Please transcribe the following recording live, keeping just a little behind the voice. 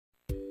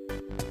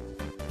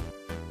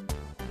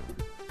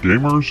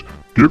Gamers,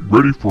 get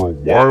ready for a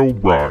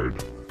wild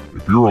ride.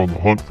 If you're on the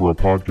hunt for a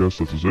podcast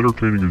that's as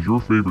entertaining as your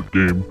favorite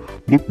game,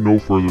 look no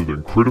further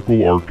than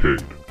Critical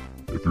Arcade.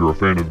 If you're a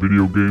fan of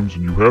video games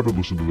and you haven't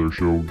listened to their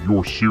show,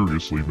 you're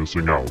seriously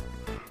missing out.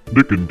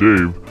 Nick and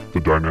Dave, the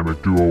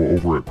dynamic duo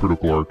over at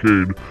Critical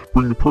Arcade,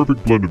 bring the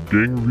perfect blend of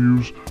game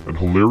reviews and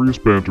hilarious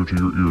banter to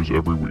your ears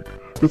every week.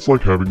 It's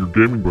like having your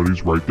gaming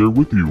buddies right there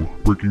with you,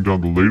 breaking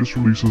down the latest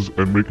releases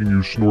and making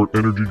you snort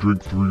energy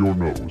drink through your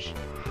nose.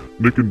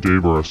 Nick and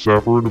Dave are a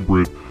Sapphire and a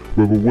Brit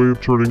who have a way of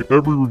turning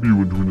every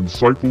review into an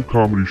insightful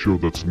comedy show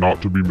that's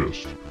not to be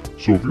missed.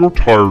 So if you're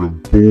tired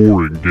of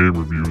boring game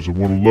reviews and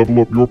want to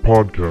level up your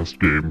podcast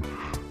game,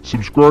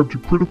 subscribe to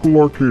Critical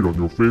Arcade on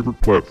your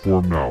favorite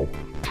platform now.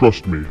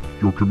 Trust me,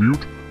 your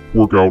commute,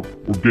 workout,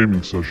 or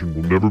gaming session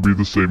will never be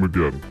the same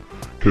again.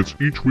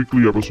 Catch each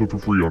weekly episode for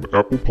free on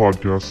Apple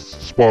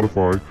Podcasts,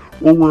 Spotify,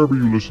 or wherever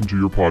you listen to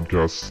your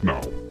podcasts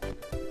now.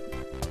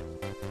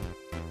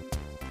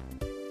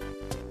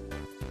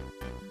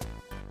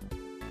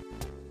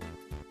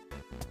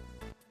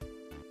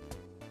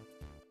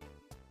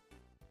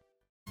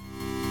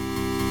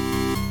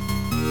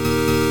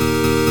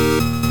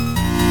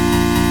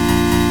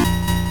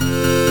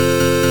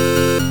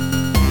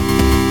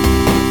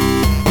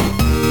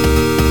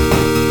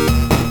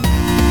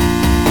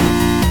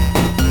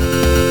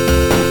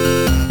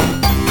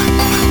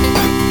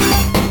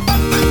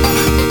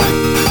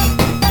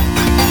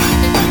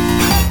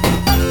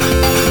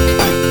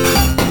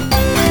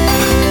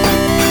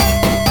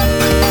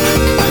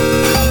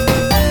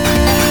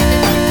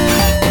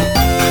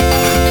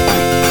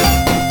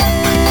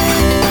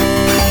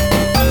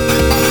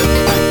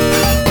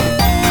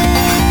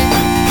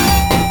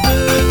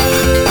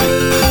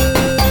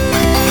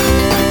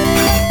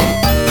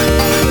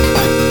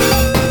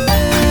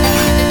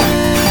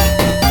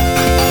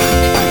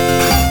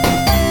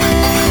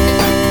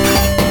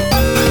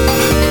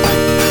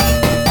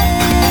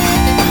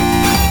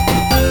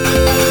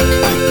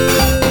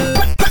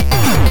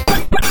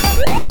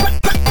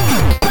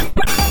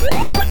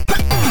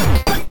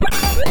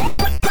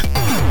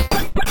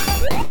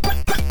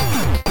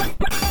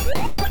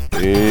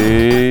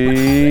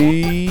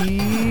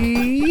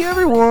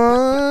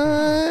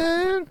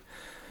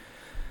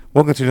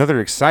 Welcome to another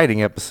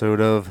exciting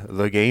episode of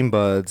The Game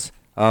Buds,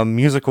 a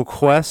musical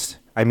quest.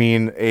 A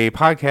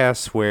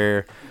podcast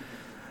where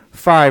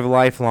 5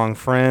 lifelong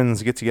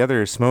friends get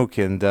together, smoke,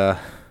 and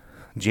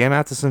jam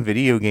out to some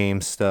video game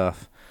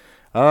stuff.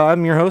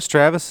 I'm your host,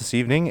 Travis, this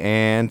evening,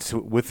 and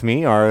with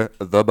me are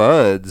The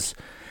Buds.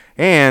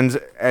 And,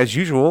 as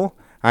usual,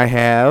 I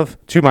have,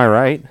 to my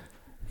right...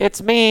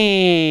 It's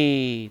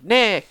me,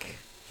 Nick.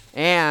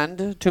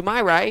 And, to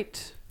my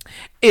right...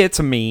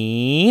 It's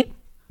me,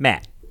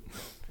 Matt.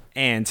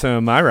 And to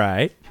my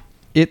right,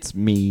 it's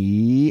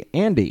me,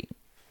 Andy.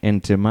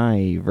 And to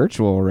my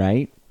virtual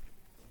right,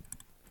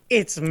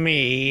 it's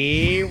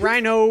me,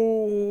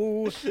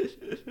 Rhino.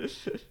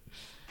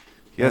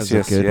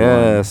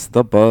 Yes.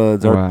 The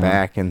Buds are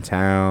back in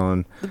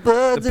town. The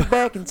Buds are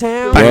back in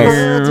town.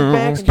 Yes. The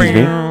Buds are back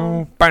in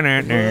town.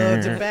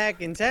 Buds are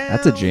back in town.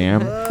 That's a jam.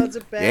 Buds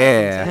are back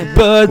Yeah. in town.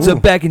 Buds are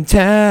back in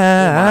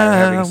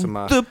town. Some,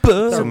 The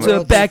Buds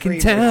are back in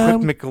town.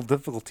 Technical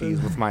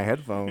difficulties with my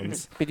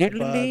headphones. Buds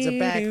are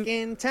back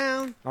in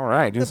town. All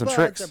right, doing some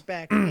tricks. The Buds are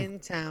back in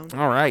town.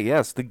 All right,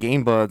 yes, the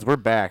Game Buds, we're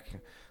back.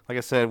 Like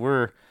I said,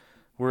 we're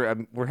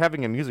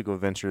having a musical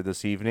adventure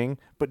this evening,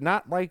 but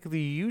not like the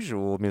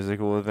usual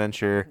musical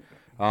adventure.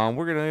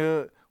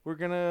 We're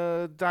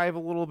gonna dive a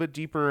little bit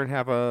deeper and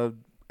have a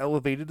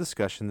elevated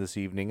discussion this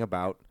evening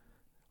about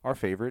our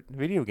favorite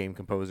video game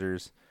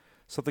composers.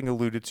 Something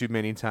alluded to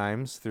many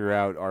times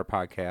throughout our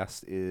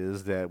podcast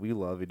is that we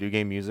love video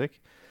game music,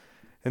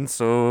 and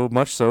so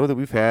much so that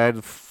we've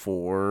had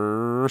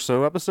 4 or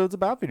so episodes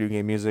about video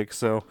game music.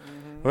 So,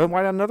 well,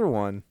 why not another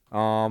one?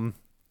 And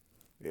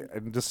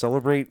just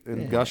celebrate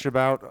and gush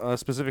about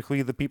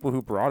specifically the people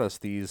who brought us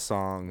these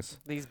songs.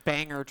 These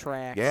banger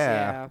tracks.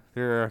 Yeah.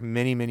 There are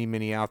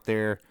many out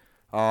there.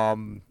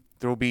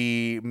 There will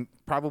be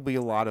probably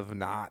a lot of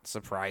not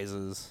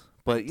surprises,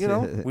 but you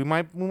know, we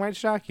might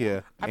shock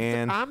you.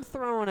 I'm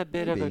throwing a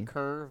bit of a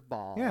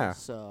curveball. Yeah.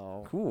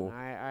 So cool.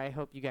 I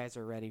hope you guys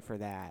are ready for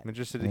that. I'm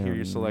interested to hear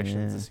your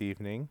selections this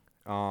evening.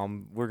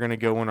 We're going to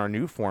go in our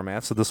new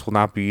format, so this will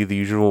not be the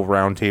usual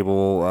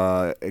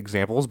roundtable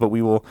examples, but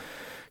we will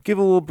give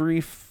a little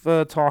brief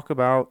talk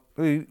about,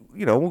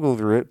 we'll go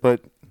through it,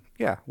 but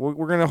yeah,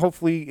 we're going to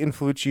hopefully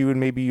influence you, and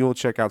maybe you'll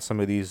check out some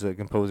of these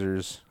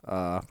composers'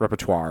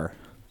 repertoire,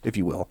 if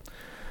you will.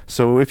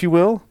 So, if you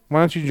will,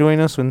 why don't you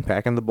join us in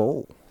Packing the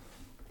Bowl?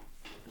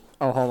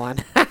 Oh, hold on.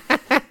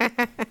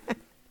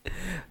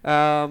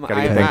 Gotta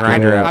get that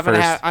grinder out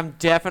first. I'm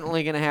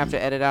definitely going to have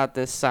to edit out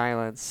this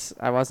silence.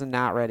 I wasn't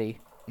not ready.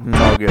 It's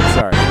all good,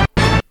 sorry.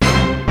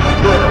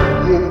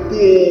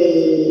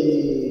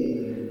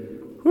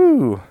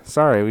 Whew,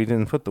 sorry, we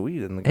didn't put the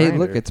weed in the grinder. Hey,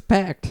 look, it's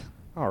packed.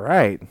 All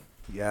right,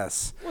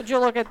 yes. Would you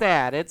look at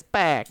that? It's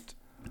packed.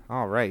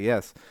 All right,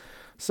 yes.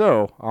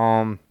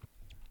 So,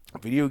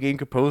 video game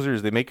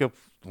composers, they make up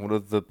one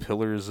of the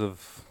pillars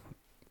of,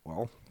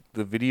 well,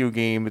 the video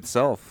game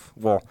itself.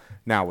 Well,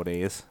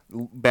 nowadays,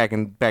 back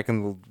in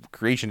the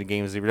creation of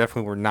games, they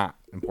definitely were not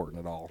important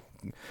at all.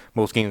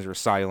 Most games were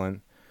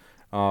silent.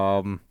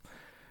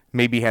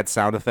 Maybe had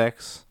sound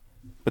effects,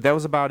 but that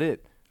was about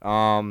it.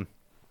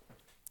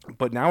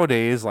 But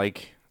nowadays,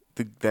 like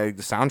the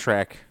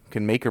soundtrack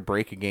can make or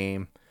break a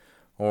game,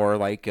 or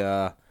like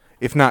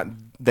if not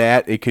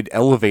that, it could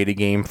elevate a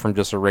game from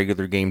just a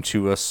regular game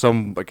to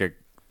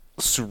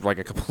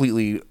a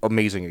completely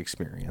amazing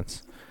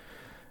experience.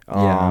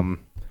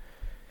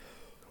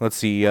 Let's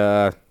see.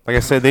 Like I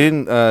said, they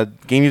didn't.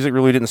 Game music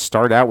really didn't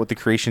start out with the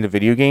creation of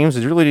video games.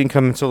 It really didn't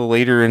come until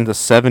later in the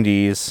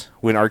 '70s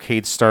when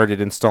arcades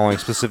started installing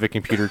specific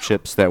computer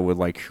chips that would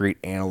like create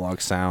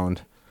analog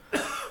sound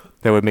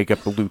that would make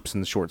up the loops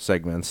and the short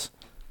segments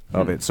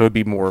of it. So it'd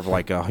be more of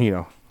like a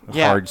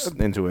hard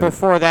into it.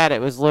 Before that,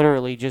 it was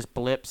literally just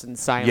blips and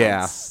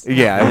silence.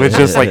 Yeah. It was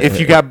just like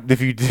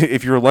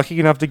if you were lucky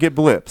enough to get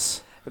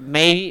blips.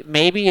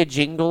 Maybe a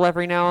jingle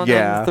every now and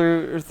then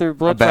through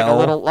blips, like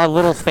a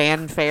little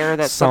fanfare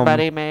that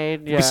somebody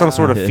made. Yeah. Some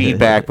sort of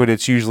feedback, but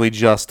it's usually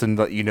just in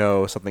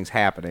the something's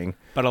happening.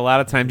 But a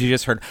lot of times you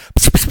just heard,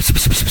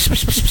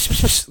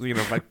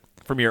 like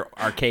from your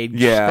arcade.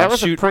 Yeah, that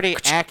was a pretty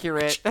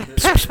accurate.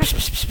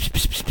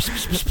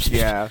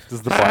 Yeah,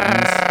 just the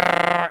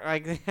buttons,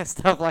 like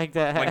stuff like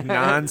that, like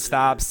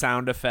non-stop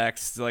sound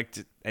effects,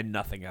 and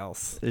nothing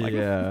else.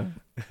 Yeah.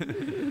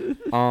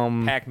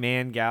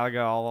 Pac-Man,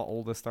 Galaga, all the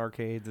oldest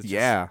arcades.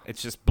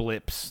 It's just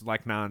blips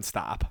like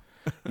non-stop.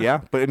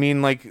 Yeah, but I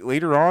mean, like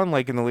later on,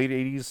 like in the late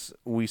 '80s,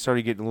 we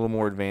started getting a little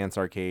more advanced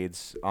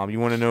arcades. You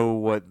want to know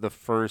what the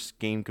first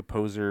game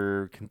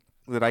composer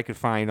that I could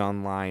find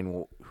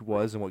online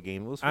was and what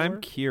game it was for?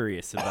 I'm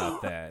curious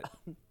about that.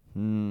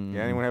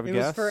 Yeah, anyone have a It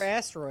guess? was for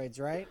asteroids,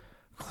 right?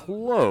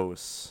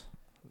 Close.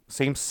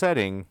 Same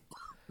setting.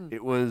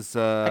 It was.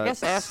 I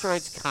guess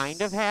Asteroids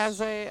kind of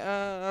has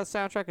a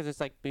soundtrack. It's just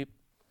like beep,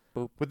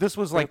 boop. But this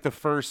was like the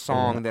first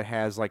song that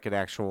has like an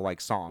actual like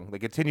song,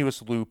 like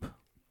continuous loop,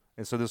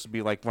 and so this would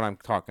be like what I'm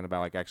talking about,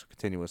 like actual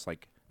continuous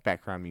like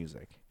background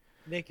music.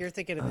 Nick, you're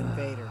thinking of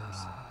Invaders.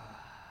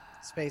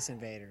 Space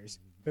Invaders.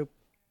 Boop,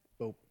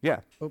 boop. Yeah.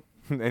 Boop.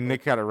 And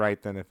Nick got it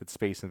right then if it's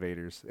Space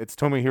Invaders. It's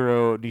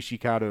Tomohiro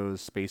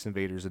Nishikado's Space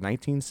Invaders in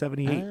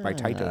 1978 by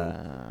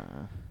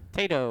Taito.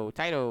 Taito,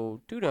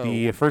 Tudo.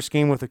 The first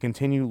game with a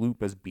continue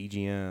loop as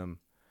BGM.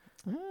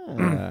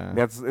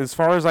 That's as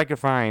far as I could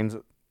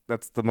find.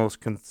 That's the most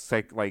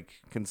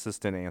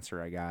consistent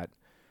answer I got.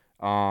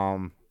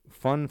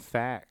 Fun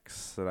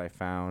facts that I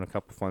found. A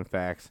couple fun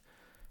facts.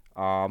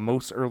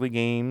 Most of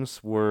game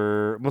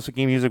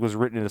music was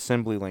written in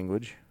assembly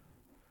language,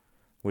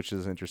 which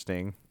is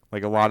interesting.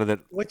 Like a lot of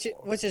that, Which is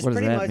What does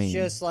pretty that much mean?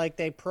 just like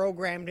they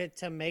programmed it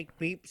to make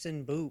beeps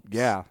and boops.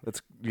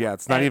 it's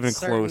not At even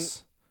certain-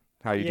 close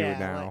how you do it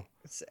now.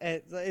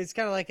 Like, it's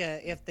kind of like a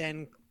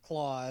if-then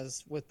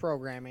clause with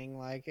programming.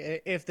 Like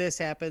if this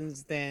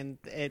happens, then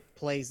it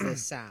plays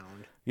this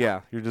sound.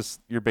 Yeah,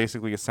 you're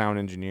basically a sound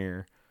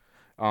engineer.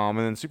 And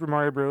then Super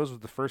Mario Bros.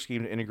 Was the first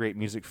game to integrate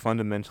music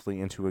fundamentally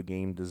into a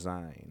game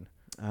design.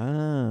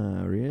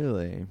 Ah,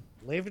 really?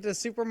 Leave it to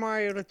Super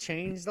Mario to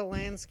change the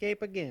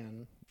landscape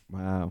again.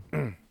 Wow.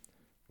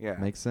 Yeah,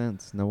 Makes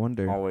sense. No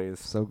wonder. always.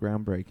 So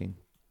groundbreaking.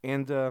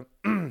 And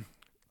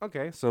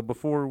okay, so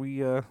before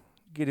we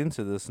get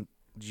into this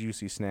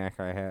juicy snack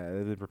I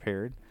had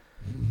prepared,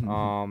 I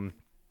want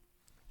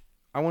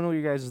to know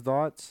your guys'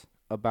 thoughts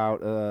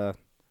about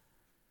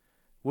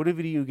what a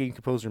video game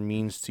composer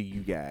means to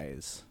you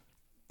guys.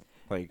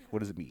 Like, what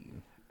does it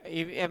mean?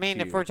 I mean,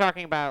 to if you? we're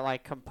talking about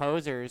like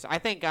composers, I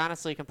think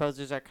honestly,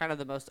 composers are kind of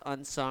the most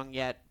unsung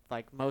yet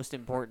like most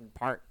important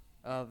part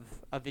of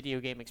a video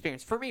game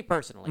experience for me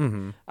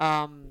personally.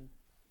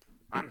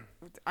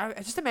 I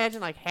just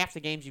imagine like half the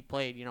games you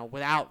played,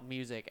 without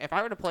music. If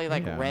I were to play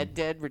like Yeah. Red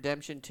Dead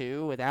Redemption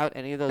 2 without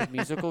any of those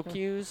musical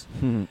cues,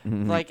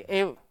 like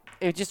it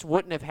just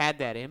wouldn't have had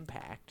that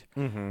impact.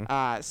 Mm-hmm.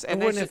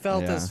 And It wouldn't have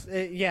felt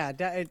Yeah.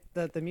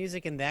 the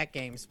music in that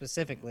game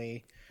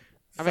specifically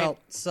I mean, felt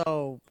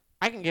so.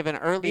 I can give an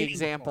early Meaningful.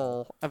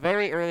 example, a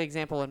very early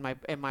example in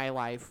my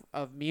life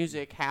of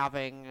music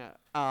having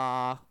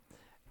a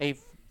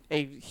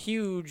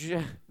huge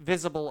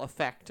visible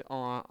effect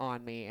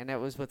on me, and it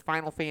was with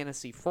Final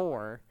Fantasy IV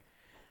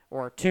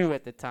or 2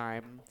 at the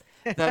time.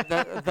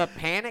 The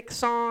panic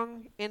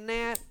song in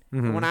that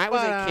when I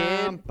was a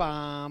kid,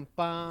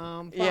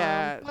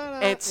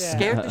 it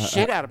scared the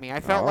shit out of me. I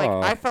felt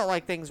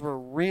like things were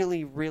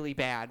really, really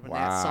bad when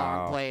that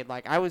song played.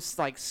 Like I was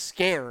like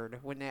scared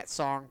when that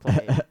song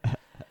played.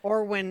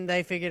 Or when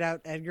they figured out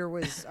Anna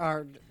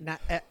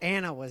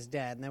was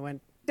dead, and they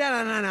went da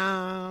da da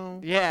da.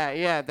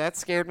 Yeah, that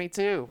scared me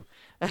too.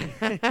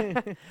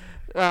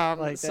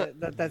 Like so,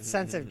 that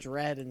sense of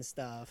dread and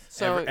stuff.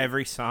 so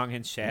every song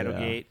in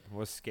Shadowgate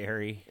was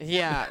scary.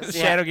 yeah,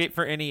 Shadowgate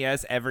for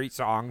NES, every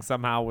song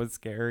somehow was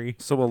scary.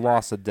 So a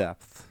loss of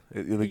depth.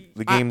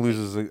 The game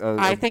loses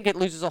I think it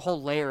loses a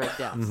whole layer of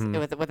depth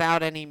Mm-hmm.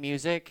 without any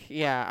music.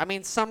 Yeah, I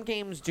mean, some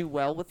games do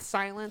well with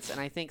silence, and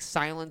I think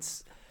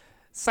silence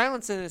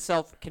in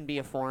itself can be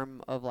a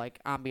form of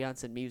like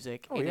ambiance and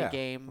music in yeah, a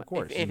game of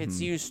course. if it's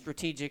used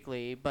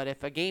strategically. But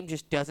if a game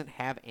just doesn't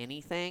have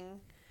anything,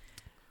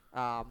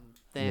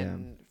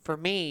 then for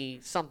me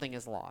something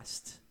is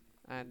lost.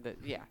 And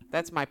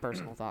that's my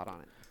personal thought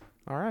on it.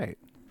 All right,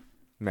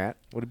 Matt.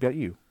 What about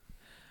you?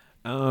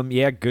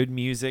 Yeah, good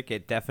music,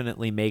 it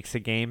definitely makes a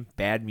game.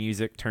 Bad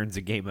music turns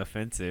a game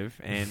offensive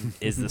and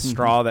is the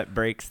straw that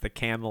breaks the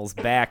camel's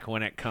back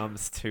when it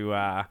comes to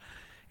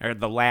or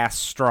the last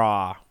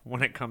straw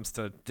when it comes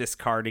to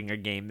discarding a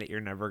game that you're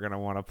never going to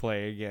want to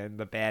play again.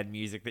 The bad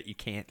music that you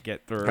can't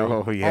get through.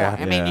 Oh yeah.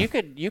 I mean, you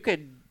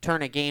could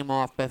turn a game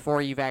off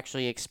before you've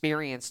actually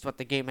experienced what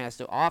the game has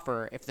to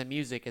offer if the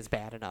music is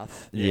bad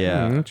enough.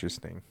 Yeah.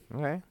 Interesting.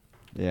 Okay.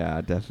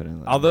 Yeah,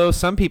 definitely. Although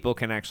some people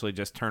can actually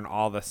just turn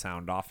all the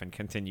sound off and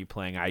continue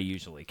playing, I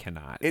usually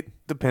cannot.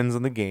 It depends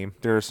on the game.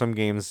 There are some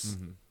games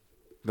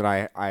that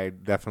I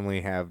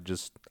definitely have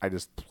I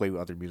just play with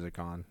other music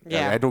on.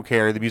 Yeah. I don't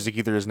care. The music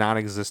either is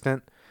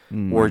non-existent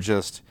or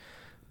just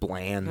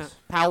bland.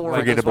 Power Word is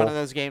Forgettable. one of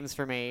those games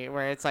for me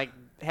where it's like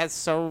has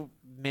so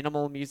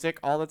minimal music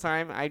all the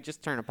time. I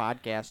just turn a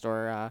podcast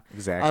or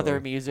Exactly. other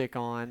music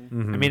on.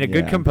 I mean, a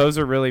good Yeah.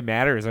 composer really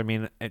matters. I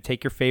mean,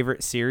 take your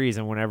favorite series,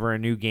 and whenever a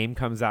new game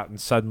comes out and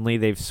suddenly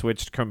they've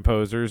switched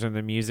composers and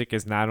the music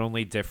is not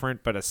only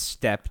different, but a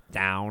step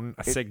down,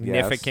 a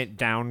significant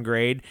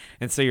downgrade.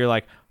 And so you're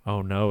like,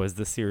 oh no, is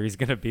the series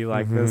going to be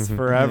like this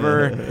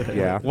forever?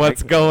 Yeah.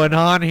 What's going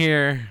on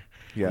here?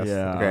 Yes.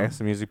 Yeah. Okay.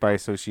 So music by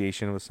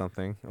association with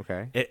something.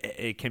 Okay.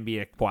 It can be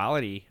a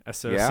quality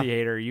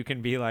associator. You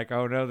can be like,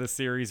 oh no, the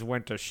series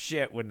went to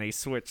shit when they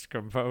switched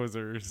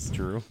composers.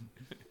 True.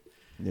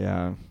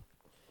 Yeah.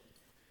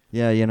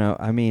 Yeah,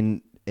 I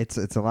mean, it's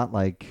a lot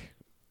like,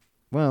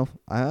 well,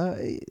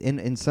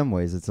 in some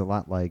ways it's a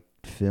lot like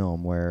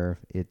film where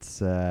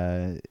it's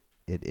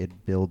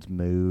it builds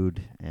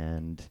mood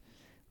and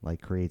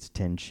like creates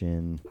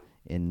tension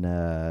in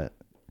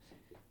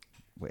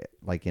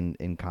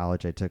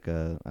college. I took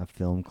a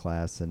film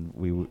class and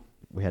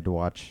we had to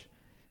watch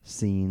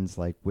scenes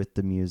like with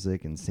the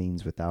music and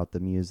scenes without the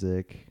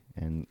music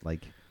and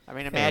like I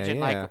mean, imagine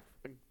yeah. like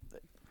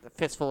a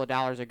Fistful of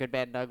Dollars or Good,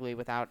 Bad, and Ugly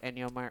without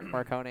Ennio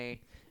Morricone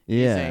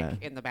yeah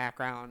music in the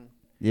background.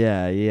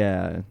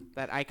 yeah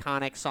That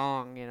iconic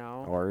song, you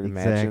know. Or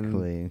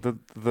Exactly. imagine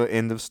the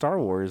end of Star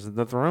Wars,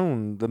 the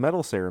throne, the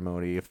medal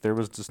ceremony. If there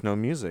was just no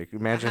music,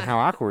 imagine how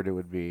awkward it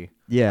would be.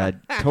 Yeah, it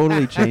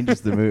totally changes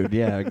the mood.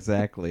 Yeah,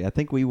 exactly. I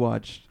think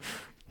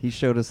he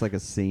showed us like a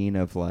scene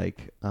of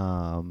like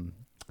an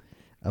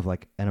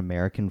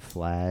American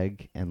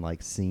flag and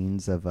like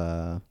scenes of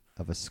a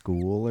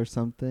school or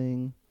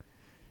something.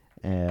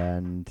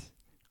 And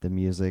the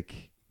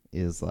music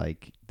is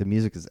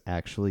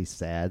actually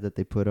sad that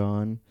they put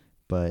on,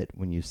 but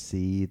when you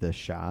see the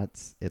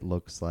shots, it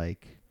looks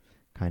like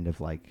kind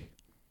of like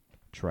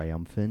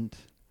triumphant.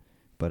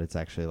 But it's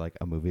actually like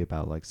a movie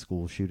about like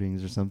school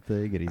shootings or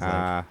something, and he's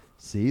like,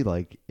 "See,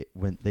 like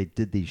when they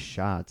did these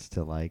shots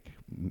to like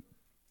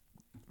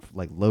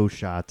low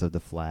shots of the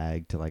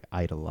flag to like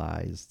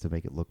idolize to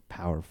make it look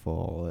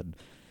powerful, and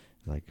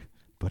like,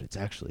 but it's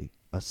actually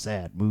a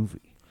sad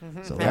movie,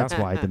 so that's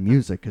why the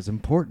music is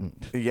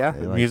important." Yeah,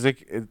 Like-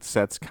 music, it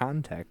sets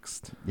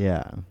context.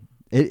 Yeah,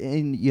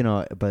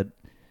 but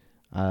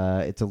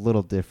it's a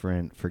little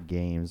different for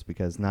games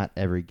because not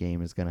every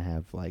game is gonna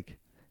have like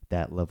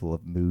that level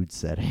of mood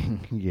setting,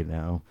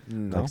 No.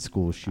 like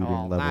school shooting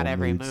Well, level. not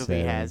every mood movie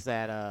setting. has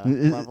that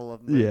level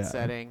of mood Yeah.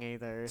 setting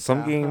either. Some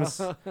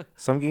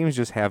so. games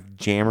just have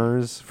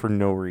jammers for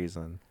no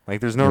reason.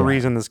 Like, there's no Yeah.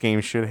 reason this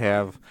game should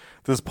have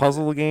this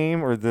puzzle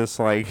game or this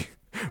like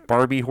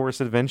Barbie horse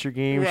adventure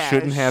game Yeah,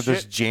 shouldn't it have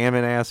this should-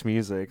 jamming ass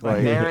music. But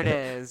Like, there it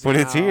is. but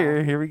you it's know.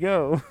 here. Here we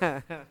go.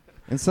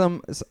 And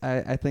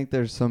I think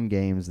there's some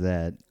games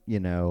that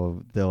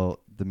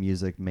the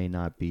music may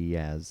not be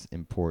as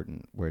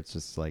important, where it's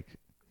just like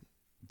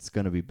it's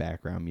going to be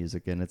background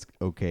music, and it's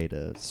okay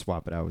to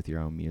swap it out with your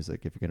own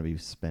music if you're going to be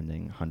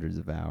spending hundreds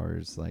of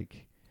hours.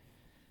 Like,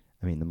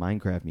 I mean, the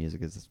Minecraft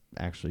music is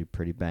actually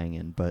pretty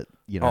banging, but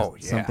Oh,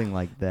 yeah. something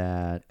like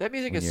that. That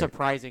music when is you're-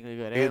 surprisingly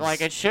good.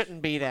 It's- It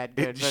shouldn't be that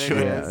good, It but should,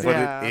 it is. but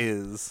yeah. it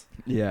is.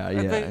 Yeah, I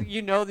yeah,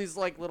 think, these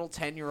like little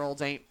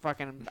 10-year-olds ain't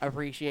fucking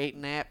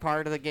appreciating that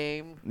part of the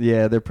game.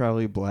 yeah. They're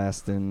probably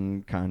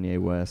blasting Kanye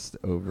West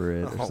over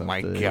it. Or Oh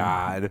my something.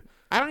 god.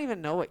 I don't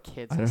even know what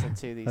kids listen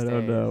to these I days.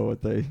 don't know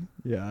what they.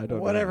 Yeah, I don't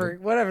know.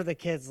 Whatever the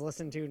kids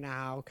listen to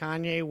now,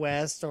 Kanye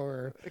West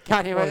or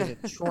Kanye what is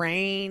West. it,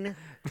 Train,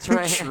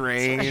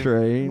 Train.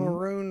 Train.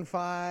 Maroon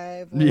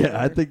 5. Yeah,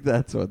 I or- think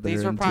that's what they're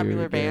These were into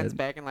popular again. bands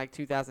back in like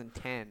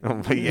 2010.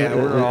 Oh, but yeah,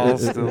 we're all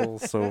still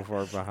so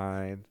far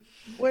behind.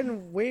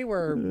 when we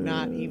were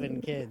not even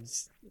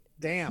kids,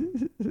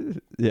 Damn.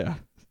 Yeah.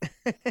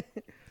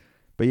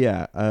 But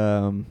yeah,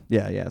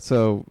 yeah.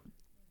 So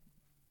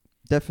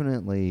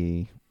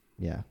definitely,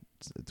 yeah,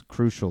 it's a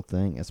crucial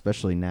thing,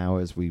 especially now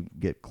as we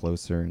get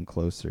closer and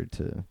closer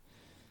to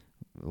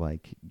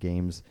like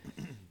games.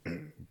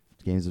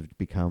 Games have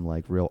become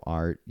like real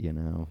art,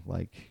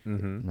 like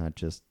not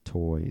just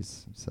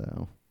toys.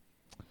 So,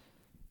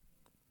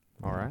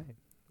 All right,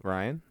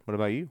 Ryan, what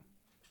about you?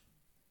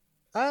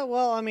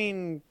 Well, I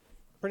mean,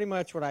 pretty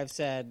much what I've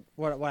said,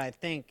 what I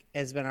think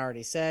has been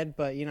already said,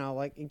 but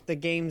like the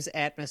game's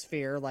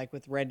atmosphere, like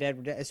with Red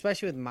Dead,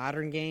 especially with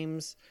modern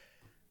games,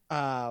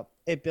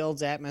 it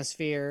builds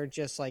atmosphere.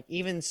 Just like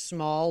even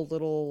small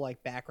little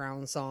like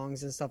background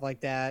songs and stuff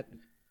like that,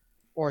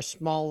 or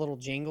small little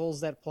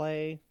jingles that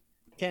play,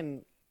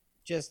 can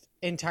just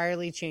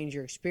entirely change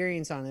your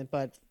experience on it.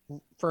 But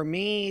for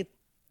me,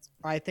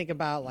 I think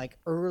about like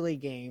early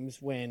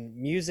games when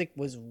music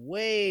was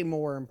way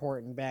more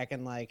important back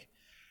in like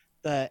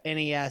the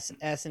NES,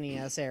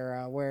 SNES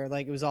era, where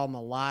like it was all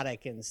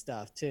melodic and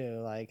stuff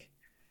too. Like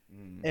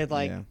it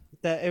like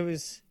it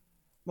was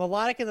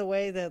melodic in the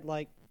way that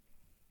like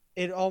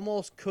it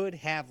almost could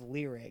have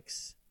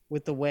lyrics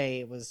with the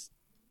way it was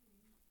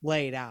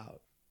laid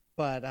out.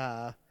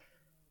 But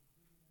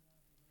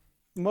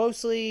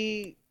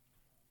mostly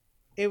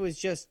it was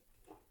just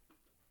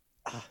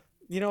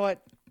you know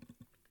what?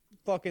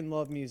 Fucking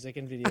love music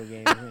and video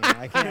games, man.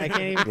 I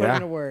can't even put it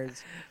into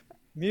words.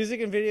 Music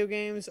and video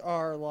games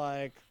are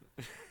like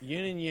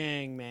yin and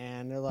yang,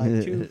 man. They're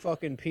like two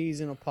fucking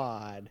peas in a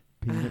pod.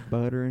 Peanut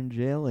butter and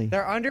jelly.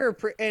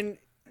 They're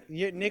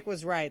Nick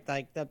was right.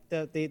 Like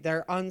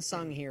they're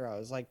unsung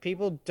heroes. Like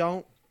people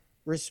don't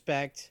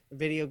respect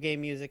video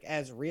game music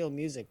as real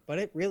music, but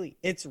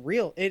it's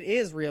real. It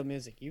is real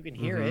music. You can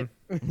hear it.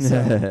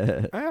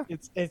 So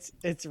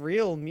it's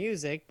real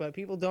music, but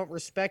people don't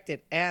respect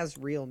it as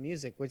real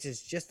music, which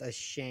is just a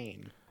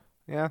shame.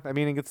 Yeah, I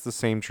mean, it gets the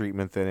same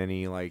treatment that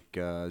any like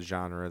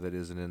genre that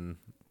isn't in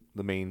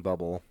the main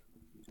bubble.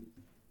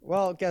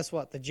 Well, guess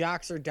what? The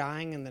jocks are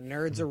dying and the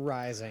nerds are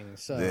rising.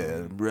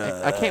 So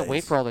I can't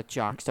wait for all the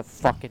jocks to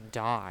fucking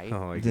die.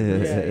 Oh,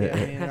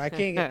 man, I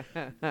can't get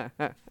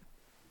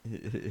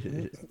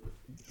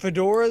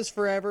fedoras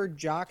forever,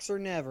 jocks are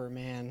never,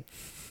 man.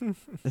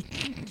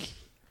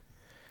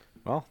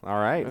 Well, all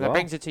right. That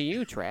brings it to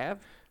you, Trav.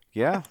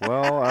 Yeah.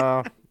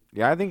 Well,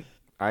 yeah, I think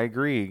I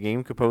agree.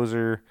 Game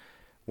composer.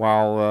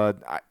 While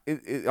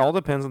it all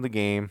depends on the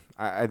game,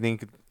 I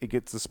think it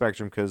gets the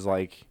spectrum because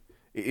like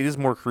it is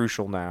more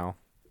crucial now.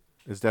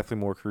 It's definitely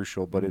more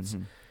crucial, but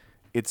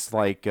it's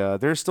like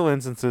there's still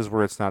instances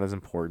where it's not as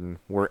important,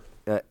 where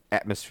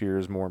atmosphere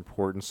is more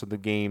important. So the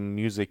game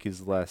music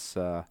is less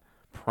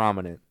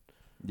prominent.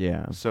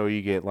 Yeah. So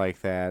you get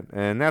like that,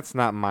 and that's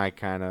not my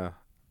kind of.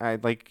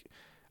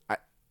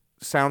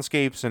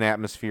 Soundscapes and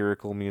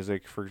atmospherical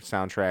music for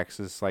soundtracks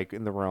is like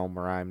in the realm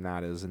where I'm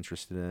not as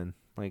interested in.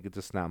 Like it's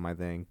just not my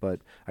thing,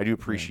 but I do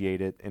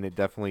appreciate it, and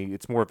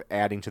it's more of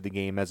adding to the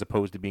game as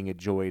opposed to being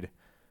enjoyed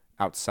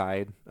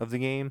outside of the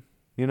game.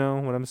 You know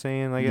what I'm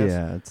saying? I guess.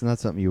 Yeah, it's not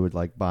something you would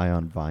like buy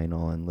on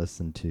vinyl and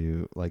listen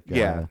to. Like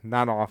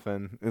not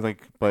often.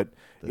 But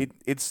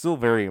it's still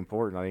very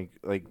important. I think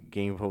like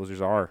game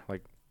composers are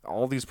like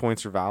all these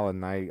points are valid,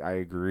 and I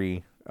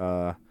agree.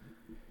 But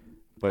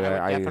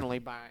I would definitely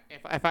buy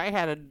if I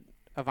had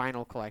a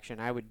vinyl collection.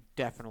 I would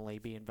definitely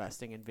be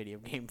investing in video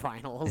game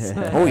vinyls.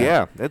 Oh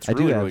yeah, that's I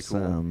really do have really cool.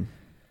 some.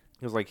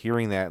 It was like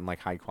hearing that in like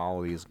high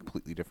quality is a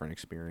completely different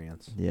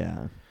experience.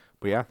 Yeah.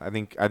 But yeah, I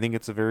think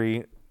it's a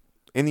very,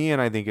 in the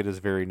end, I think it is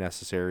very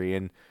necessary.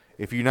 And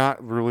if you're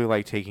not really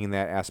like taking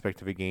that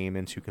aspect of a game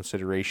into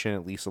consideration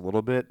at least a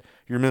little bit,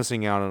 you're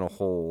missing out on a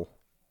whole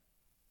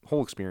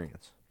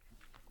experience.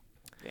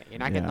 Yeah, you're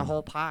not getting the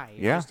whole pie.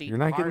 You're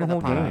not getting the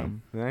whole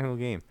game. You're not getting the whole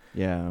game.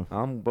 Yeah.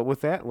 But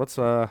with that, let's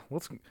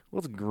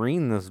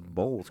green this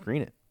bowl. Let's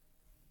green it.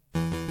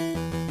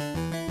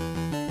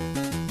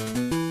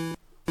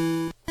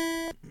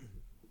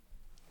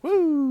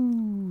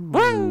 Woo!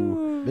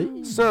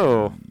 Woo!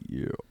 So,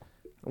 Yeah.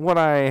 what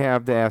I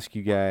have to ask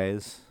you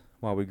guys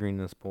while we green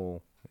this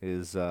bowl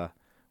is,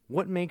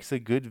 what makes a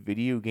good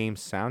video game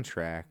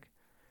soundtrack,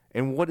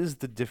 and what is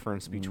the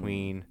difference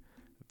between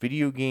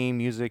video game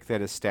music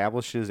that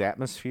establishes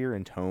atmosphere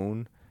and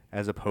tone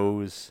as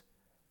opposed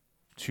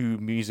to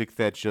music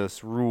that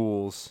just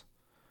rules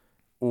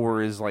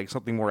or is like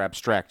something more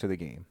abstract to the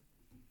game?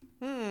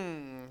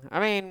 I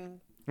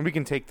mean, And we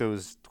can take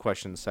those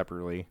questions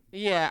separately.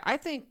 yeah, I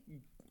think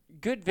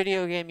good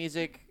video game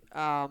music,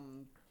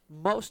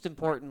 most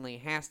importantly,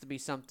 has to be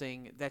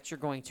something that you're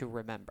going to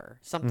remember,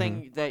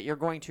 something that you're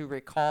going to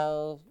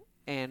recall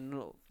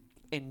and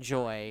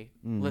enjoy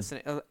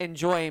listening,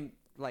 enjoy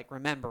like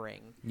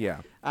remembering. Yeah.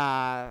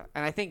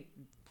 And I think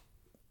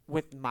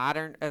with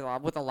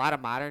with a lot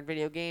of modern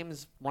video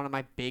games, one of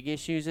my big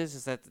issues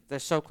is that they're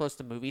so close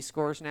to movie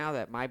scores now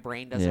that my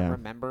brain doesn't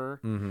remember.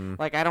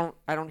 Like I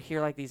don't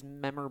hear like these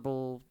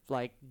memorable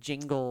like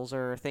jingles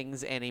or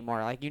things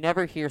anymore. Like you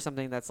never hear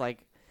something that's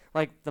like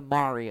the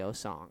Mario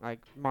song, like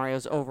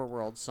Mario's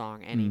Overworld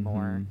song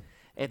anymore.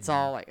 It's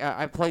all like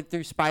I played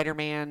through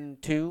Spider-Man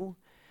 2,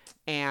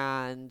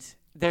 and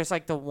there's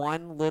like the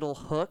one little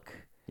hook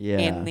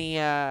in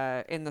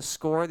the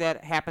score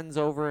that happens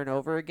over and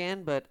over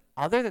again, but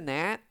other than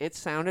that, it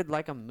sounded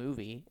like a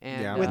movie.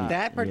 And with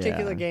that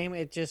particular game,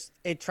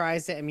 it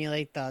tries to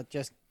emulate the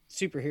just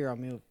superhero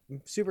movies.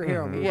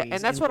 Yeah,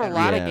 and that's what a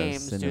lot of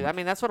games do. cinema. I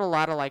mean, that's what a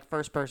lot of like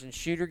first-person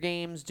shooter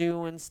games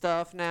do and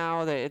stuff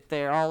now.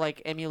 They're all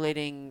like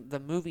emulating the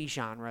movie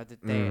genre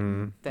that they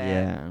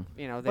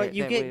you know. But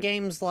you get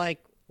games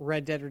like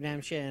Red Dead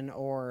Redemption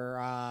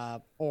or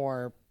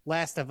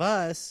Last of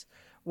Us,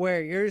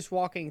 where you're just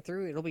walking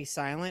through, it'll be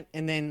silent,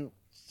 and then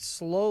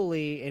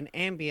slowly and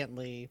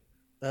ambiently,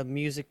 the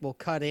music will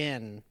cut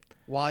in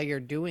while you're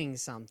doing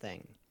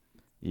something.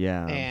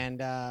 Yeah.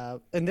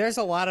 And there's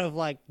a lot of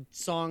like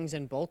songs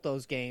in both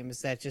those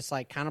games that just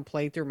like kind of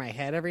play through my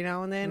head every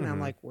now and then. And I'm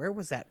like, where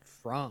was that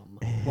from?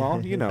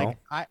 Well, you know.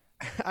 Like,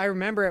 I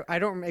remember, I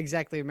don't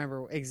exactly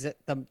remember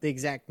the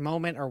exact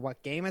moment or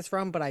what game it's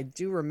from, but I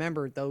do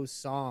remember those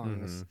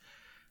songs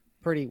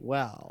pretty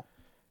well.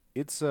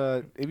 It's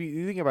if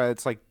you think about it,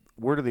 it's like,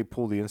 where do they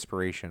pull the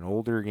inspiration?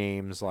 Older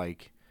games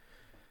like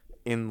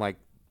in like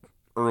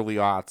early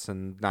aughts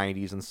and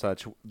 90s and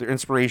such, their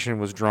inspiration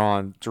was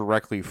drawn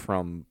directly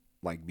from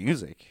like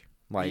music,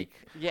 like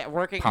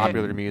working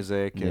popular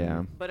music.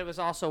 And, but it was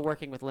also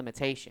working with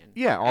limitation.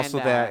 Yeah, also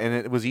and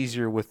it was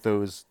easier with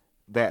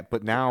that.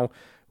 But now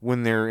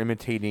when they're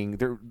imitating,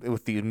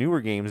 with the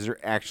newer games,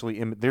 they're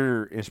actually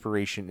their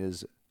inspiration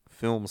is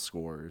film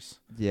scores.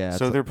 Yeah.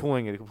 So they're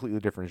pulling a completely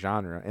different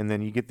genre. And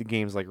then you get the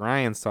games like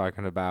Ryan's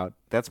talking about.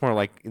 That's more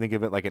like, think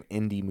of it like an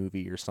indie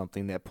movie or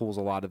something that pulls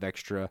a lot of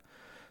extra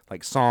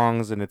like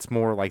songs, and it's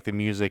more like the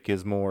music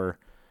is more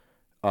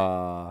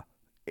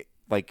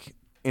like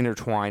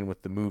intertwined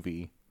with the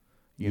movie,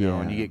 you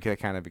know, and you get that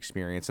kind of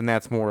experience. And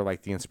that's more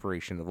like the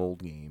inspiration of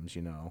old games,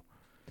 you know.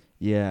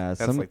 Yeah.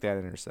 That's like that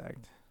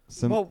intersect.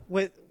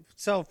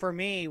 So for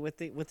me, with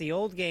the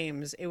old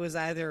games, it was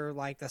either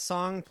like the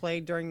song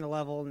played during the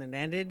level and it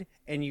ended,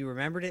 and you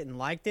remembered it and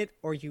liked it,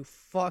 or you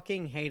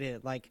fucking hated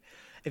it. Like,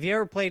 if you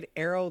ever played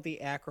Arrow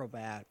the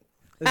Acrobat,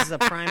 this is a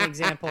prime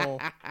example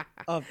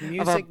of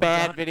music of a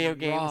bad done video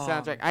game wrong.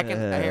 soundtrack.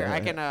 I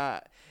can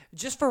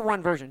just for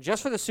one version,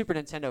 just for the Super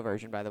Nintendo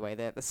version, by the way.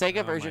 The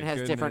Sega version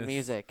has different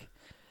music.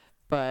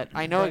 But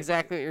I know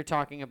exactly what you're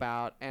talking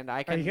about, and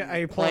I can. Are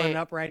you pulling it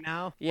up right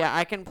now? Yeah,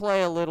 I can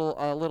play a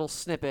little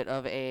snippet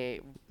of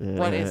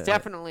what is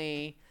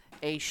definitely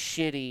a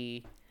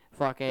shitty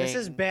fucking. This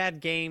is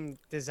bad game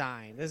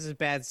design. This is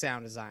bad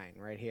sound design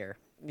right here.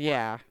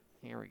 Yeah,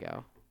 here we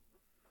go.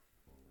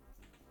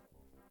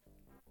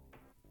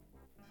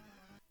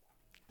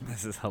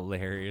 This is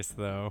hilarious,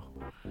 though.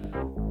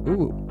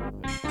 Ooh.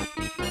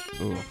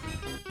 Ooh.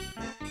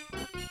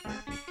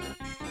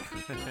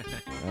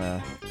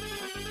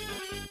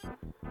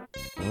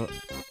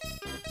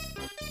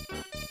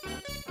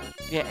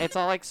 Yeah, it's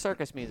all like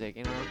circus music,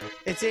 you know.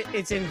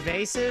 It's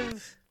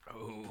invasive.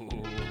 Oh.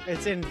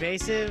 It's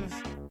invasive,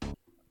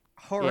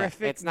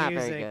 horrific it's not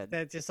very music good.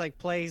 that just like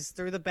plays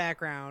through the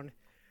background,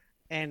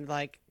 and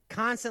like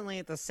constantly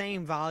at the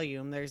same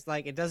volume. There's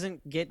like, it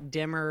doesn't get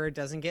dimmer, it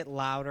doesn't get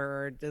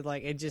louder,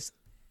 like it just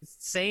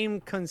same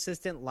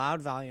consistent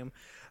loud volume.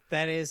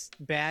 That is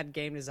bad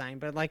game design.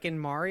 But like in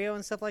Mario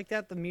and stuff like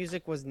that, the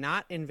music was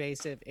not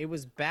invasive. It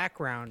was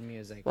background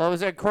music. Well, it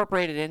was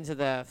incorporated into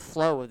the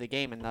flow of the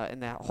game and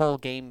the whole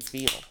game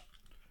feel.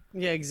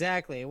 Yeah,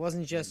 exactly. It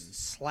wasn't just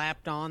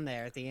slapped on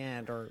there at the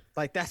end, or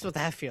like that's what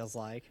that feels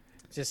like.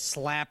 Just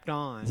slapped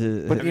on.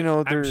 But you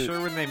know, I'm sure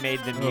when they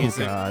made the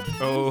music,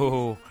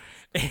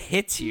 it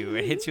hits you.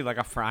 It hits you like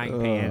a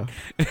frying pan.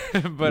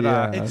 But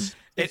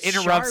it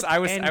interrupts. I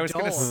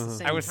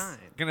was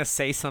gonna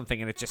say something,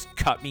 and it just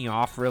cut me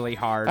off really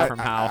hard from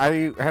how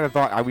I had a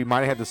thought. We might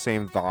have had the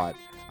same thought.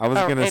 I was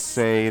gonna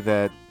say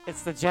that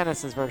it's the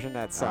Genesis version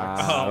that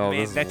sucks. Oh man,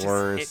 this that is just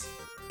worse.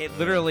 it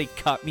literally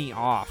cut me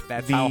off.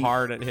 That's how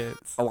hard it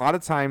hits. A lot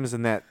of times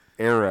in that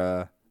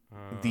era,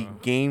 the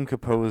game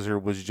composer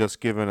was just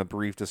given a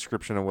brief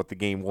description of what the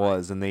game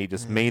was, and they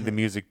just made the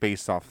music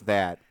based off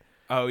that.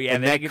 Oh yeah,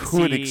 and that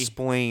could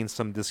explain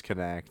some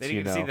disconnect. They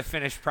didn't see the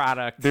finished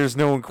product. There's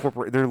no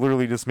incorporate. They're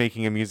literally just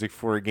making a music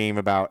for a game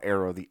about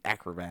Arrow the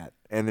Acrobat,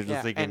 and they're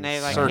just thinking and they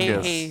like,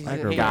 circus.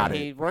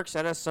 He works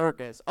at a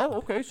circus. Oh,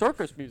 okay,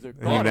 circus music.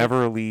 And he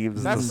never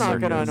leaves. That's the not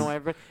circus. gonna annoy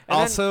everybody.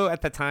 Also,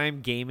 at the time,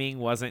 gaming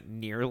wasn't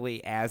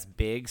nearly as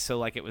big, so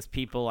like it was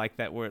people like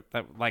that would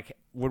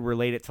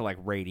relate it to like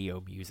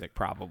radio music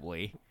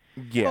probably.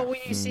 Yeah. Well, when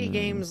you see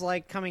games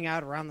like coming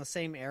out around the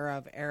same era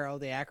of Arrow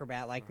the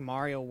Acrobat, like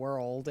Mario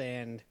World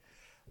and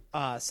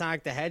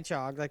Sonic the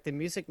Hedgehog, like the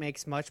music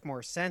makes much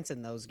more sense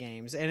in those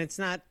games, and it's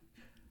not.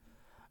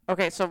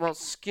 Okay, so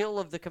skill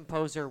of the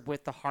composer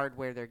with the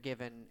hardware they're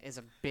given is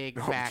a big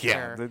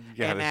factor.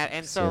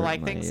 And so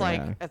like things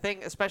like I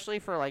think especially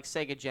for like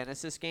Sega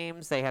Genesis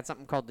games, they had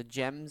something called the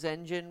Gems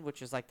engine,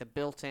 which is like the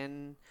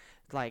built-in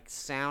like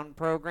sound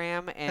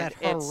program, and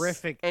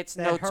it's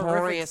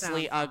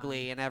notoriously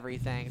ugly and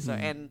everything. So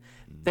and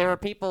there are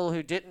people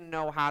who didn't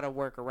know how to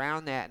work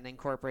around that and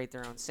incorporate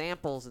their own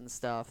samples and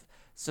stuff.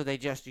 So they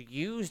just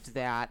used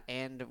that,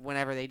 and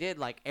whenever they did,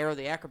 like Arrow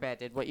the Acrobat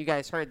did, what you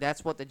guys heard,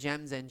 that's what the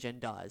Gems engine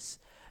does,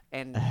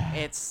 and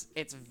it's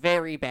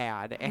very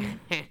bad. And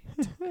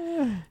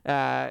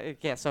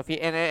yeah, so if you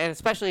and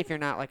especially if you're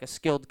not like a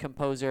skilled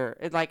composer,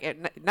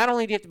 not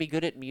only do you have to be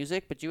good at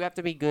music, but you have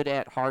to be good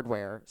at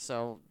hardware.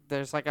 So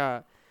there's like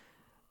back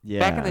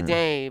in the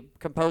day,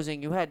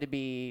 composing you had to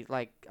be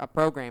like a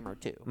programmer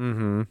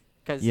too,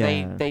 because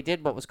they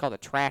did what was called a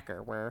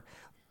tracker, where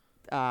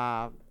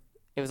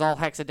it was all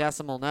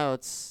hexadecimal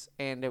notes,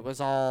 and it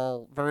was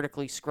all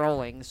vertically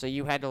scrolling, so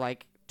you had to,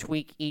 like,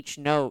 tweak each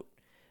note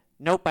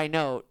by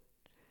note,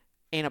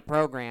 in a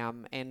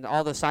program, and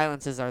all the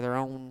silences are their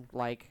own,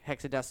 like,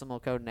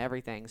 hexadecimal code and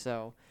everything,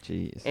 so...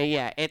 Jeez.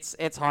 Yeah,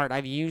 it's hard.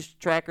 I've used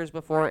trackers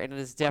before, and it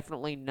is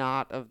definitely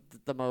not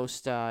the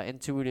most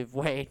intuitive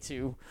way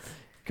to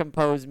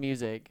compose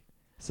music.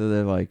 So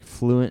they're, like,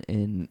 fluent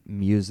in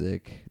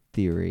music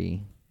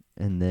theory,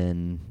 and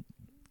then...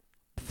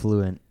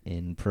 fluent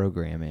in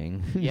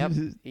programming. Yep.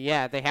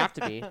 Yeah, they have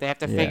to be. They have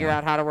to figure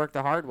out how to work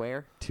the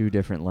hardware. 2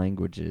 different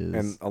languages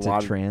and to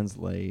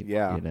translate.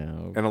 Yeah. You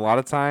know. And a lot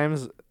of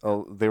times,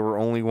 they were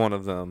only one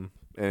of them.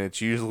 And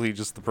it's usually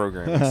just the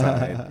programming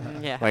side.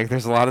 Yeah. Like,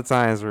 there's a lot of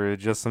times where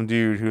it's just some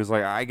dude who's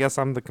like, I guess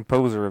I'm the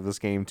composer of this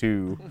game,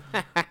 too.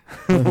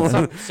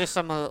 It's just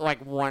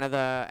like, one of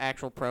the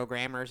actual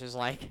programmers is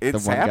like...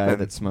 It's the one happened. guy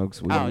that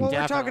smokes weed. Oh, Well,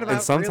 we're talking about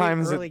And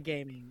sometimes really early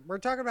gaming. We're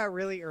talking about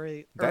really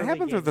early That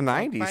happened through the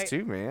gaming. 90s,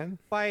 too, man.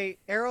 By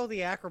Arrow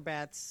the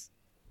Acrobat's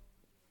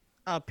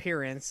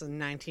appearance in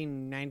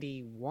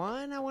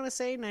 1991, I want to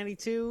say,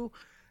 92,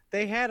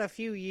 they had a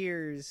few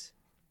years...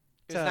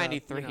 It was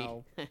 93.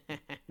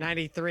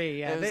 93,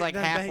 yeah. It was like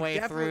halfway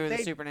through the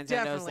they Super Nintendo's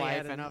definitely life.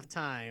 had enough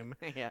time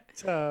Yeah.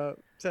 to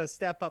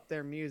step up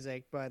their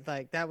music, but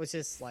like that was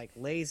just like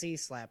lazy,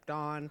 slapped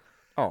on,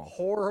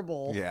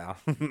 horrible. Yeah.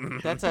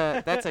 That's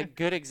a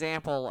good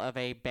example of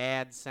a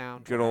bad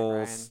soundtrack. Good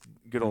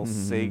old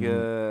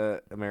Sega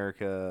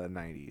America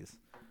 90s.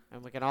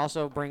 And we can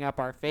also bring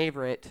up our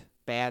favorite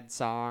bad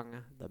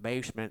song, the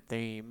Basement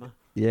Theme.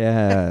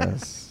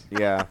 Yes.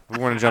 Yeah, we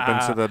want to jump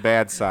into the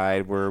bad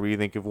side where we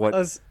think of what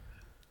A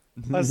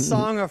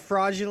song of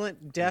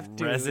fraudulent deaf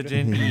dude.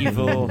 Resident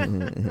Evil.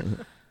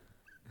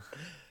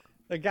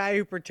 The guy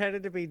who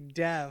pretended to be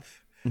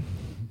deaf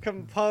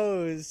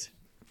composed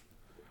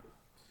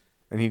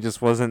and he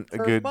just wasn't a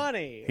for good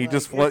money. he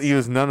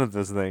was none of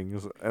those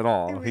things at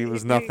all. He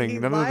was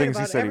nothing. None of the things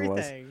he said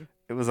everything. he was.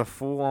 It was a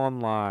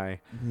full-on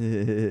lie.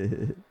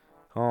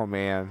 Oh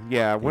man,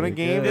 yeah. When a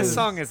game This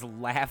song is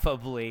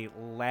laughably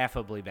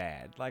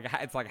bad. Like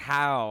it's like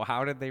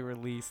how did they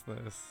release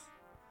this?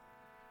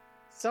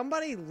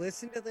 Somebody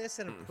listened to this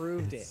and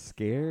approved it.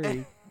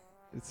 Scary.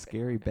 It's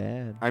scary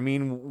bad. I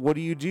mean, what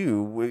do you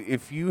do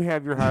if you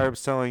have your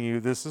higher-ups telling you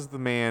this is the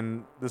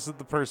man, this is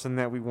the person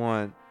that we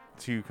want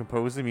to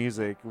compose the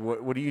music?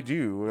 What do you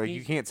do? Like,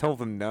 you can't tell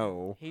them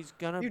no. He's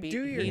gonna be.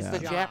 your He's the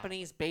job.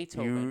 Japanese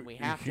Beethoven. We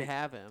have to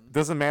have him.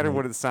 Doesn't matter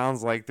what it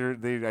sounds like.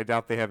 I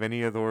doubt they have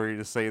any authority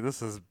to say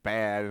this is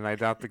bad, and I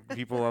doubt the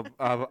people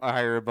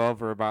higher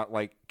above are about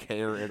like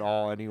care at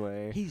all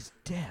anyway. He's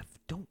deaf.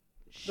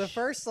 The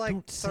first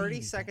like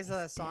 30 seconds of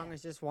that song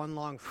is just one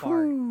long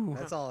fart.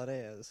 That's all it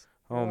is.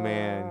 Oh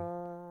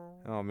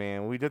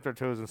man, we dipped our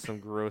toes in some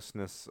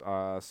grossness.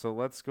 So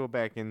let's go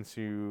back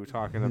into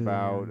talking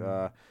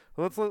about.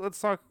 Let's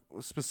talk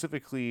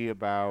specifically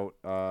about.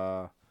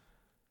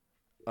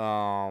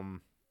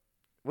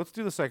 Let's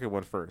do the second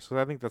one first,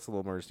 because I think that's a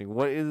little more interesting.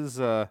 What is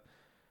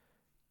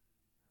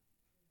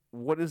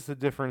the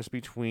difference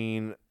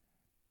between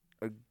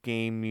a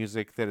game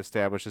music that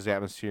establishes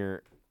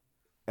atmosphere,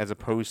 as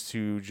opposed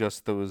to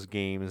just those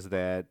games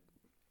that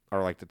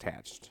are like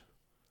detached?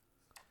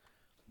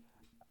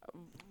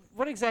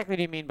 What exactly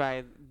do you mean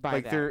by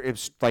like that?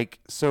 it's like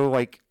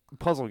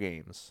puzzle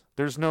games.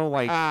 There's no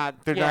like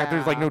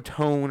there's like no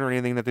tone or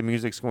anything that the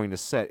music's going to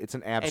set. It's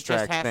an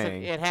abstract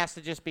thing. It has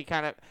to just be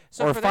kind of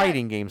or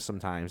fighting games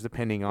sometimes,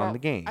 depending on the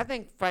game. I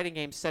think fighting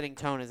games setting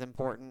tone is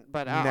important,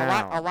 but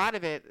No. a lot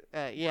of it,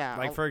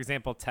 Like for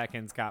example,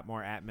 Tekken's got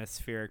more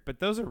atmospheric, but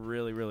those are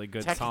really really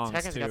good songs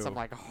Tekken's too. got some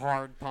like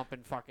hard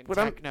pumping fucking But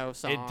techno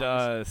songs. It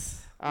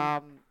does.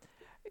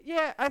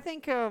 Yeah, I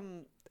think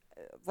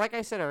like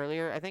I said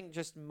earlier, I think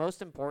just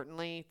most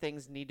importantly,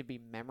 things need to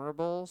be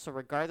memorable. So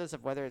regardless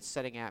of whether it's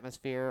setting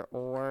atmosphere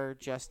or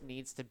just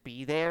needs to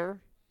be there,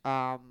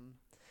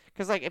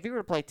 because like if you were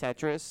to play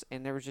Tetris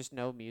and there was just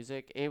no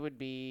music, it would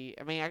be.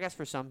 I mean, I guess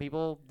for some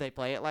people they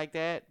play it like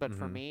that, but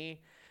for me,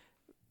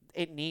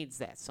 it needs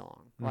that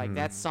song. Like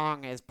that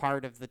song is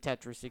part of the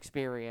Tetris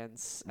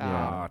experience.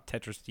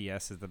 Tetris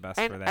DS is the best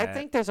and for that. I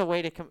think there's a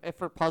way to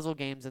for puzzle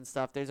games and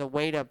stuff. There's a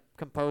way to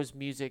compose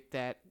music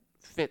that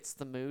fits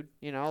the mood,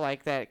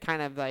 like that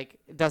kind of like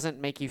doesn't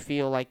make you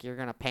feel like you're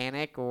gonna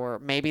panic, or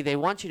maybe they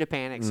want you to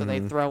panic, so they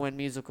throw in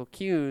musical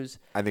cues.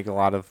 I think a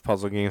lot of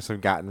puzzle games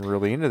have gotten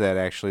really into that,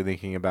 actually,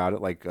 thinking about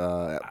it, like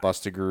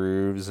Busted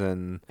Grooves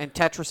and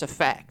Tetris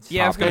Effect.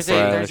 Yeah, I was gonna say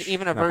there's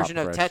even a version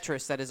of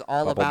Tetris that is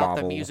all Bubble about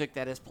the Bobble. music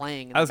that is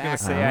playing in I was the gonna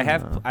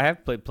background. say I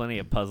have played plenty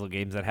of puzzle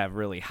games that have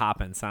really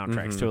hopping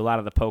soundtracks too. A lot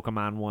of the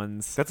Pokemon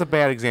ones. That's a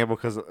bad example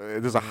because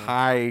there's a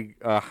high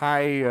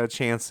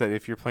chance that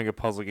if you're playing a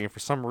puzzle game, for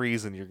some reason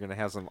you're gonna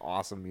have some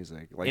awesome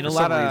music. Like In for a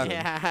some lot of- reason.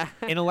 Yeah.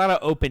 In a lot of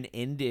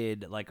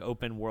open-ended, like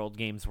open world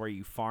games where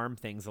you farm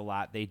things a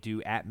lot, they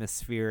do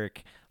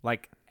atmospheric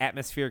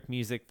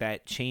music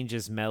that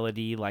changes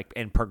melody, like,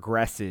 and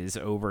progresses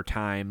over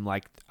time.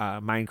 Like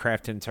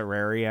Minecraft and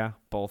Terraria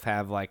both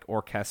have like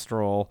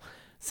orchestral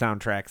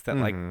soundtracks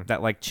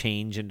that like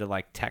change into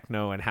like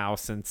techno and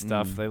house and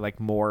stuff. They like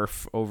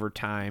morph over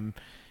time,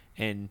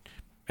 and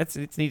it's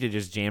neat to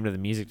just jam to the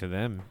music to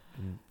them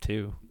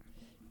too.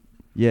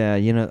 Yeah,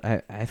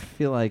 I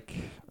feel like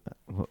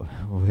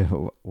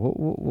what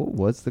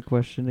was the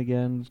question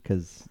again?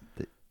 Because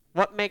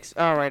What makes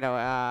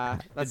The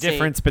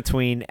difference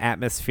between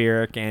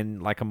atmospheric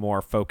and like a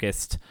more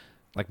focused,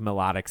 like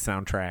melodic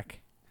soundtrack.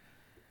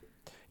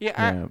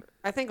 Yeah,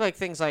 I think like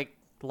things like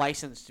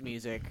licensed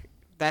music.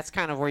 That's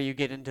kind of where you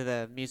get into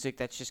the music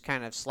that's just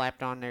kind of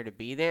slapped on there to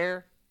be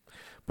there.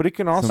 But it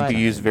can also be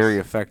used very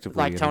effectively.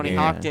 Like in Tony a game.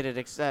 Hawk did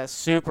it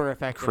super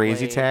effectively.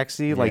 Crazy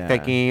Taxi, like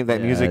that game,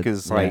 that music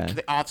is like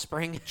The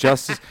Offspring.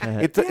 just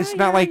as, it's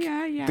not like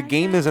the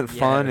game isn't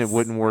fun. It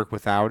wouldn't work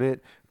without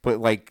it. But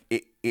like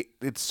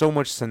it's so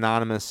much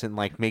synonymous and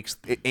like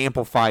it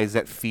amplifies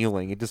that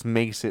feeling. It just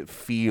makes it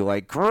feel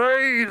like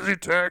Crazy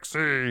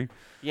Taxi.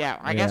 Yeah,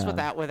 I guess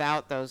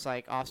without those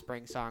like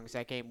Offspring songs,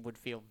 that game would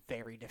feel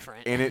very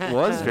different. And it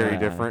was very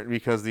different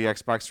because the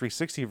Xbox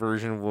 360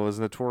 version was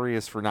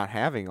notorious for not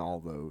having all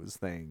those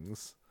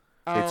things.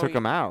 They took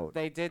them out.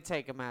 They did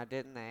take them out,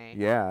 didn't they?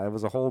 Yeah, it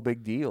was a whole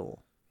big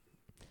deal.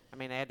 I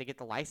mean, they had to get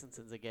the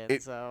licenses again,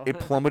 so It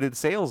plummeted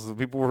sales.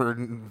 People were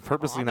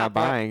purposely not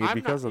buying it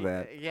because of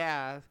that.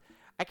 Yeah.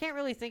 I can't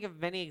really think of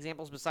many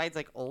examples besides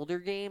like older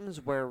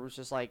games where it was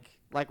just like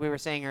we were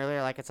saying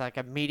earlier, like it's like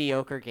a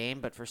mediocre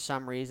game, but for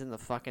some reason the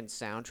fucking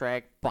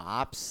soundtrack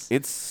bops.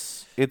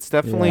 It's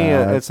definitely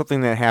it's something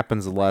that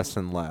happens less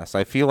and less.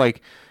 I feel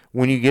like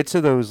when you get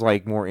to those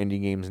like more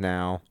indie games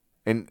now,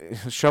 and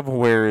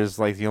shovelware is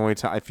like the only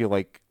time I feel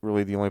like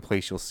really the only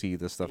place you'll see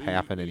this stuff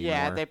happen anymore.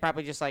 Yeah, they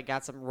probably just like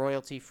got some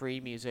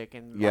royalty-free music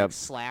and like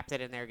slapped it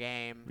in their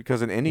game.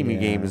 Because an indie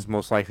game is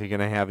most likely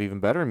going to have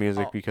even better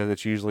music because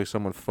it's usually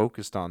someone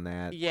focused on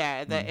that.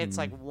 Yeah, it's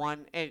like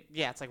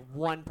it's like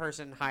one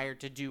person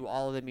hired to do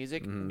all of the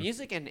music.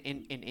 Music in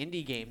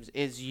indie games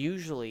is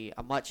usually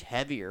a much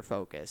heavier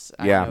focus.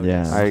 I agree.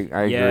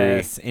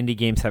 Yes, indie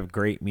games have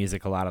great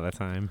music a lot of the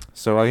time.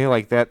 So I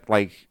think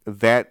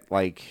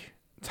that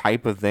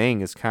type of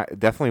thing is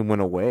definitely went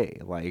away.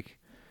 Like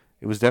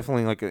it was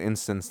definitely like an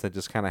instance that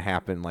just kind of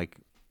happened like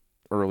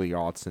early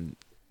aughts and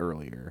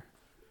earlier.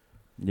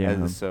 Yeah.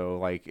 And so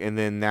like, and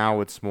then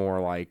now it's more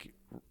like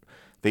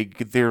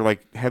they're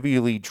like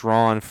heavily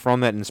drawn from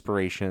that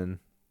inspiration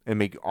and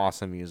make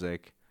awesome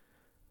music,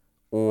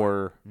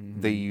 or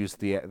they use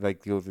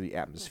go the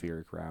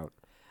atmospheric route.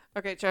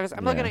 Okay, Travis,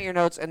 I'm looking at your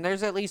notes, and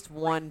there's at least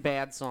one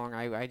bad song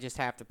I just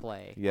have to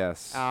play.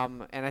 Yes.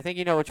 And I think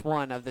you know which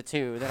one of the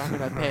two that I'm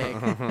gonna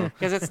pick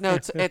because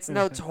it's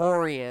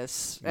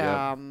notorious.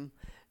 Yep.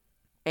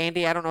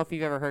 Andy, I don't know if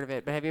you've ever heard of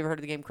it, but have you ever heard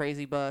of the game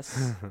Crazy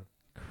Bus?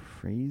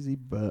 Crazy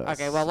Bus.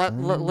 Okay, well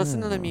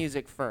listen to the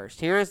music first.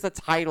 Here is the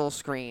title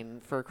screen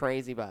for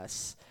Crazy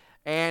Bus,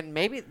 and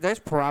maybe there's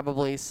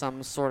probably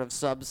some sort of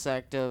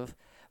subsect of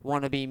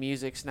wannabe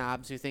music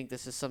snobs who think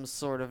this is some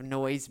sort of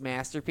noise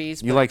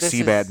masterpiece. You like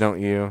Seabat,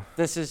 don't you?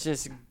 This is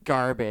just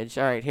garbage.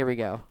 All right, here we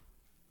go.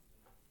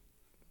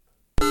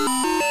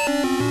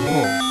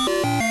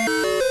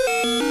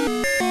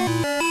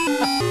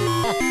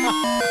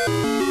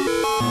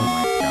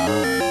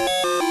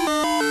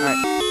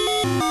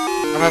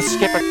 I'm gonna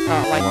skip it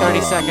like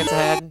 30 seconds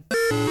ahead.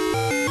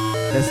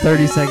 That's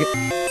 30 seconds.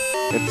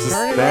 It's just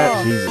Turn it that.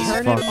 off. Jesus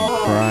Turn it fucking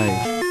off.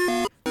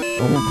 Christ.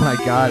 Oh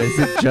my God, is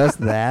it just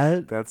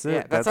that? That's Yeah,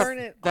 it.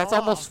 that's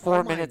almost off. 4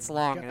 Oh my minutes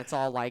long, God. and it's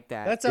all like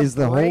that. That's Is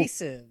the whole-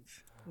 abrasive.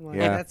 Like,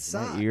 Yeah. that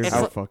sucks. My ears It's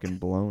are li- fucking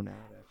blown out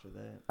after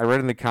that. I read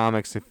in the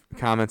comments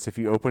if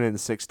you open it in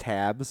 6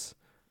 tabs,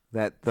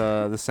 that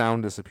the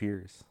sound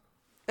disappears.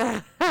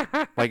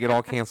 Like it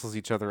all cancels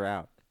each other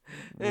out.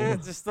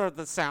 It's just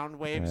the sound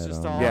waves I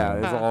just don't all. know.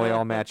 Yeah, they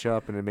all match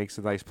up, and it makes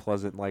a nice,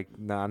 pleasant like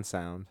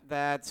non-sound.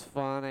 That's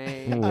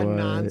funny. What? A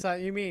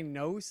non-sound? You mean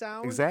no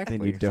sound? Exactly.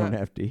 Then you don't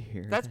have to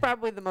hear. That's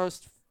probably the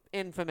most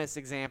infamous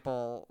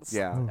example.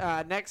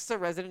 Yeah. Next to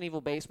Resident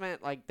Evil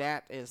Basement, like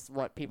that is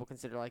what people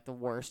consider like the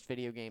worst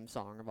video game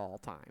song of all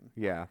time.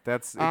 Yeah,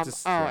 that's it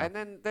and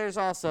then there's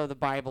also the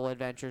Bible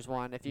Adventures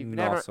one. If you've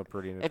also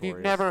pretty notorious. if you've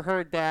never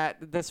heard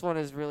that, this one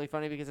is really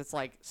funny because it's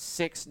like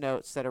 6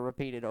 notes that are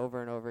repeated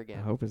over and over I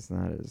again. hope it's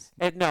not as.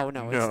 No, it's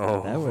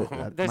not. That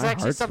would, There's my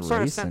actually heart's some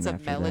sort of racing sense of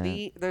after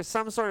melody. There's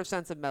some sort of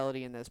sense of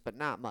melody in this, but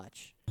not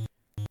much.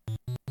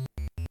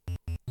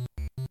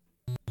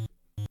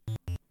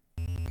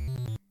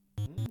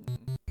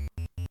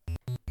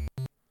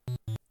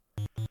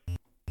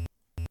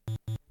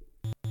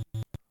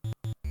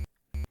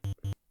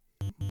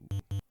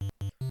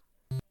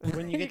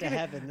 When you get to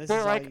heaven, this They're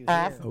is like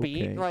all you offbeat,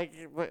 hear. Okay.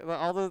 like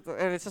all the,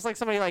 and it's just like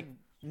somebody like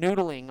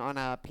noodling on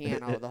a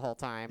piano the whole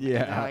time. And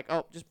Yeah. they're like,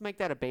 oh, just make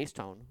that a bass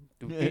tone.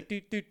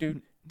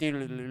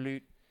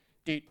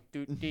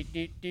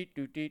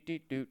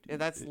 And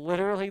that's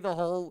literally the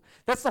whole.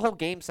 That's the whole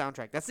game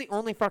soundtrack. That's the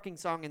only fucking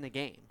song in the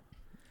game.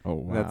 Oh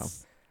wow.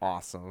 That's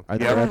awesome. Are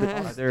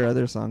there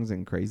other songs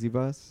in Crazy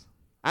Bus?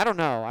 I don't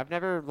know. I've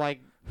never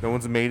like. No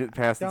one's made it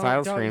past the Don't-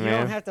 title don't- screen, you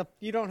man.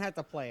 don't have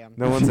to play them.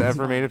 No one's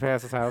ever made it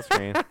past the title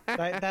screen.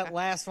 That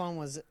last one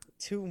was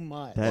too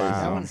much. That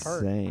is That one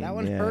hurt. insane, That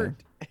one yeah. hurt.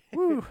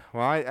 Whew.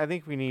 Well, I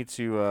think we need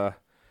to.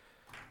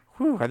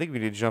 I think we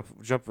need to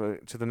jump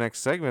to the next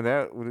segment.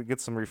 That would get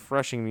some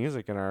refreshing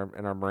music in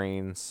our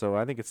brains. So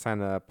I think it's time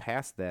to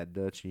pass that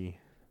Dutchie.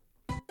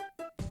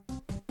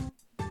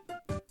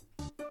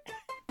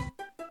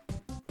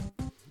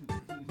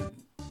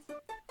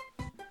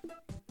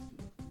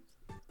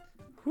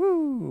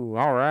 Whew.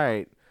 All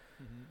right.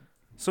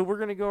 So we're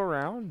gonna go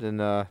around and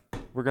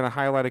we're gonna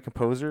highlight a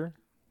composer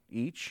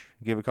each,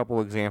 give a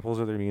couple examples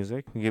of their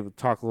music, and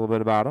talk a little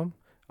bit about them.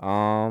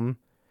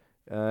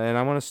 And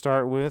I'm gonna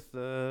start with.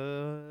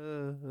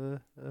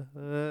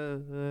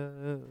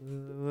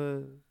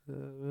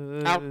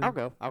 I'll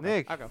go.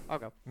 Nick. I'll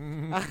go.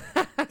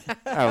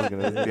 I was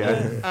gonna.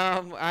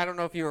 Yeah. I don't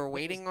know if you were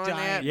waiting on Giant.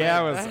 that. Yeah,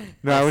 but- I was.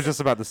 No, I was just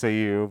about to say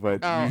you, but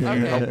Oh, you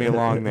okay. helped me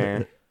along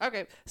there.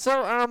 Okay,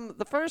 so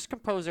the first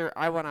composer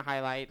I want to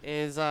highlight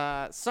is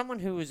someone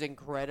who is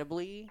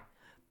incredibly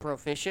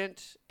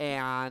proficient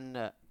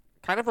and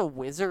kind of a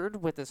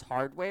wizard with his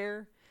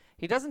hardware.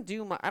 He doesn't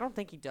do much. I don't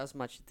think he does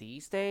much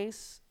these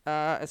days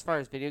as far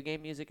as video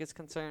game music is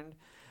concerned.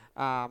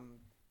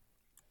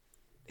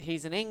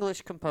 He's an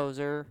English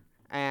composer,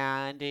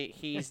 and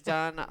he's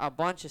done a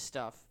bunch of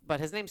stuff.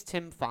 But his name's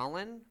Tim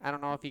Fallon. I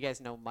don't know if you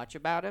guys know much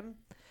about him.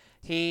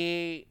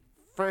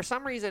 For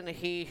some reason,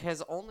 he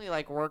has only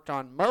worked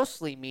on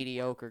mostly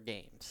mediocre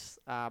games.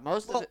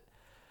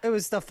 It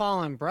was the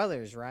Fallen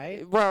Brothers,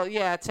 right? Well,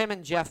 yeah, Tim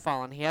and Jeff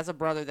Fallon. He has a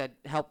brother that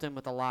helped him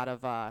with a lot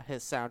of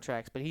his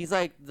soundtracks, but he's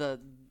like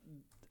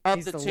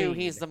He's the the two. lead.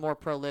 He's the more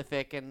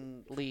prolific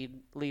and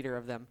leader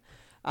of them.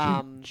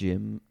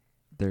 Jim,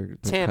 their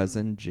Tim.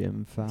 cousin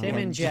Jim Fallon. Tim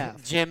and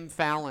Jeff. Jim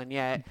Fallon,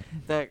 yeah.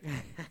 The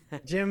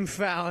Jim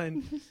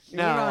Fallon. You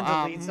No, went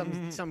on to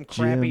lead some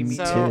crappy Jim,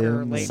 mediocre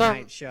Tim, late some-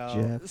 night show.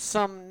 Jeff.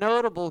 some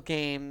notable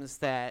games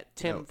that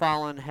Tim No.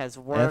 Fallon has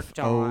worked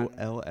on.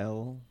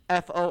 Foll.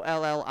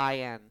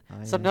 Follin.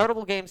 Some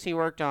notable games he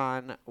worked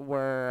on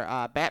were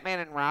Batman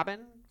and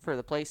Robin for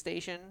the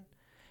PlayStation.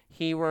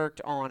 He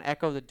worked on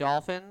Echo the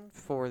Dolphin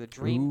for the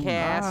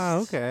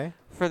Dreamcast. Okay.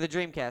 For the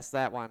Dreamcast,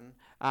 that one.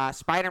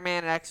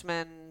 Spider-Man and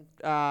X-Men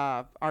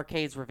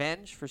Arcade's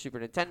Revenge for Super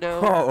Nintendo.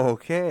 Oh,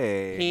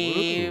 okay.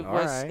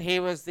 He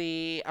was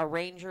the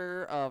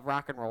arranger of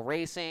Rock and Roll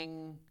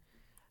Racing.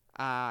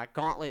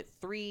 Gauntlet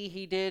 3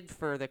 he did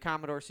for the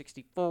Commodore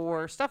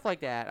 64, stuff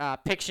like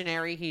that.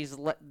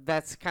 Pictionary,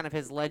 that's kind of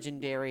his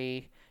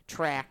legendary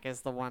track,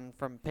 is the one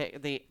from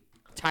the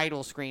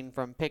title screen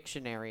from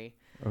Pictionary.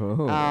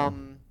 Oh.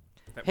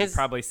 That we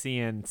probably see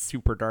in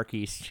Super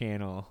Darky's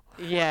channel.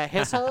 Yeah,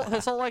 his whole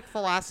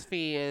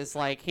philosophy is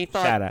he Shut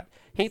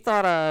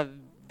thought up.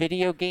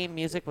 video game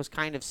music was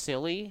kind of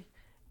silly,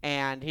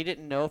 and he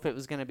didn't know if it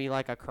was going to be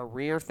a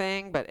career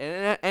thing, but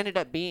it ended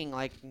up being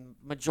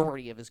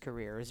majority of his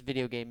career is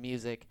video game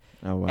music.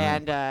 Oh wow.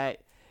 And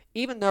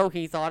even though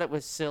he thought it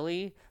was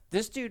silly,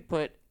 this dude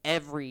put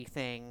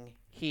everything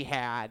he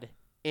had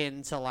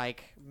into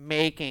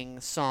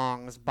making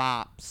songs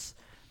bops.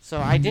 So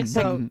I did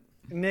So,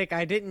 Nick,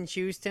 I didn't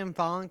choose Tim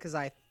Fallon because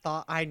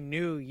I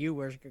knew you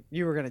were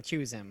going to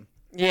choose him.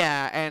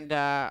 Yeah, and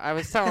I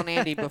was telling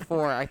Andy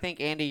before, I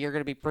think, Andy, you're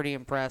going to be pretty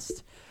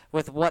impressed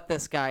with what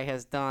this guy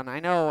has done. I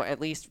know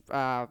at least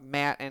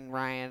Matt and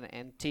Ryan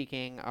and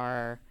T-King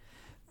are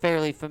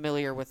fairly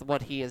familiar with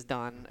what he has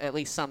done, at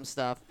least some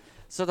stuff.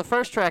 So the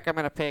first track I'm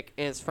going to pick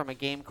is from a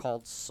game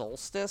called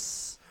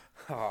Solstice.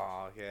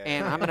 Oh, okay.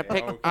 And I'm gonna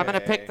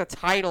pick the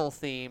title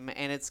theme,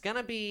 and it's going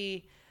to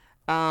be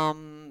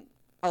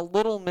a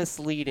little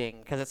misleading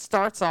because it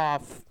starts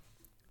off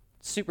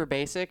super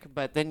basic,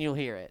 but then you'll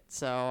hear it.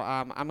 So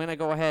I'm going to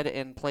go ahead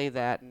and play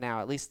that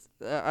now, at least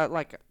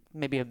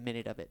maybe a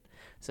minute of it.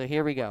 So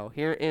here we go.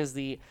 Here is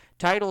the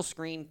title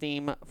screen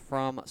theme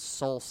from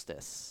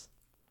Solstice.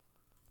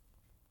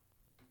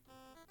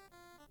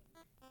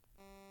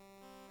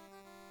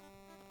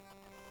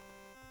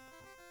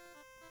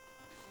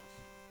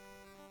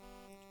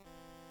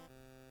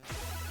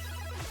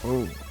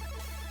 Oh.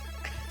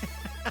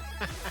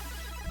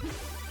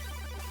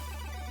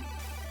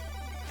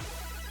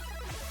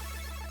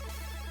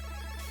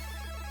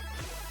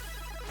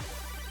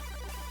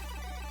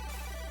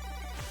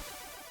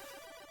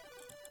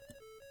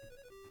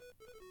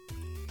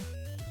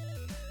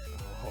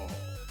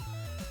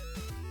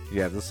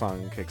 Yeah, this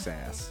song kicks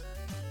ass.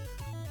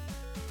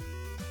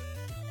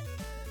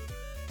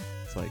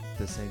 It's like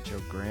this ain't your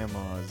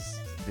grandma's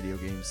video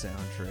game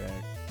soundtrack.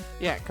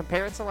 Yeah,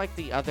 compare it to like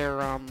the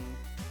other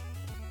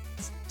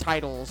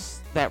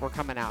titles that were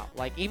coming out.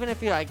 Like even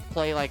if you like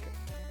play like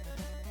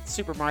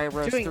Super Mario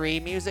Bros. 3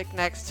 music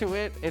next to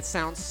it, it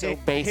sounds so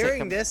basic.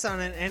 Hearing this on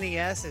an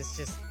NES is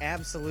just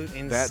absolute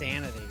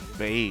insanity.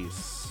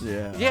 Bass.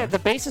 Yeah. Yeah, the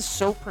bass is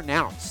so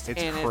pronounced. It's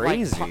and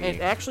crazy.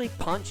 It actually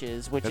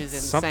punches, which is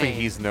That's insane. something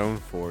he's known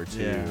for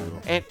too. Yeah.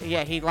 And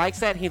yeah, he likes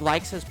that. He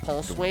likes his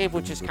pulse wave,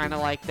 which is kind of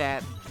like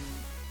that.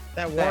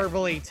 That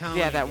warbly tone.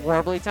 Yeah, that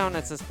warbly tone.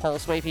 That's his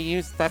pulse wave he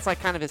used. That's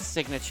like kind of his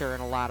signature in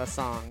a lot of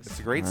songs. It's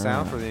a great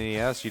sound for the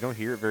NES. You don't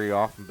hear it very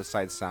often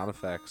besides sound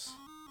effects.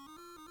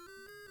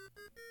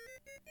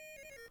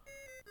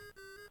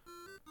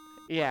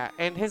 Yeah,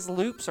 and his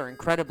loops are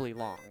incredibly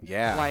long.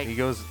 Yeah, like he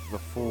goes the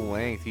full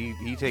length.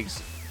 He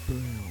takes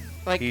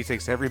like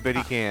every bit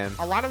he can.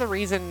 a lot of the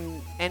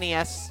reason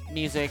NES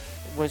music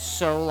was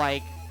so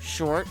like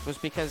short was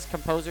because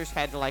composers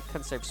had to like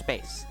conserve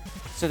space.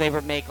 So they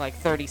would make like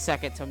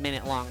 30-second to a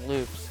minute-long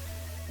loops.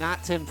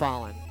 Not Tim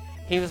Fallon.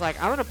 He was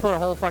like, I'm gonna put a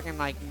whole fucking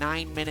like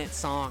 9-minute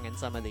song in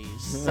some of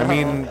these. I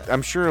mean,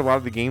 I'm sure a lot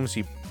of the games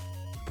he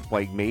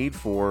like made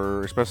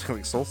for, especially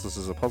like Solstice,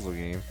 is a puzzle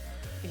game.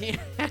 Yeah.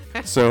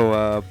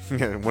 So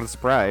what a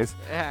surprise!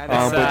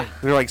 But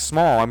they're like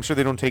small. I'm sure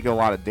they don't take a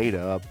lot of data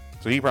up.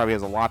 So he probably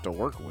has a lot to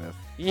work with.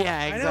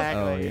 Yeah,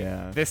 exactly. Oh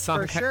yeah. This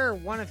song For sure,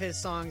 one of his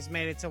songs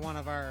made it to one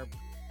of our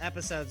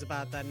episodes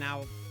about that.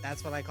 Now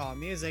that's what I call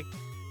music.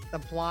 The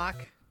Plock.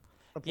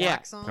 The Plock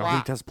Yeah. song. Oh,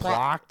 he does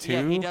Plock too.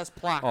 Yeah, he does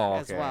Plock Oh,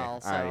 as okay.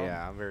 well. So.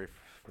 Yeah, I'm very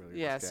familiar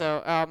Yeah, with this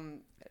guy. so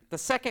the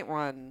second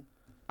one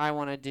I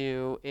want to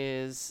do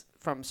is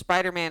from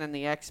Spider-Man and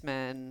the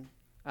X-Men.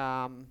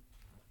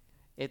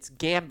 It's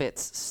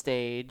Gambit's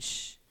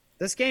stage.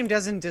 This game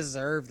doesn't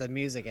deserve the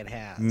music it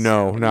has.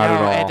 No, not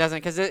at all. It doesn't,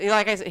 because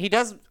like I said, he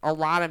does a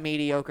lot of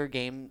mediocre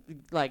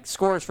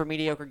scores for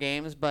mediocre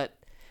games, but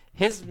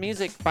his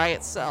music by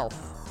itself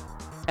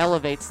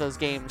elevates those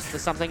games to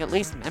something at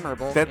least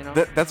memorable.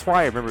 That's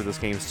why I remember this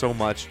game so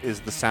much, is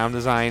the sound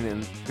design,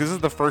 and this is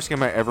the first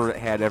game I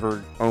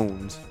ever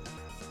owned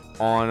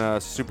on a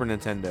Super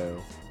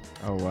Nintendo.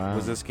 Oh wow.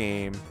 Was this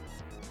game,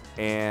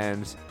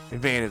 and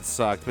man, it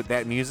sucked. But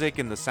that music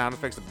and the sound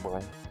effects,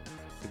 like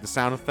the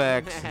sound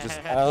effects, and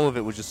just all of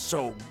it was just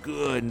so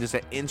good, and just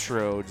that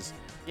intro, just.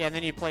 Yeah, and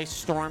then you play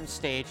Storm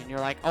Stage, and you're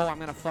like, oh, I'm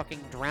gonna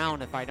fucking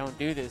drown if I don't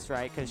do this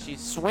right, because she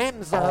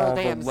swims the whole All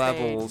damn the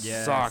levels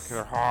stage. suck.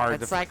 They're hard.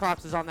 And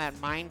Cyclops is on that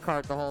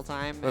minecart the whole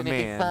time, But and if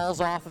he man,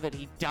 falls off of it,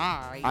 he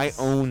dies. I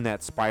own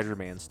that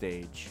Spider-Man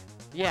stage.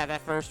 Yeah,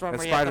 that first one That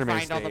where you have to Spider-Man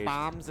find all the stage.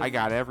 bombs. I and-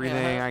 got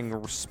everything. Yeah. I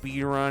can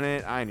speed run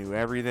it. I knew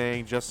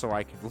everything just so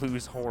I could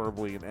lose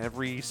horribly in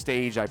every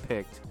stage I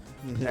picked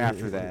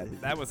after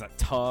that. That was a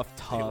tough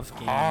It was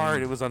game.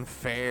 hard. It was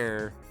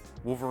unfair.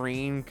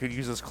 Wolverine could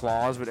use his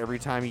claws, but every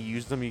time he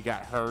used them, he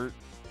got hurt.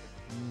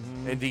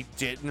 And he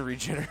didn't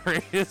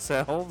regenerate his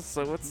health,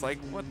 so it's like,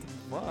 what the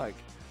fuck?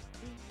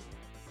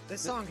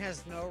 This song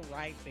has no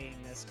right being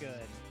this good.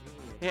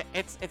 Yeah,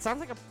 it sounds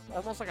like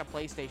almost like a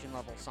PlayStation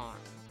level song.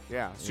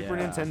 Yeah, Super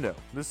Yeah. Nintendo.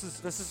 This is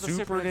This is the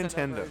Super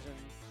Nintendo. version.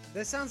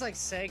 This sounds like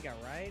Sega,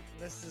 right?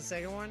 This is the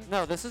Sega one?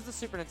 No, this is the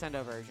Super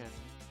Nintendo version.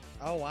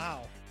 Oh,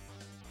 wow.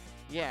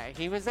 Yeah,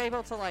 he was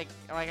able to like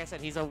I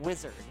said, he's a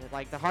wizard.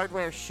 Like the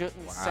hardware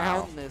shouldn't Wow.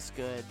 sound this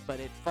good, but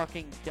it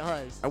fucking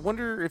does. I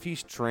wonder if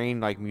he's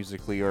trained like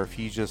musically, or if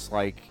he just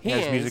like He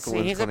has is. musical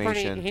He's a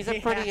inclination. pretty He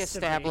pretty has to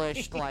be.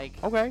 established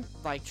Okay,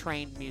 like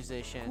trained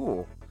musician.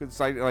 cool. It's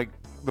like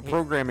the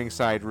programming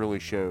side really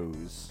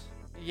shows.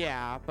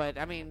 Yeah, but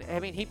I mean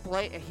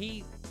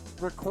he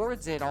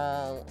records it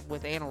all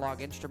with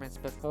analog instruments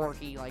before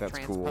he like That's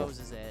cool.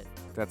 transposes it.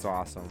 That's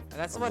awesome. And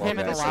that's I what love him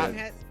and that a lot.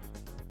 shit.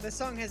 This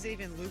song has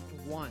even looped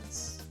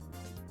once.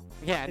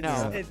 Yeah,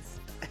 no. It's,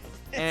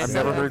 And I've so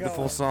never that heard the go.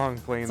 full song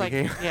playing It's the like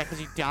game. yeah,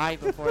 because you died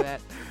before that.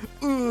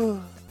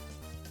 And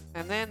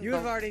then You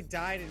have already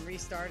died and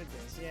restarted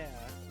this, yeah.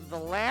 the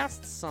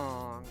last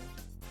song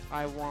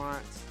I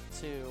want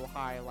to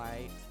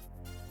highlight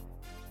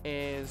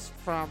is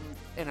from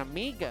an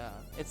Amiga.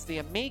 It's the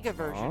Amiga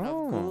version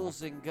Oh. of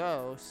Ghouls and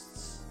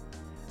Ghosts.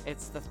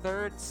 It's the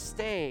third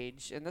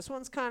stage, and this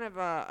one's kind of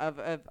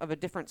a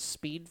different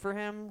speed for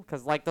him,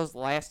 because like those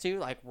last two,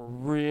 like were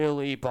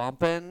really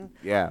bumping.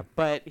 Yeah.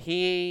 But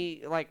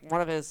he, like, one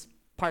of his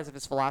parts of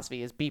his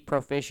philosophy is be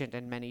proficient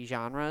in many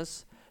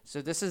genres.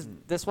 So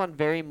this one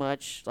very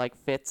much like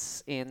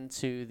fits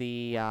into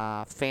the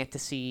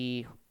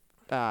fantasy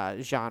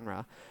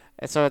genre.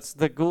 And so it's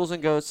the Ghouls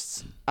and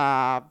Ghosts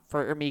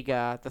for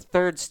Amiga, the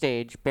third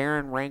stage,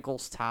 Baron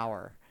Rankel's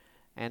Tower.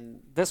 And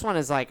this one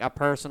is like a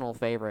personal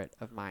favorite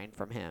of mine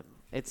from him.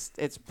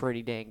 It's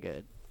pretty dang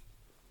good.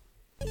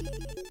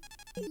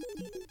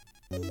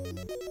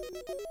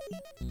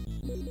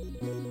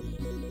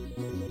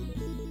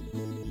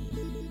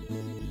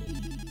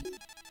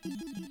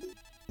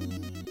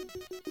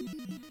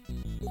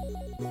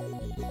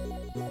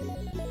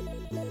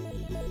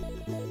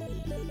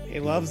 He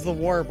loves the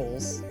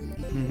warbles.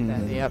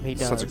 Yep, he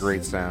does. Such a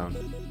great sound.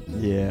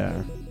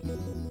 Yeah.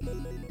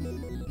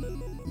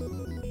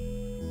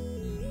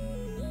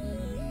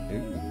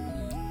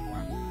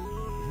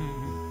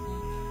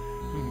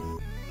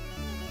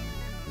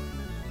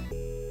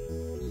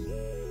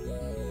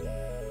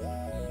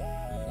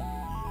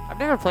 I've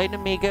never played an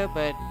Amiga,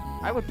 but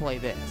I would play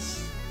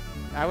this.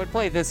 I would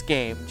play this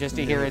game just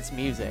to hear its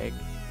music.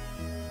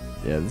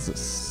 Yeah, this is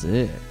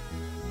sick.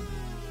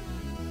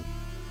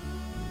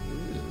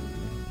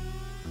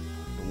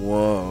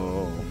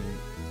 Whoa.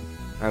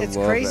 It's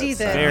crazy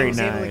that Very he's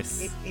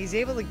nice. he's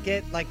able to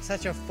get like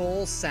such a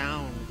full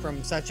sound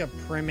from such a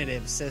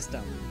primitive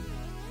system.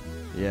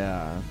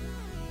 Yeah.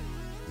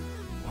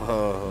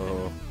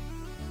 Whoa.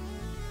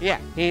 Yeah,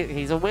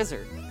 he's a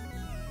wizard.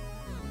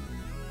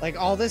 Like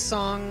all this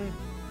song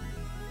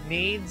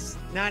needs,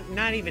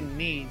 not even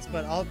needs,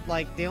 but all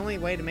like the only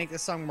way to make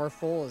this song more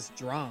full is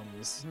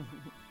drums.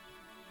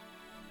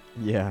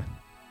 Yeah.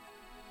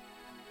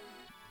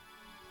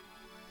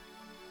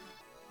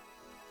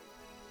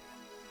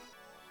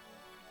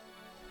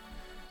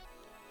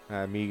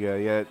 Amiga,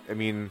 yeah. I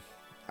mean,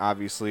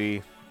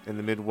 obviously, in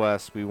the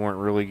Midwest, we weren't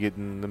really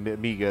getting the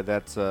Amiga.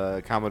 That's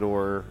a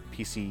Commodore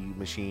PC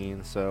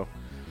machine, so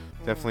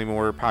definitely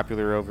more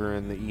popular over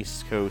in the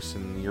East Coast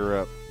and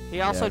Europe. He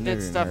also I've never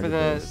did even stuff heard for of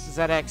the this.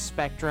 ZX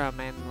Spectrum,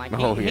 and like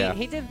Oh, yeah.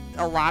 he did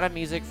a lot of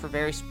music for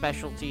very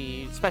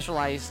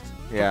specialized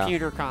Yeah.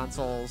 computer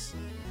consoles.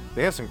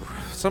 They have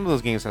some of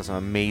those games have some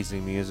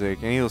amazing music.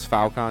 Any of those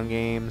Falcon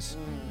games,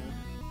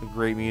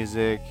 great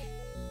music.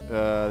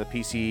 The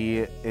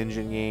PC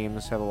Engine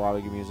games have a lot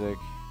of good music,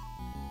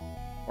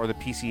 or the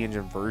PC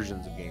Engine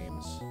versions of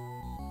games.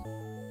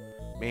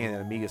 Man,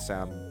 that Amiga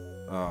sound.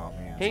 Oh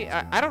man. Hey,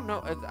 I don't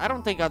know. I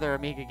don't think other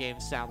Amiga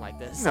games sound like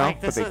this. No,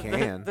 like, but this they is,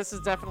 can. This is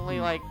definitely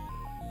like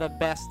the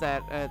best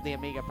that the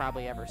Amiga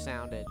probably ever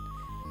sounded.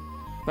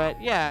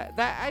 But yeah,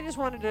 that I just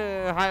wanted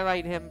to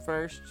highlight him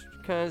first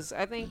because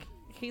I think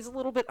he's a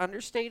little bit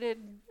understated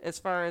as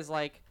far as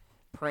like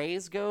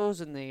praise goes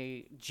in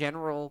the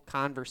general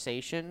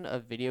conversation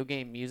of video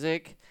game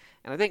music,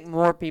 and I think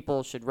more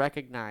people should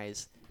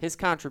recognize his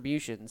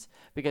contributions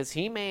because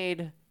he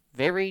made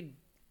very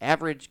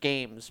average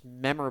games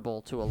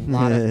memorable to a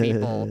lot of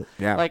people.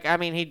 Yeah. Like, I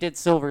mean, he did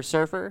Silver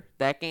Surfer,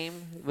 that game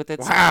with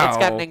its Wow. it's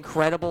got an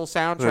incredible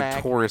soundtrack,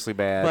 Notoriously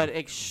bad. but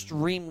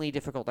extremely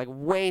difficult, like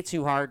way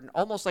too hard and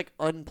almost like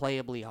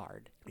unplayably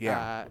hard.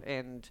 Yeah.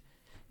 And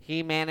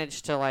he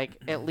managed to like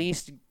at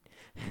least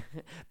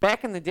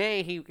back in the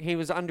day he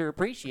was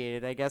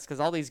underappreciated, I guess, because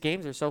all these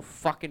games are so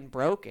fucking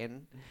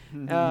broken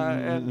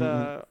and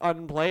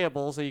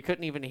unplayable, so you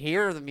couldn't even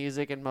hear the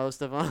music in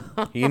most of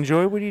them. He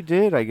enjoyed what he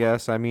did, I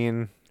guess. I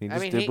mean, he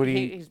just did what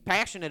he. He's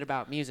passionate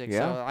about music, Yeah.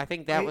 so I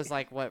think that He- was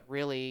like what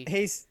really.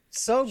 He's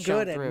so Shown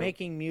good at through.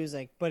 making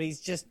music, but he's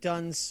just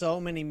done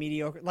so many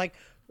mediocre. Like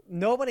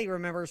nobody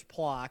remembers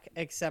Plock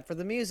except for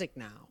the music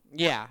now.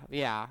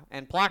 Yeah,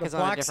 and Plock The is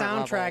on a Plock different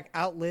soundtrack level.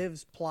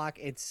 outlives Plock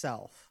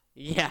itself.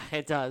 Yeah,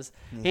 it does.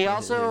 He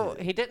also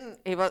he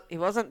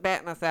wasn't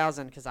batting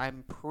 1,000 because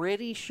I'm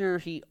pretty sure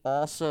he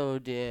also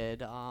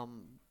did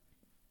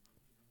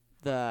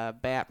the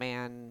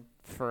Batman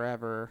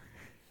Forever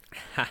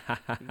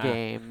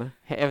game.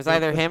 It was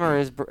either him or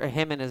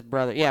him and his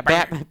brother. Yeah,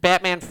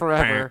 Batman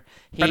Forever.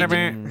 He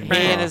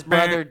and his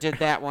brother did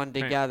that one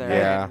together.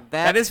 Yeah. and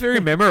That is very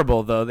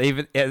memorable, though. They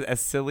even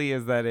as silly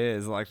as that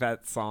is, like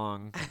that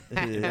song,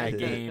 that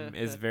game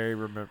is very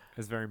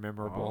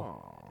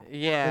memorable.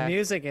 yeah. The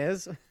music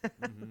is.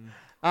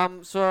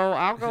 So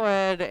I'll go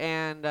ahead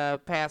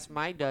and pass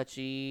my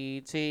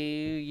duchy to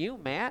you,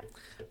 Matt.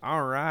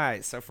 All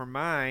right. So for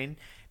mine,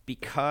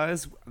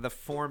 because the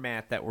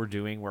format that we're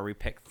doing, where we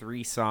pick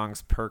 3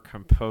 songs per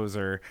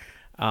composer,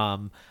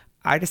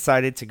 I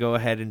decided to go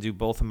ahead and do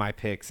both of my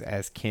picks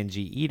as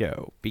Kenji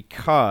Ito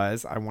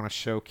because I want to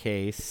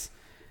showcase.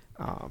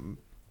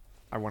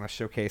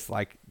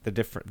 Like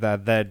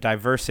the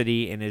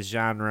diversity in his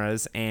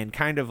genres and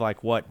kind of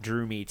like what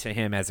drew me to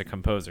him as a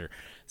composer.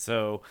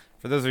 So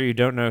for those of you who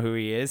don't know who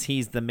he is,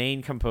 he's the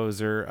main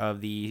composer of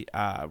the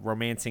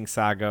Romancing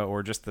Saga,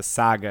 or just the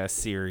Saga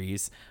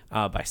series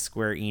by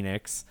Square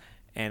Enix.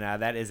 And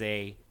that is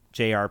a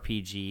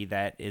JRPG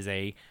that is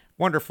a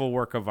wonderful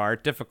work of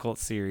art, difficult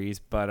series,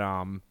 but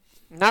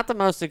Not the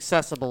most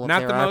accessible of not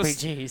their the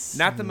RPGs.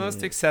 not the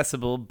most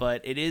accessible,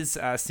 but it is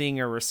seeing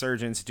a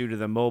resurgence due to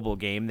the mobile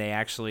game. They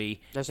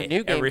actually There's a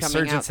new game coming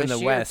resurgence out in this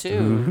the year, West.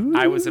 too.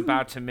 I was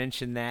about to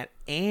mention that,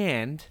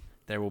 and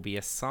there will be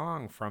a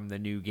song from the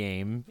new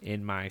game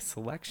in my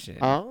selection.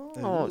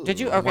 Oh, did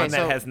you? Okay, One that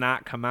so has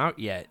not come out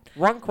yet.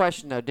 one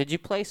question though: did you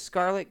play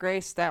Scarlet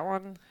Grace? That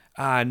one?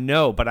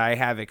 No, but I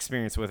have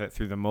experience with it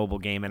through the mobile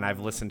game, and I've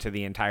listened to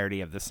the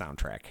entirety of the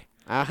soundtrack.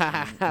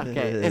 Okay.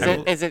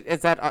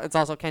 It's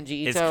also Kenji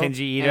Ito? It's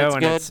Kenji Ito,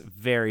 and it's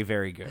very,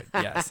 very good.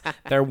 Yes.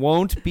 There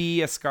won't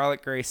be a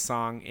Scarlet Grace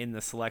song in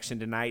the selection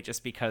tonight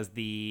just because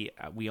we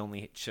could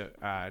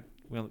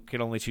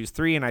only choose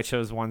 3, and I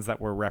chose ones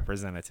that were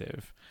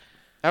representative.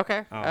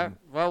 Okay.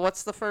 Well,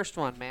 what's the first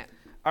one, Matt?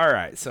 All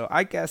right. So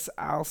I guess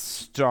I'll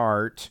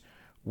start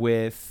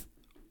with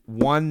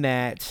one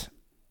that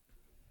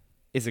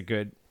is a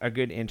good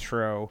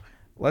intro.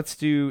 Let's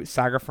do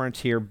Saga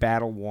Frontier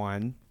Battle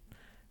 1.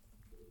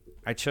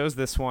 I chose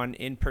this one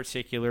in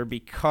particular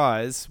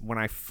because when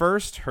I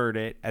first heard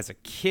it as a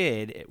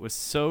kid, it was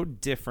so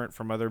different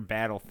from other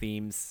battle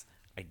themes.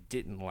 I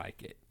didn't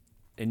like it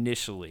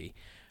initially,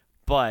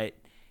 but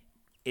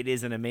it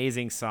is an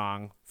amazing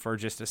song for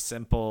just a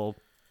simple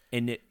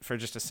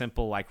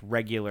like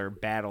regular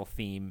battle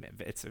theme.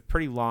 It's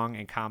pretty long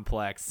and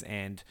complex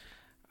and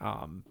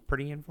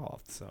pretty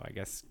involved. So I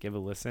guess give a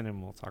listen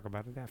and we'll talk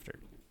about it after.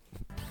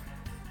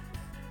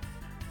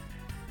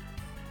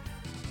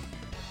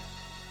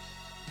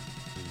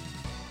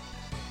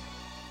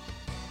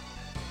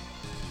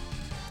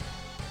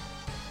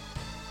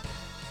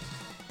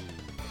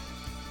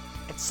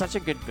 Such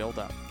a good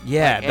build-up.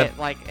 Yeah,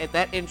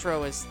 that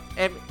intro is.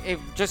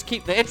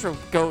 The intro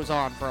goes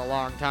on for a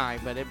long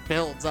time, but it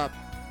builds up.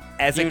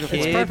 As a kid,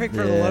 it's perfect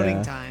for the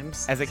loading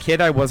times. As a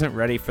kid, I wasn't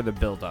ready for the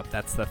build-up.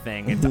 That's the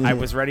thing. I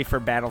was ready for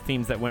battle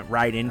themes that went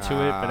right into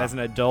it, but as an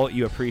adult,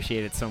 you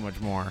appreciate it so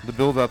much more. The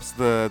build-up's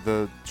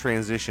the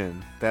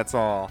transition. That's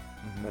all,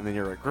 and then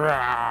you're like,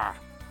 Rah!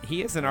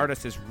 He as an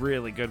artist is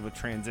really good with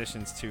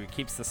transitions too. It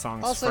keeps the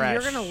songs also, fresh.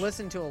 you're gonna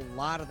listen to a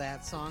lot of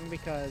that song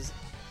because.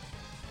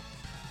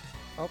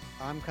 Oh,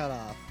 I'm cut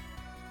off.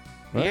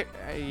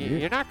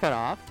 You're not cut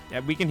off.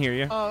 Yeah, we can hear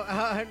you.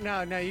 Oh,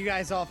 no, you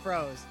guys all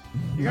froze.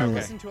 You're gonna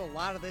listen to a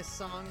lot of this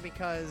song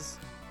because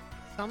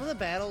some of the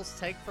battles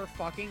take for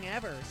fucking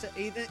ever. So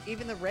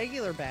even the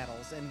regular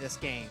battles in this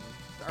game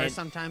are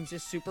sometimes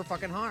just super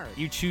fucking hard.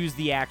 You choose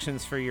the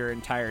actions for your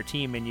entire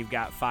team, and you've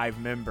got 5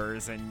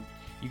 members, and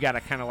you got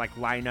to kind of like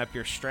line up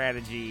your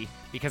strategy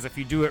because if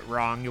you do it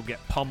wrong, you'll get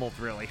pummeled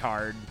really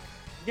hard.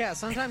 Yeah,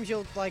 sometimes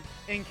you'll like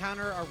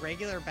encounter a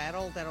regular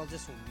battle that'll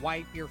just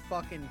wipe your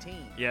fucking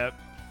team. Yep.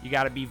 You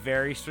got to be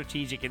very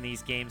strategic in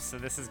these games, so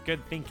this is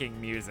good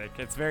thinking music.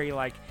 It's very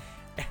like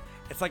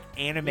it's like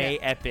anime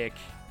epic.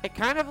 It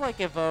kind of like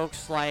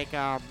evokes like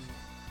a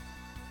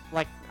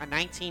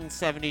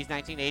 1970s,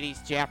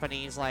 1980s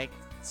Japanese like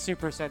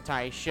Super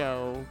Sentai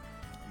show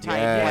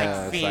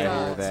type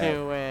feel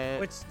to it.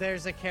 Which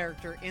there's a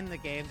character in the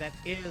game that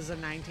is a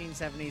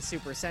 1970s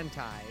Super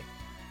Sentai.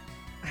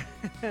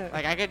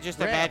 Like I could just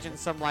imagine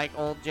some like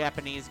old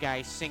Japanese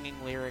guy singing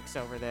lyrics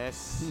over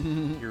this.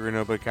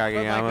 Hironobu But like with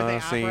Kageyama the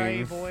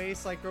singing. opera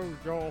voice, like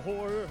go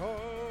ho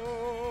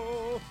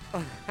ho.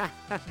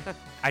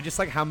 I just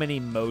like how many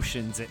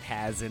motions it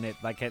has in it,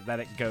 like that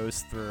it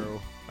goes through.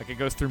 Like it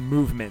goes through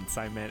movements.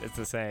 I meant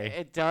to say.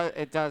 It does.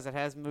 It does. It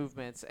has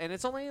movements, and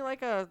it's only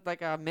like a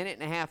minute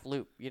and a half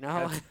loop. You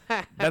know.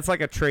 That's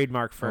like a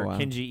trademark for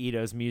Kenji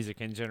Ito's music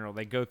in general.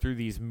 They go through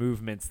these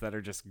movements that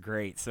are just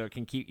great. So it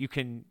can keep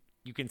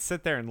you can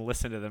sit there and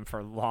listen to them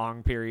for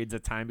long periods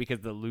of time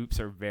because the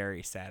loops are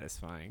very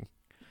satisfying.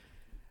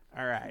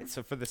 All right,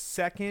 so for the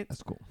second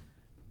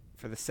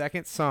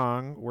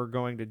song, we're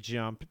going to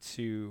jump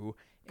to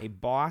a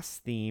boss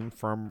theme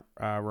from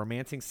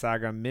Romancing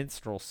Saga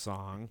Minstrel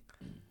Song.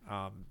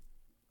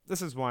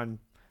 This is one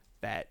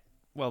that,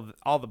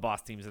 all the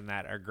boss themes in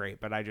that are great,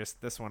 but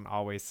this one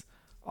always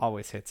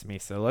hits me.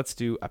 So let's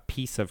do A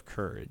Piece of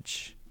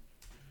Courage.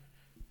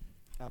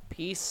 A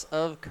Piece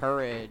of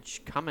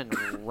Courage coming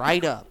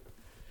right up.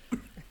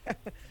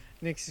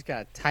 Nick's just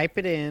gotta type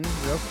it in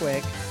real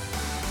quick.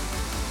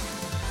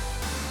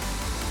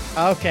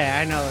 Okay,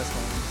 I know this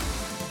one.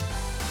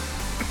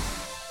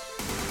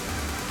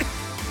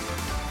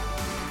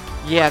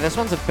 Yeah, this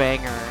one's a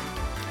banger.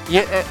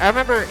 Yeah, I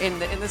remember in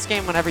this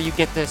game, whenever you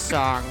get this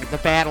song, the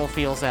battle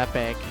feels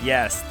epic.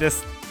 Yes,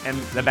 and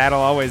the battle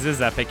always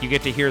is epic. You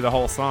get to hear the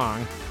whole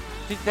song.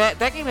 Dude, that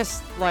game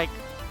is like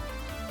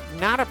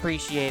not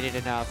appreciated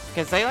enough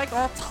because they like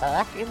all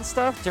talk and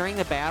stuff during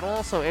the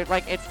battle, so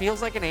it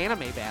feels like an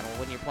anime battle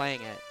when you're playing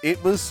it.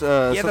 It was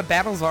the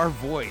battles are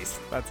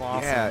voiced. That's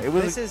awesome. Yeah, it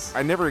was.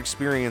 I never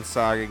experienced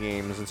Saga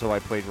games until I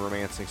played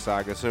Romancing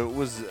Saga, so it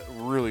was a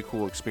really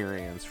cool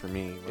experience for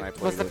me when I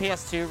played Was the it.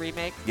 PS2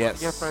 remake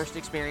your first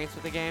experience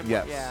with the game?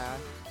 Yes. Yeah.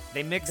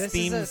 They mix This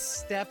themes. is a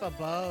step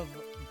above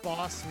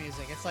boss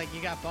music. It's like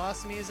you got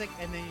boss music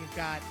and then you've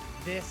got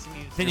this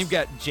music. Then you've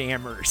got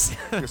jammers.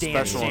 Your Dance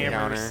special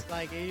jammers. encounter.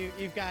 Like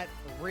you've got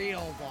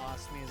real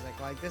boss music.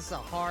 Like this is a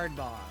hard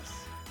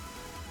boss.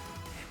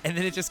 And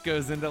then it just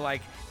goes into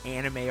like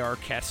anime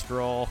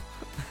orchestral.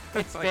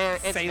 It's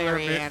like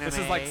very Moon. anime. This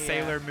is like yeah.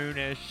 Sailor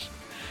Moonish.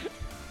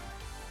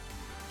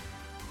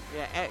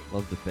 Yeah.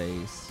 Love the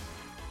bass.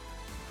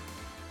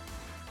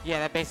 Yeah,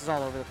 that bass is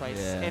all over the place.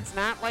 Yeah. It's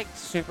not like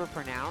super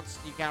pronounced.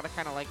 You gotta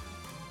kind of like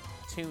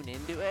tune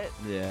into it.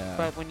 Yeah.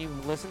 But when you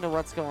listen to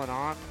what's going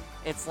on,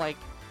 it's like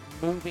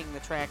moving the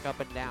track up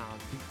and down.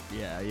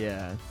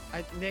 Yeah.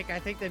 Nick, I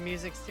think the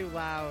music's too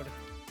loud.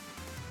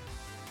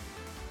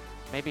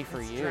 Maybe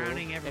for It's you.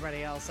 drowning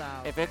everybody else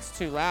out. If it's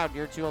too loud,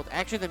 you're too old.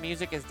 Actually, the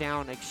music is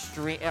down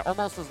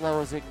almost as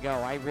low as it can go.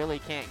 I really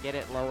can't get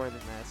it lower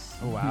than this.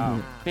 Oh,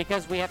 wow.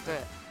 Because we have to,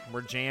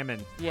 We're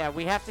jamming. yeah,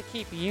 we have to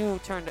keep you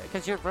turned,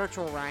 because you're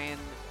virtual, Ryan.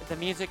 The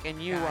music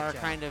and you are Gotcha.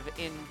 kind of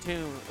in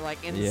tune,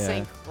 like in Yeah.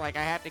 sync. Like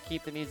I have to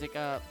keep the music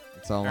up.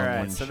 It's all All on right,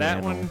 one so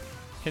channel. that one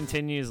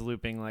continues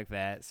looping like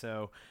that.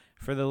 So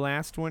for the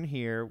last one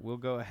here, we'll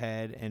go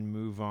ahead and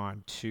move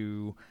on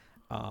to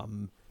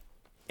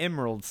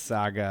Emerald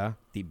Saga,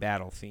 the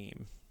battle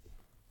theme.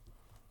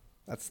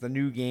 That's the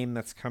new game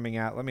that's coming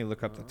out. Let me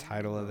look up the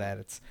title of that.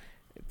 It's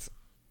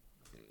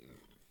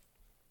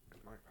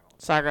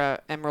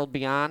Saga Emerald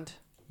Beyond.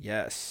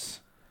 yes.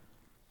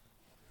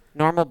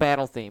 Normal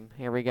battle theme.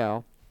 Here we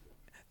go.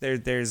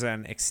 There's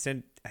an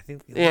extent. I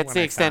think It's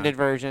the extended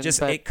version. Just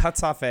but, it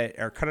cut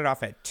it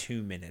off at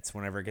 2 minutes.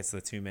 Whenever it gets to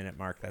the 2 minute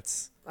mark,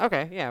 that's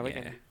okay. Yeah, we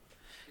can.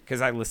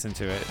 because I listened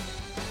to it.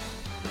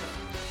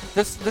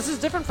 This is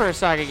different for a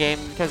Saga game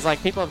because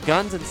like people have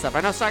guns and stuff.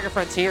 I know Saga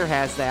Frontier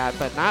has that,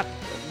 but not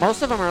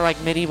most of them are like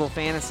medieval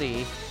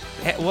fantasy.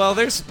 Well,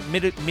 there's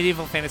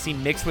medieval fantasy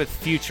mixed with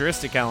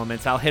futuristic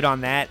elements. I'll hit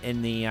on that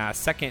in the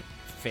second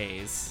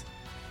phase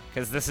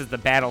because this is the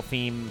battle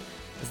theme.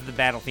 This is the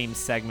battle theme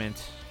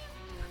segment.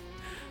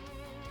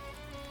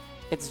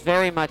 It's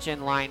very much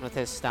in line with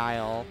his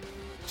style.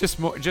 Just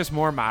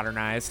more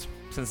modernized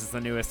since it's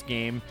the newest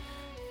game.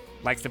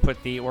 Likes to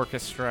put the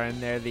orchestra in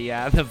there, the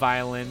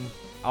violin,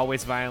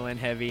 always violin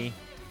heavy.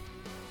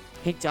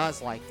 He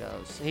does like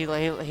those.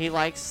 He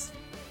likes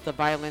the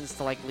violins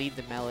to like lead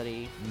the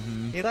melody.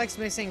 Mm-hmm. He likes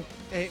mixing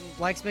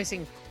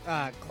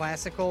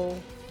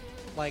classical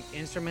like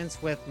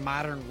instruments with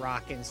modern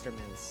rock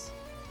instruments,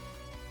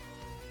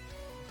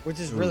 which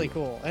is really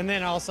cool. And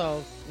then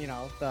also, you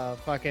know, the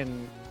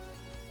fucking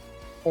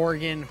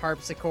organ,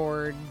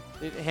 harpsichord.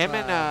 Him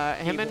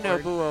and keyboard.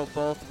 Nobuo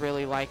both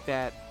really like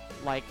that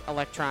like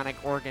electronic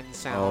organ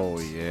sound. Oh,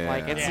 yeah.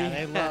 Like it's Yeah,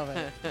 they love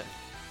it.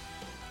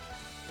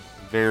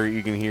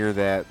 You can hear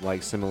that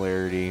like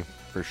similarity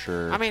for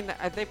sure. I mean,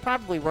 they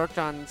probably worked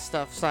on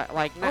stuff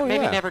like Oh,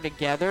 maybe yeah. never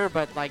together,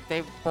 but like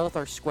they both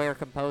are Square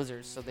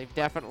composers, so they've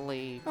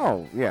definitely.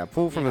 oh yeah,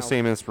 pull from You the know.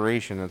 same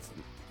inspiration. That's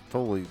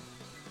totally.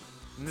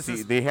 This See,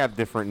 is they have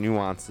different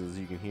nuances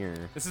you can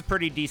hear. this is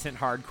pretty decent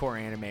hardcore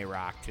anime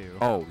rock too.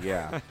 Oh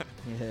yeah.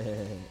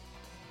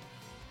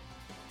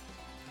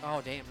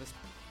 Oh damn, this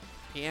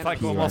piano. It's like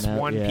Piano, almost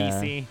one yeah.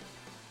 PC.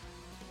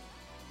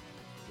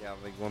 Yeah,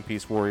 like One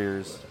Piece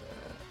Warriors.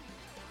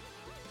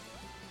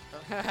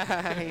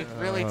 He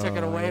really took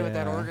it Oh, away with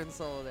that yeah. organ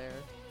solo there.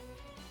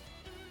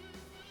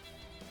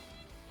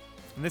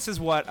 And this is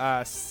what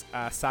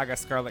Saga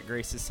Scarlet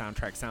Grace's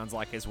soundtrack sounds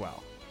like as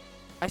well.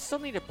 I still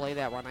need to play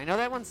that one. I know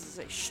that one's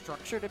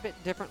structured a bit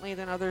differently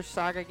than other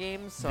Saga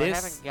games, so I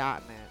This- haven't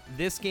gotten it.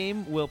 This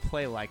game will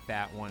play like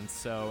that one,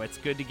 so it's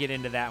good to get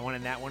into that one.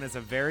 And that one is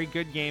a very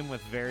good game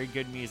with very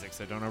good music,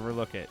 so don't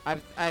overlook it.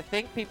 I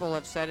think people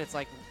have said it's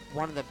like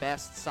one of the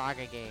best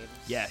Saga games.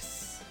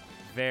 Yes,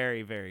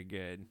 very, very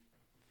good.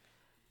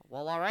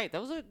 Well, all right.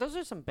 Those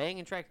are some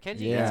banging tracks.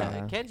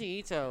 Yeah. Kenji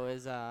Ito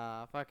is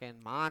a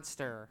fucking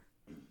monster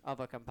of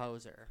a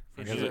composer.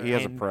 For And sure. He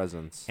has a And-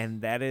 presence.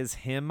 And that is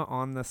him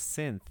on the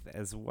synth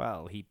as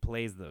well. He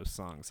plays those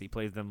songs. He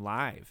plays them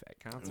live at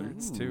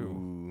concerts too.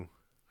 Ooh.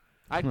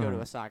 I'd go to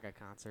a Saga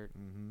concert.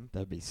 Hmm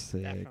That'd be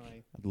sick.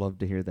 Definitely. I'd love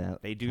to hear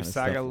that. They do kinda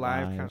Saga stuff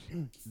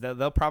live.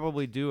 They'll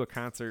probably do a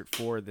concert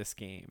for this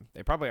game.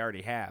 They probably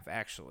already have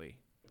actually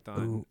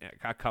done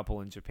a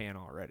couple in Japan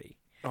already.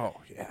 Oh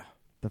yeah.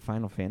 The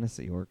Final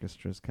Fantasy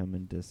Orchestra's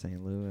coming to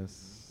St.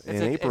 Louis.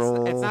 In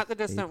April. It's not the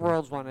Distant April.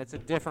 Worlds one. It's a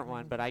different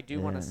one, but I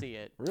do want to Yeah. see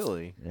it.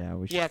 Really? Yeah,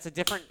 we should. Yeah, it's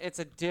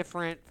a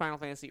different Final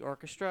Fantasy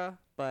orchestra,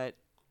 but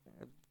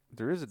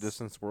There is a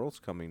Distance Worlds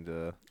coming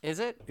to. is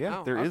it? Yeah,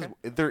 Oh, there is. okay.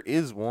 There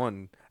is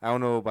one. I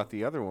don't know about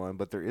the other one,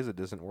 but there is a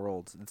Distant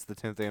Worlds. It's the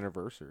 10th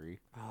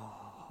anniversary.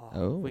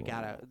 Oh. We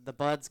gotta. The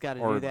Buds gotta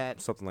Or do that.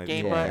 something like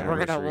Game that. Yeah. Bud.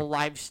 Anniversary. We'll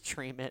live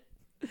stream it.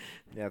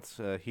 Yeah, it's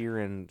here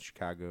in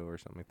Chicago or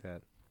something like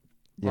that.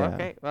 Yeah.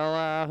 Okay.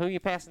 Well, who you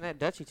passing that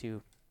duchy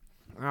to?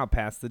 I'll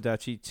pass the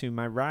duchy to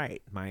my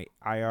right, my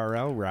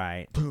IRL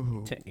right,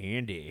 to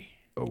Andy.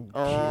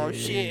 Oh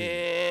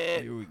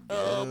shit!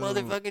 Oh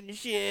motherfucking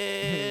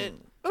shit!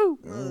 Ooh.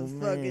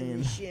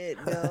 Fucking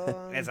shit,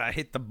 dog. As I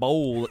hit the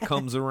bowl that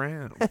comes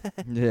around.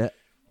 Yeah.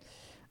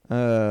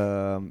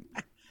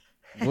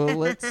 Well,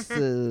 let's.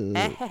 Sorry,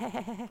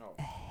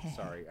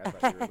 I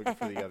thought you were looking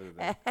for the other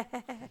thing.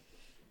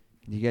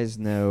 You guys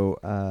know.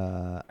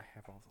 I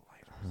have all the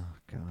lighters. Oh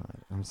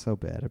God, I'm so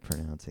bad at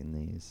pronouncing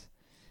these.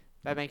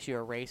 That makes you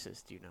a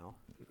racist, you know.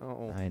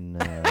 Oh, I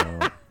know.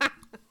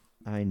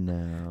 I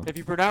know. If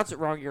you pronounce it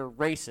wrong, you're a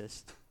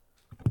racist.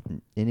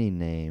 Any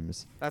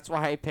names? That's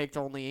why I picked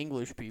only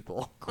English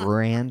people.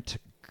 Grant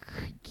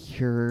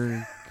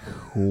Cure.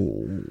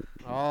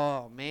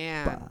 Oh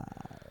man,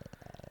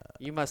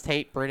 you must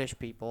hate British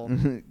people.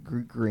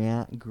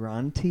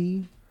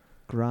 Granty.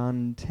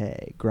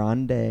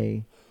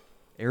 Grande.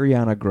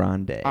 Ariana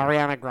Grande.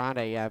 Ariana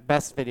Grande, yeah,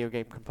 best video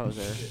game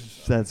composer.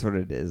 That's what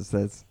it is.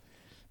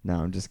 No,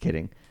 I'm just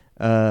kidding.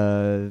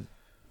 No.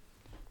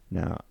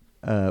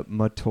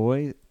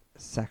 Motoi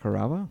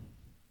Sakuraba?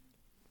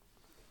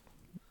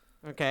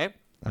 Okay,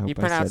 I hope you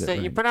I said pronounced it.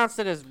 right. You pronounced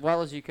it as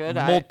well as you could.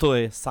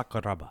 Moltoe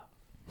Sakuraba.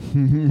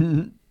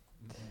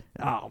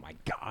 Oh my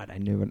god, I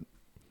knew it.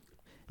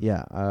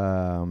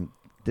 Yeah,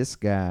 this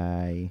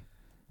guy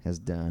has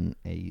done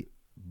a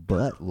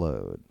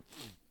buttload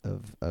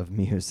of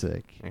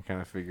music. I kind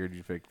of figured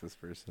you'd pick this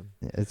person.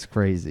 It's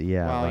crazy,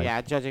 yeah. Well, like-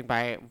 yeah, judging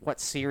by what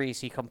series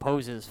he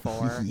composes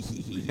for.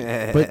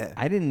 But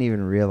I didn't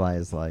even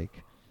realize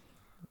like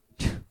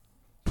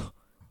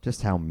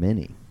just how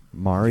many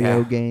Mario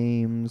Yeah.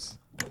 games.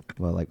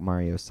 Well, like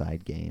Mario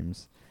side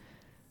games.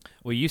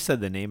 Well, you said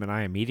the name, and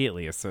I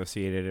immediately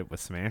associated it with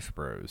Smash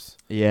Bros.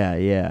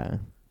 Yeah.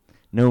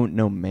 No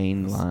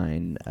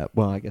mainline.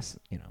 Well, I guess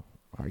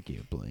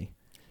arguably,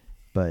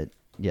 but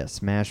yeah,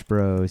 Smash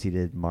Bros. He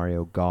did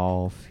Mario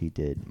Golf. He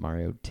did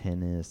Mario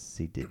Tennis.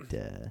 He did Which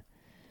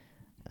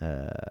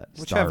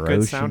Star have good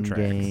Ocean soundtracks.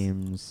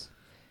 games,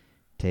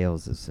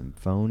 Tales of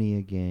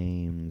Symphonia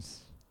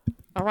games.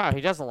 Oh wow,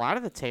 he does a lot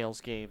of the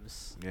Tales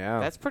games. Yeah.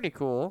 That's pretty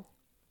cool.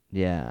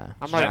 Yeah.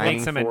 I'm That like,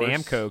 makes him a Force.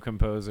 Namco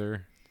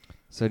composer.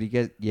 So do you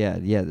get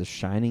the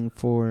Shining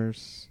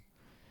Force?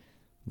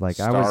 Like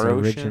I was Star Ocean?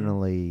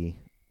 originally,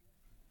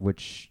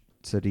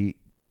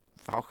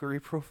 Valkyrie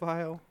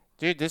profile.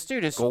 dude, this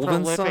dude is Golden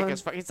prolific Sun?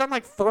 as fuck. He's done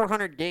like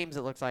 400 games.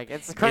 It looks like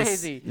it's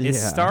crazy.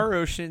 Is Yeah. Star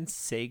Ocean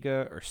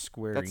Sega or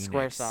Square That's Enix?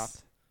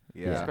 SquareSoft.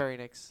 Yeah. Square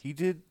Enix. He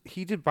did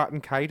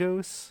Baten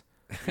Kaitos.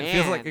 It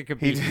feels like it could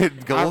He be. did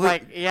I'm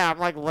Golden.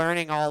 like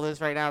learning all this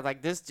right now.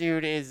 Like this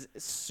dude is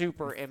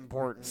super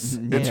important.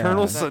 Yeah.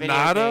 Eternal The video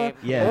Sonata.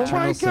 game. Yeah, Oh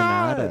Eternal my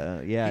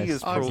Sonata. Yeah, He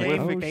is A game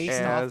prolific based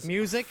as off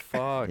music.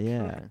 fuck.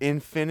 Yeah.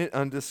 Infinite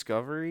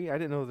Undiscovery. I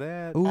didn't know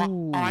that.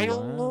 Ooh,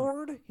 Isle wow.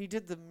 Lord. He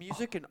did the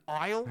music in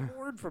Isle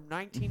Lord from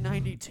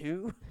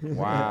 1992.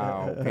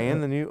 Wow.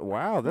 And the new.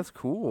 Wow, that's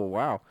cool.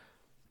 Wow.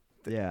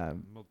 Yeah,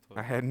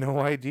 I had no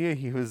idea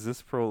he was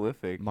this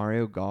prolific.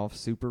 Mario Golf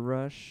Super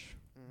Rush,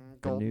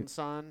 Golden new-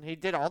 Sun. He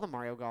did all the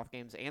Mario Golf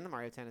games and the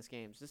Mario Tennis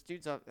games. This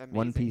dude's amazing.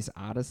 One Piece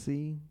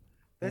Odyssey.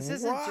 This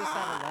isn't just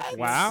out of left field.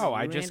 Wow,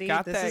 I Randy. just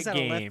got This that is out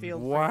of left game.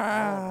 field for all of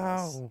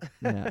us. Wow.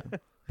 Yeah,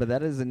 but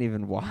that isn't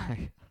even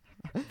why.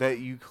 That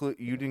you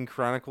did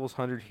Chronicles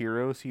 100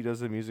 Heroes. He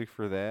does the music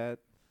for that.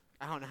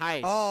 Oh,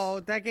 nice. Oh,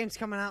 that game's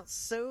coming out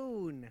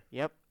soon.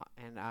 Yep.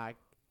 And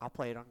I'll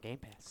play it on Game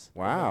Pass.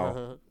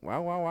 Wow.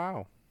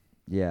 Wow.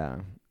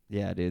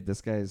 Yeah, dude,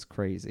 this guy is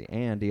crazy,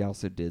 and he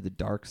also did the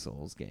Dark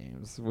Souls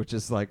games, which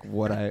is like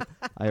what I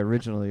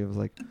originally was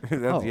like.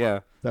 That's, Oh. Yeah.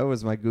 That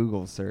was my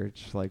Google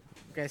search, like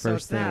Okay, so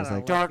First it's thing not was a like-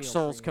 left Dark field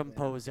Souls for you then.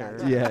 composer.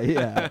 Gotcha.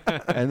 yeah,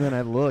 and then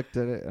I looked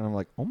at it and I'm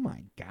like, oh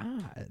my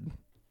god,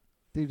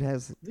 dude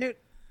has Dude,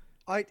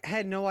 I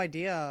had no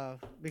idea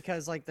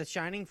because like the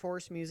Shining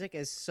Force music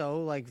is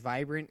so like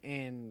vibrant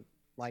and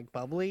like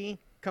bubbly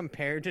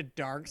compared to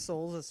Dark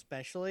Souls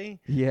especially.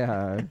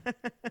 yeah.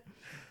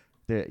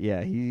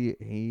 Yeah,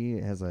 he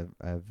has a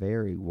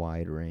very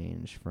wide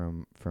range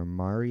from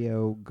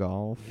Mario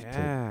Golf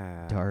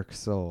Yeah. to Dark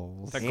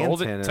Souls To And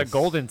Golden tennis.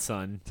 Golden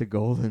Sun. to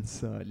Golden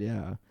Sun,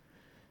 yeah.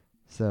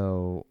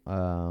 So,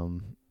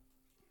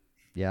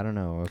 yeah, I don't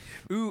know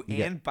if Ooh,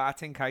 You and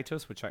Baten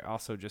Kaitos, which I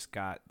also just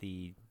got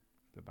the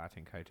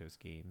Baten Kaitos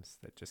games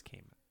that just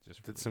came.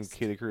 Just Did some released.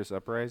 Kid Icarus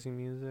Uprising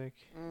music.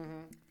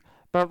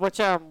 But what's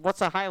a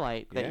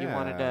highlight that you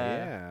wanted to?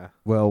 Yeah.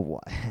 well,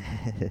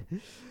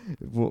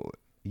 well,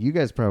 you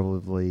guys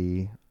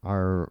probably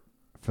are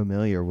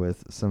familiar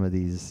with some of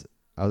these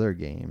other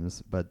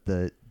games, but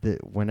the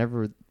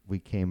whenever we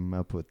came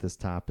up with this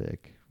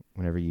topic,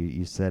 whenever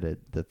you said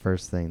it, the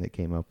first thing that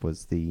came up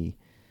was the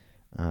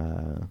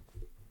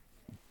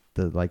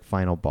like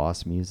final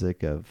boss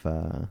music of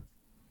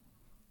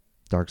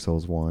Dark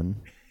Souls 1.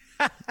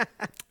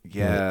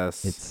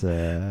 Yes. It's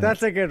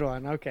That's a good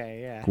one. Okay,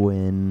 yeah.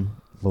 Gwyn,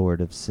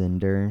 Lord of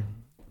Cinder.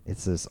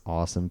 It's this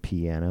awesome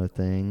piano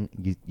thing.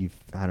 You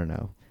I don't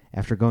know.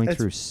 After going It's-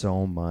 through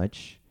so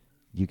much,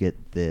 you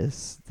get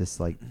this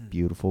like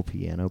beautiful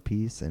piano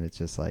piece, and it's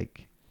just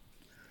like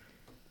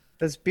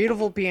This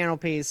beautiful piano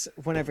piece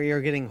whenever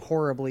you're getting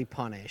horribly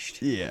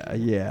punished.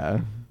 yeah.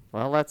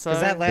 Well, let's.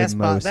 Because that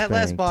most last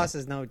spanked. boss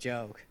is no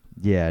joke.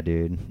 Yeah,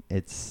 dude.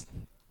 It's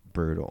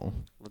brutal.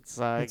 Let's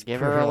It's give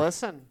her a brutal.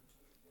 listen.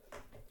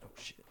 Oh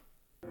shit.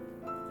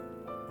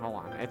 Hold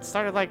on. It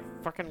started like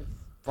fucking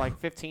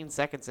 15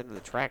 seconds into the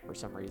track for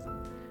some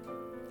reason.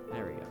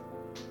 There we go.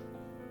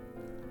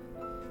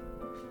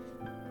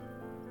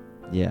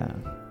 Yeah.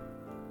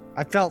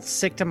 I felt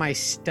sick to my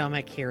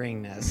stomach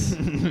hearing this.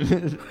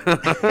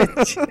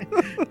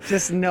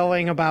 Just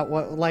knowing about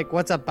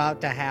what's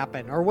about to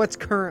happen or what's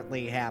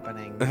currently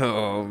happening.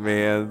 Oh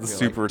man,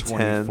 super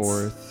tense.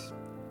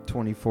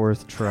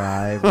 24th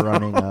try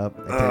running up.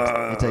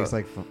 It takes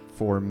like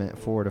 4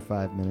 to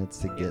 5 minutes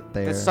to get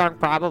there. This song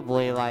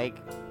probably like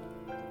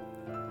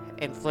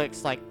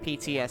inflicts like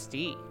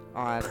PTSD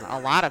on a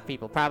lot of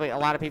people. Probably a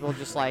lot of people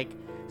just like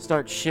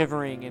start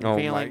shivering and Oh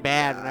my feeling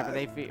bad God.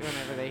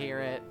 whenever they hear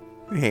it.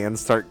 Hands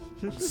start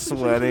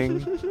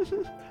sweating.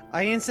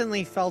 I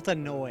instantly felt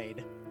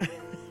annoyed.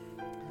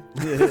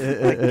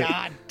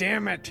 God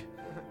damn it.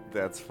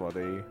 That's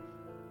funny.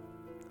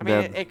 I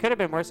mean, Then- it could have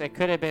been worse. It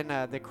could have been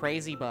the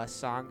Crazy Bus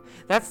song.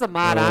 That's the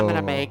mod I'm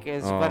gonna make.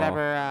 Is Oh.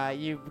 whenever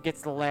you get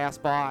to the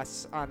last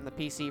boss on the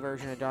PC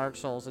version of Dark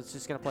Souls, it's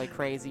just gonna play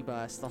Crazy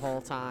Bus the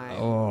whole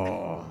time.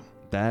 Oh,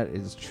 that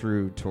is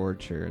true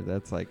torture.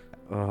 That's like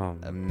Oh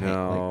a pain,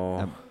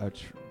 no. like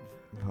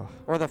oh.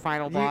 Or the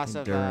final boss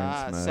of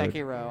Endurance mode.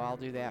 Sekiro. I'll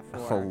do that Oh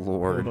for.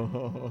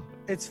 Lord.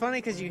 It's funny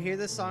because you hear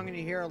this song and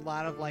you hear a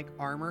lot of like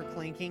armor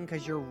clinking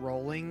because you're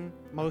rolling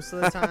most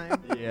of the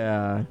time.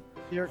 Yeah.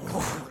 You're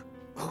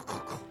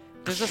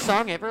Does the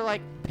song ever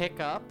like pick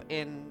up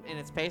in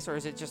its pace, or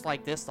is it just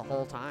like this the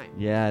whole time?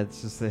 Yeah,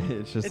 it's just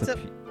It's a-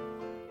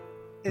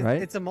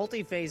 Right? It's a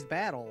multi-phase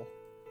battle,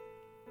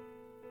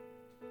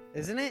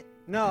 isn't it?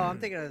 No, I'm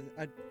thinking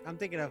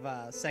of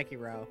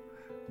Sekiro.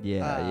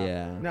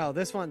 yeah. No,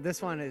 this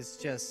one is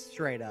just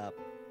straight up.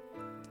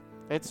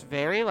 It's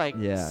very like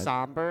Yeah.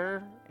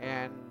 somber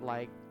and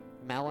like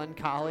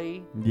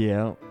melancholy.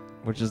 Yeah,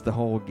 which is the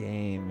whole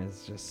game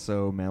is just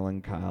so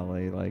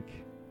melancholy. Like,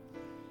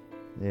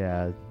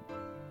 yeah,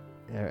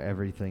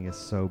 everything is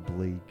so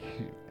bleak.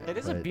 It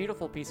is a but-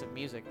 beautiful piece of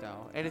music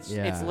though, and it's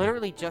Yeah.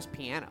 literally just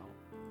piano.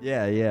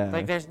 Yeah.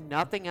 Like there's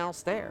nothing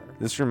else there.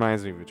 This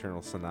reminds me of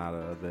Eternal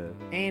Sonata a bit.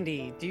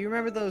 Andy, do you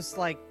remember those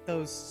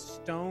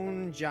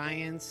stone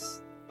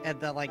giants at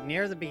the like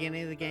near the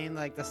beginning of the game,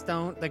 like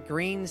the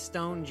green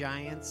stone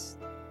giants?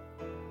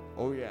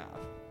 Oh yeah.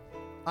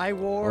 I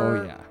wore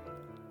Oh yeah.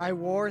 I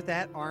wore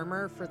that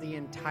armor for the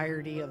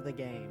entirety of the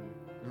game.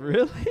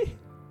 Really?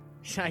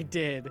 I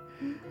did.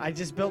 I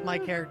just built my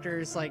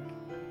characters like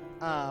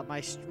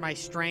my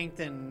strength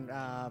and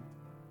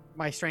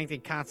my strength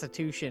and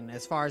constitution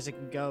as far as it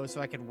can go, so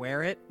I could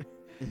wear it.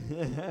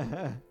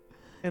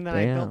 And then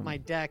I built Damn. my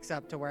decks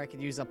up to where I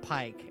could use a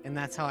pike, and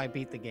that's how I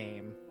beat the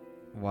game.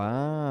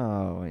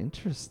 Wow,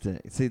 interesting.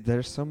 See,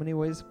 there's so many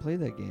ways to play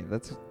that game.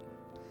 That's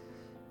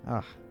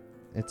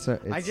it's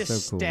I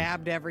just so cool.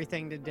 stabbed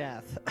everything to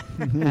death.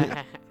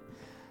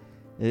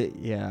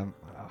 Yeah,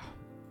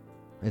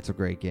 it's a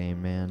great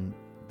game, man.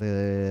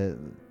 The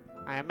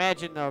I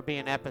imagine there'll be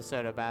an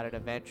episode about it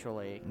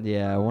eventually.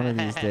 yeah, one of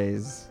these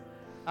days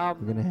we're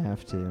Um, gonna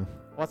have to.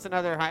 what's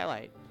another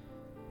highlight?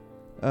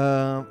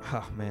 Oh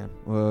man,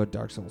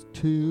 Dark Souls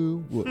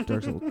 2,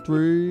 Dark Souls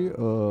 3.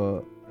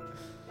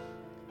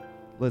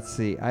 Let's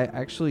see. I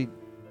actually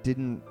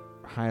didn't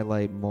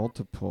highlight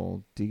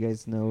multiple. Do you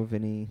guys know of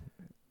any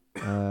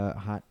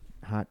hot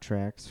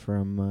tracks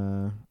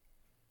from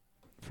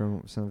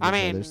some of I his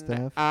mean, other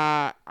stuff?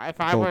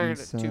 if I Golden were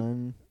to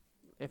Sun.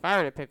 if I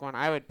were to pick one,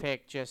 I would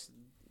pick just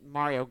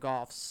Mario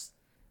Golf's.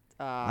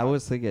 I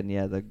was thinking,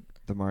 yeah, the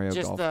Mario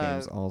just Golf the-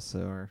 games also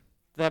are.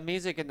 the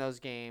music in those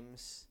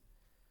games.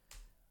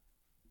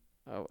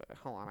 Oh,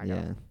 hold on, I Yeah.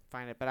 gotta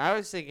find it. But I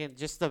was thinking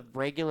just the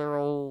regular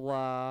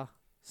old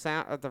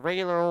sound, the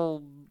regular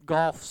old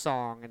golf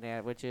song in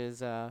that, which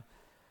is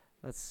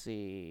let's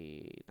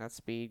see, not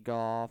Speed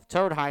Golf,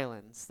 Toad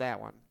Highlands, that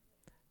one.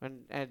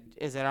 And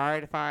is it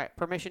alright if I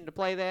permission to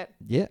play that?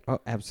 Yeah, oh,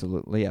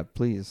 absolutely. Yeah,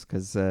 please,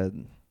 because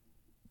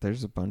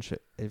there's a bunch of.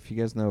 If you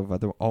guys know of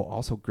other. Oh,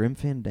 also Grim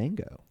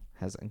Fandango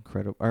has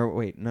incredible. Or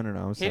wait, no. I'm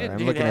He sorry. didn't I'm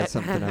do looking that. at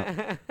something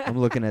else. I'm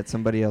looking at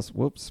somebody else.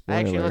 Whoops, spoiler.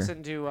 I actually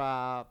listened to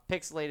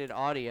Pixelated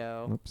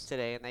Audio Whoops.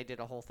 today, and they did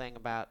a whole thing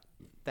about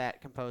that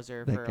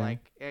composer That for guy?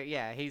 like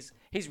yeah, he's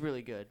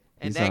really good,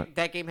 and He's that not-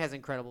 that game has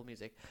incredible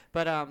music.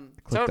 But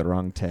Clicked Toad, the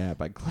wrong tab.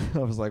 I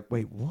was like,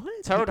 wait, what?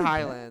 He Toad did that?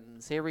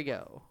 Highlands, here we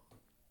go.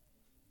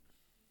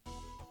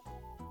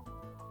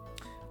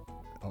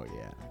 Oh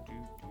yeah.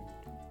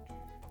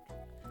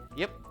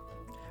 Yep,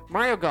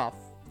 Mario Golf.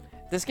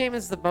 This game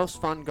is the most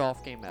fun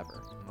golf game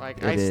ever.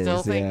 Like I It still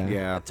is, think yeah.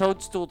 Yeah.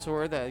 Toadstool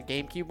Tour, the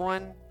GameCube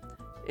one,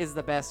 is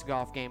the best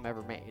golf game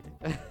ever made.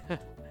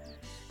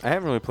 I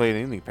haven't really played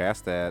anything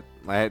past that.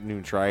 I hadn't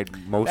even tried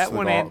most That of the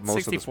one golf, and most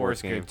of the 64 sports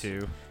is good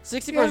games. too.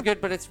 64 is good,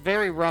 but it's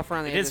very rough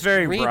around the It edges. is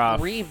very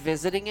rough.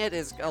 Revisiting it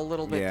is a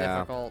little bit Yeah.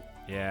 difficult.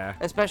 Yeah.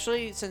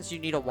 Especially since you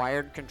need a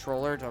wired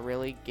controller to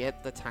really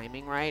get the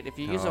timing right. If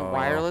you use a Oh,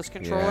 wireless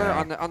controller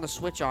yeah. on the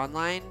Switch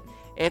Online,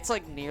 it's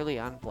like nearly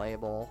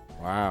unplayable.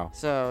 Wow.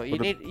 So you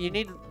What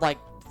need like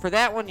for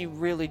that one you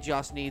really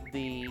just need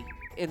the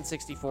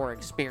N64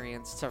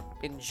 experience to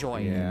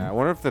enjoy it. Yeah. I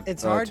wonder if the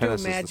It's hard to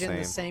tennis imagine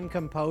is the same.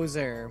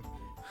 composer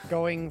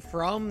going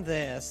from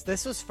this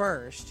was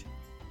first,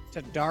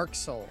 to Dark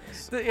Souls.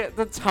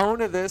 The tone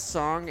of this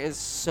song is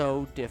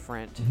so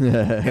different.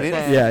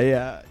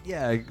 yeah,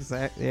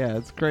 exactly. Yeah,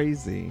 it's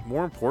crazy.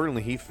 More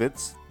importantly, he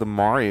fits the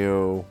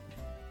Mario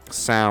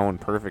sound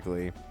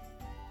perfectly.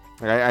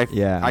 Like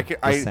Yeah, I, could,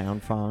 the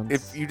sound fonts.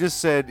 if you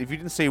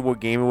didn't say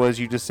what game it was,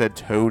 you just said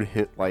Toad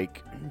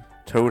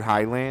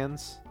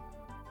Highlands.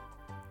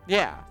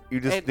 Yeah. You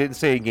just It- didn't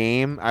say a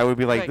game. I would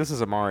be like, Like, this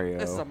is a Mario.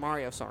 This is a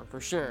Mario song for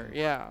sure.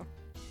 Yeah.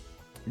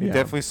 It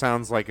definitely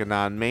sounds like a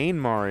non-main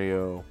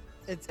Mario.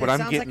 It But I'm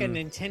sounds like a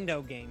getting-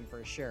 Nintendo game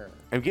for sure.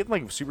 I'm getting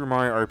like Super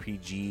Mario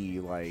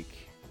RPG like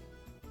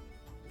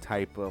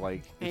type of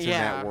like it's in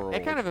that world.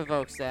 it kind of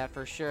evokes that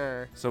for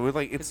sure. So it's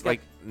like It's like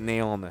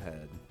nail on the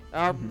head.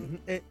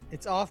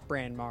 It's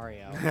off-brand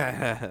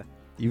Mario.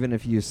 Even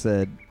if you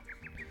said,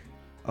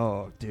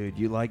 "Oh, dude,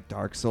 you like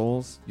Dark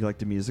Souls? You like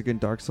the music in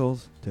Dark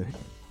Souls? Dude,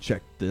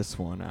 check this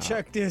one out.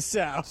 Check this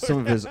out. Some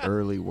of his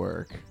early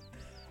work."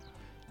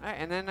 All right,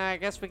 and then I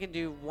guess we can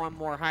do one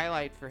more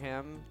highlight for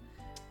him.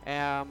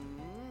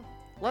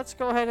 Let's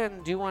go ahead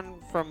and do one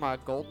from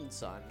Golden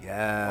Sun.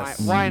 Yes.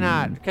 Why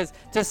not? Because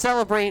to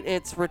celebrate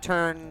its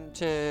return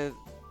to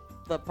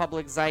the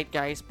public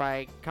zeitgeist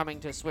by coming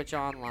to Switch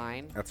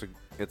Online.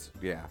 It's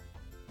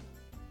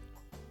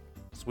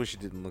Just wish it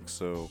didn't look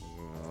so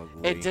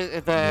ugly. It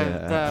just,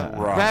 the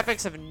Rough.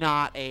 graphics have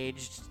not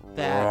aged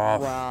that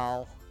Rough.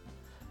 well.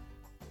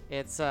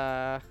 It's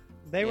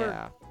They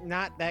were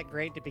not that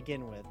great to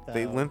begin with, though.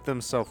 They lent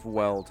themselves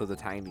well to the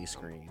tiny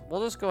screen.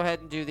 We'll just go ahead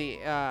and do the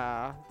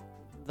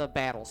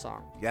battle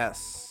song.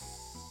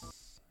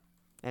 Yes.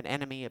 An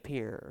enemy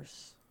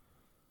appears.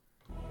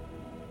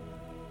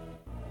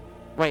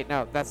 Wait,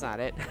 no, that's not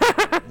it.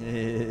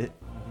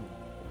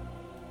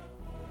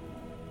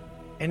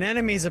 An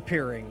enemy's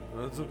appearing.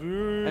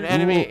 An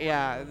enemy,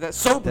 yeah. The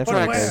Sober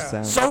Definitely does Trex.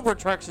 sound- Sober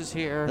Trex is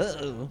here.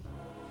 Uh-oh.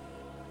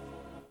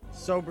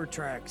 Sober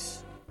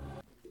tracks.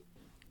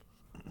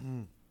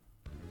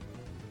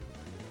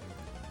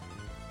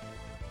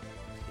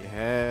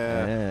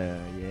 Yeah.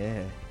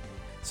 Yeah.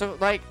 So,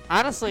 like,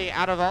 honestly,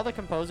 out of all the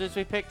composers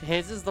we picked,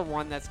 his is the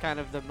one that's kind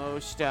of the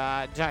most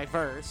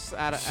diverse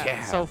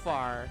so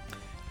far.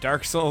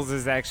 Dark Souls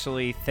is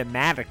actually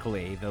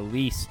thematically the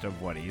least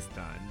of what he's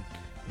done.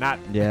 Not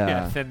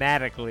Yeah.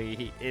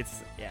 thematically,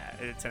 it's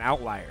an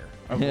outlier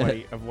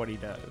of what he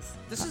does.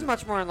 This is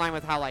much more in line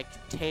with how, like,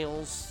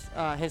 Tales,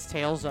 his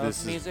Tales of This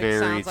is music very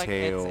sounds like.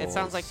 It Tales.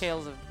 sounds like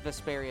Tales of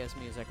Vesperia's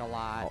music a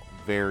lot. Oh,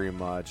 very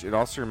much. It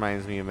also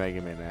reminds me of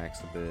Mega Man X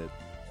a bit.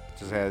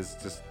 Just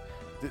has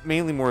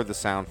mainly more of the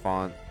sound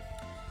font.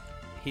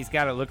 He's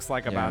got it looks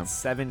like Yeah. about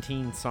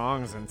 17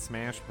 songs in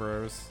Smash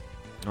Bros.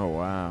 Oh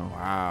wow.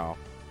 Wow.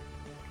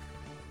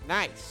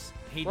 Nice.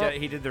 He Well-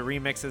 did the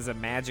remixes of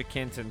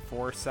Magikant and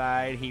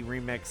Foresight. He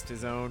remixed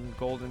his own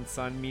Golden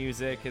Sun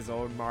music, his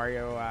own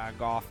Mario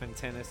golf and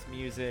tennis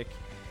music.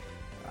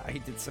 He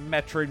did some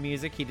Metroid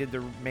music. He did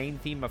the main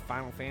theme of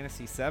Final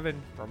Fantasy VII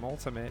from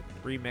Ultimate.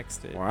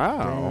 Remixed it.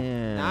 Wow.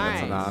 Damn.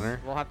 Nice. That's an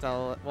honor. We'll have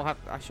to.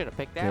 I should have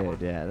picked that one.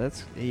 Dude,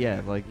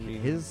 yeah, like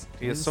his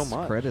he has so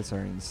much. credits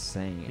are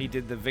insane. He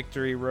did the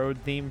Victory Road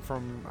theme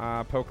from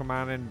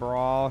Pokemon and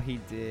Brawl.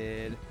 He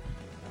did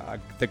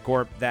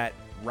that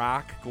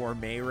rock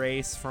gourmet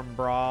race from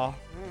Brawl.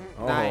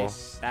 Oh.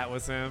 Nice. That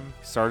was him.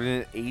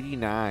 Started in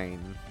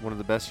 '89. One of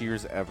the best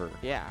years ever.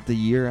 Yeah. the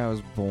year I was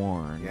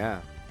born.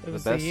 Yeah. It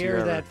was the the best year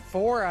ever. that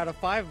 4 out of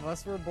 5 of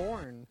us were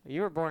born.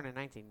 You were born in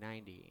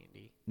 1990,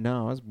 Andy.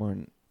 No, I was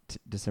born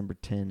December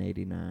 10,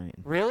 89.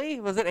 Really?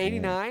 Was it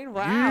 89?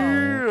 Wow.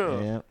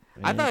 Yeah.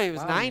 I thought it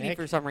was Wow, 90 Nick.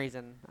 for some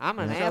reason. I'm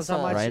an That Shows how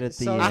asshole. much- Right at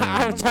the so end.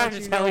 how I'm much trying to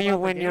you tell know you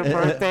about when the your game.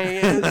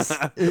 birthday is.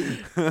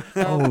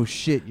 Oh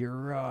shit, you're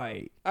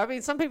right. I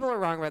mean, some people are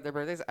wrong about their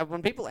birthdays.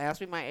 When people ask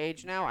me my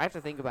age now, I have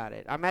to think about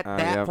it. I'm at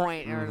that Yep.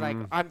 point, and like,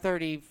 I'm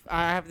 30.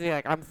 I have to be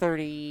like, I'm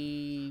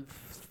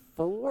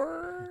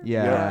 34.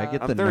 Yeah, I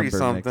get I'm the 30 number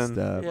something. mixed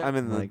up. Yeah. I'm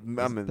in Like,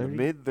 the I'm is in the 30?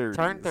 mid 30s.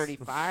 Turn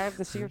 35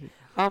 this year.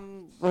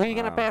 Who are you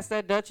gonna Wow. pass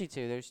that duchy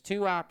to? There's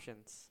two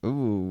options.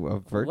 Ooh, a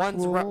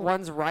virtual.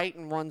 One's right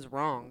and one's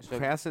wrong. So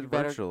Pass you it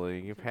better-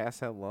 virtually. You pass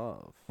that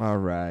love. All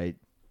right.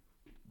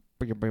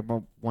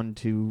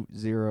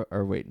 120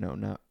 or wait, no,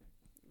 not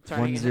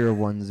Turning it-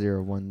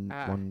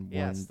 1010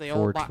 yes, the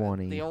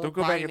 420 old the old Don't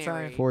go back in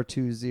binary. time.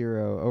 420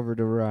 over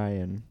to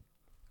Ryan.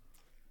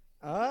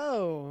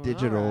 Oh,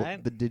 Digital,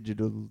 alright. the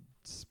digital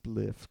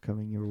spliff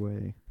coming your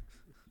way.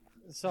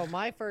 So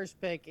my first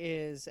pick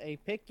is a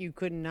pick you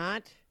could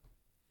not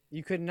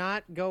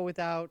go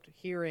without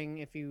hearing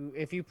if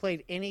you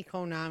played any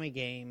Konami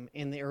game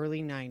in the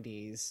early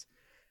 90s.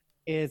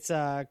 It's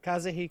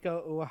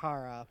Kazuhiko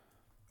Uehara,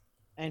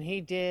 and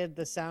he did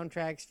the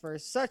soundtracks for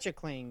such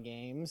acclaimed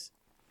games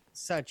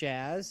such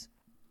as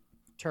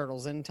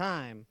Turtles in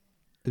Time,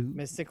 Ooh.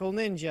 Mystical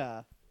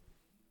Ninja,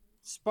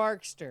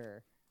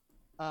 Sparkster.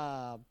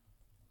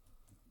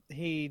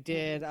 He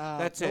did.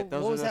 That's it. What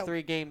Those are was the that?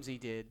 three games he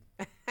did.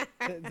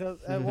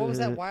 What was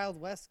that Wild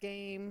West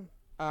game?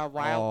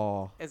 Wild.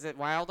 Oh, Is it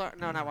Wild?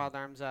 No, not Wild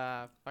Arms.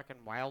 Fucking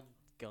Wild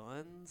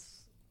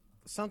Guns.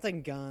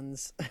 Something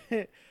guns.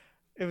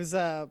 It was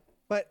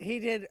but he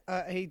did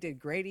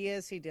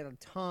Gradius. He did a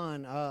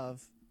ton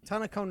of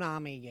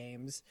Konami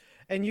games,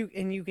 and you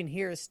can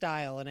hear his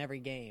style in every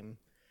game.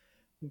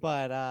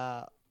 But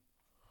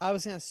I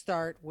was gonna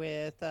start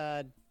with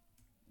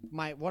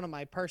one of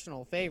my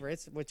personal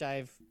favorites, which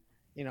I've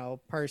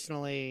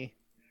personally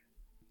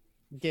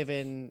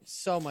given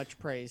so much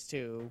praise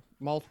to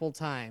multiple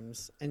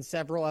times in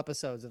several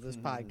episodes of this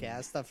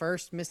podcast. The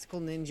first Mystical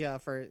Ninja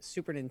for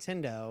Super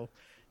Nintendo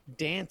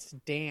Dance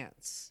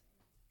Dance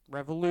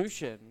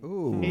Revolution.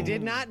 Ooh. He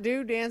did not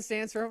do Dance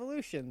Dance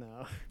Revolution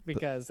though,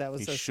 because that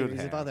was He a should series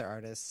of have. other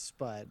artists.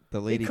 But The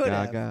he Lady could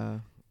have.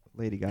 Gaga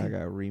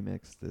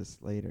remixed this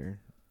later.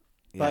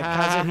 But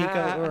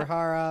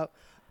Yeah.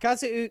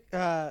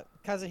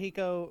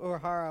 Kazuhiko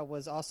Urahara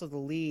was also the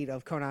lead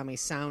of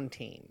Konami's sound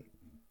team,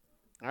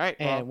 All right.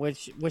 and Well,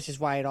 which is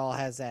why it all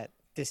has that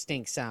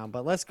distinct sound.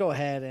 But let's go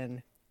ahead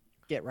and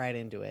get right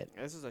into it.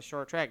 this is a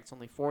short track. It's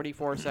only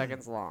 44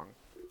 seconds long.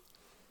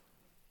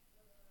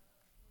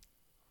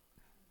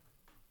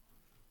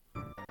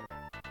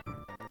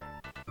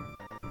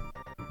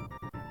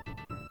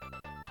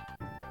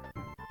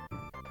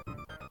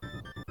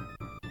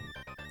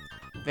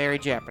 Very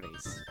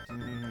Japanese.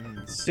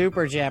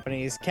 Super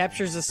Japanese,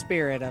 captures the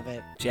spirit of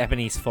it.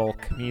 Japanese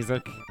folk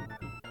music.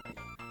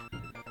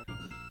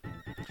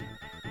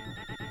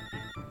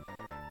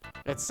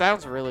 It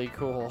sounds really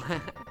cool.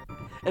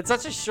 It's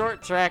such a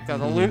short track though.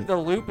 The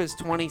loop is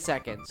 20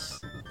 seconds.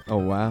 Oh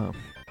wow.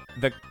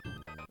 The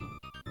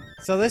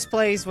So this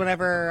plays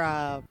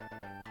whenever,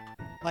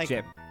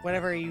 Jap-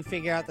 whenever you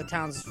figure out the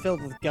town's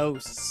filled with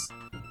ghosts,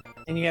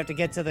 and you have to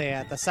get to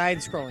the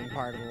side-scrolling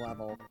part of the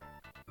level.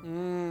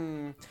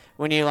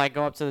 When you like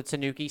go up to the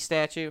Tanuki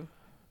statue.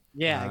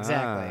 Yeah,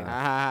 exactly.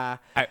 Ah.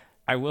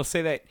 I will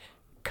say that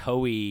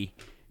Koei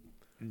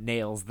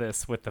nails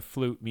this with the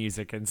flute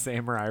music in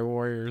Samurai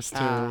Warriors too.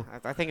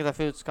 I think the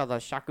food's called a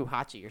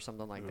shakuhachi or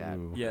something like that.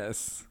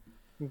 Yes.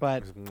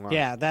 But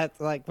yeah,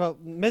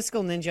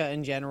 Mystical Ninja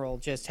in general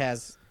just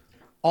has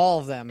all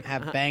of them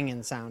have banging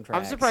soundtracks.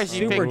 I'm surprised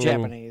you super picked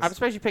Japanese. I'm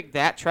surprised you picked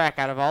that track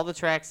out of all the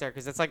tracks there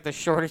because it's like the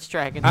shortest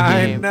track in the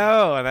I game.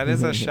 know that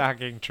is a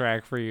shocking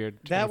track for you. To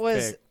That have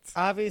was picked.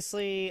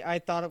 obviously I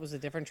thought it was a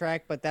different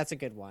track, but that's a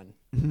good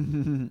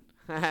one.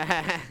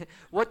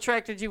 What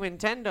track did you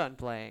intend on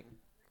playing?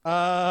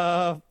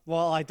 Well,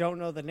 I don't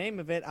know the name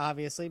of it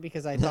obviously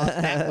because I thought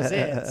that was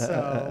it.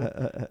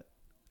 So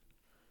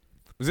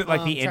Was it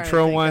like I'm the trying to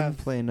intro think one of-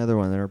 Play another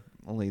one. They're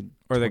only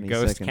or the 20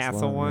 Ghost seconds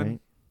Castle long, one? right?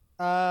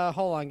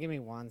 hold on, give me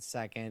 1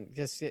 second.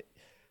 Just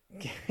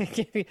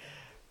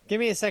give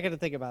me a second to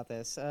think about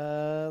this.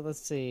 Let's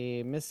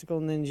see,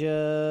 Mystical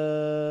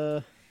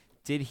Ninja.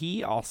 Did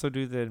he also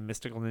do the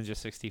Mystical Ninja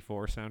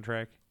 64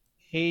 soundtrack?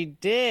 He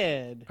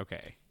did.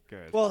 Okay,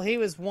 good. Well, he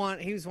was one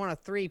of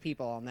 3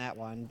 people on that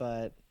one,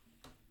 but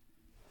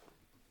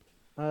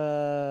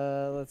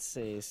let's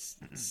see,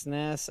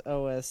 SNES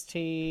OST.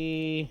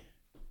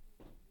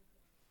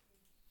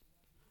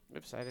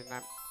 Oops, I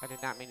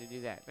did not mean to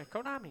do that.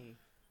 Konami.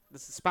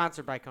 This is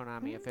sponsored by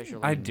Konami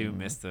officially. I do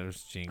miss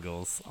those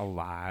jingles a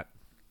lot.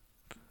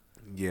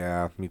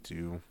 Yeah, me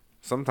too.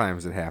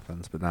 Sometimes it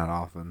happens, but not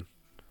often.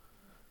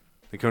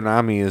 The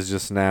Konami is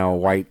just now a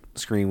white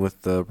screen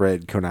with the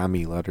red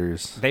Konami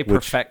letters. They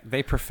which-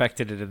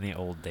 perfected it in the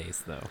old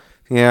days, though.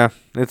 Yeah,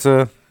 it's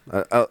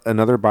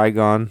another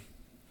bygone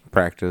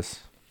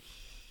practice.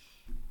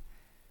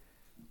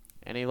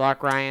 Any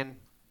luck, Ryan?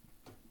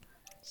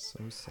 So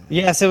sad.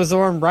 Yes, it was the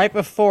one right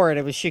before it.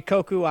 It was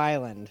Shikoku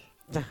Island.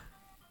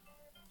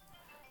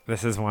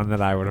 This is one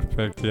that I would have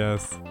picked.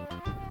 Yes.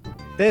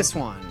 This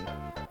one.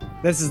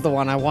 This is the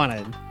one I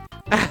wanted.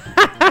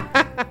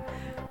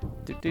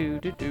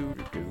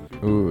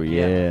 Ooh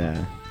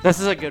yeah. This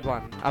is a good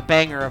one. A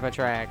banger of a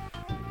track.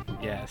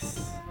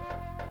 Yes.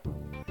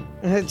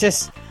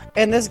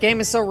 And this game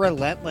is so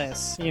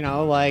relentless,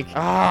 like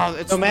Oh,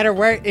 it's no matter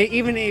where,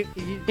 even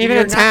even you're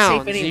in not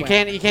towns, safe you anywhere.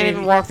 can't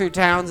even walk through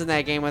towns in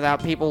that game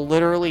without people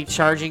literally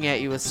charging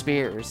at you with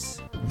spears.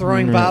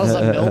 throwing bottles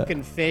of milk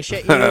and fish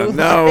at you.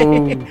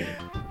 No.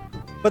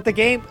 But the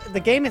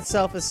game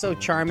itself is so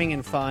charming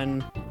and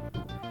fun.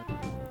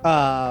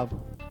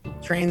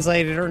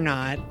 Translated or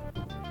not,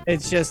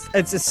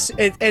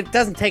 it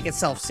doesn't take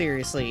itself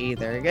seriously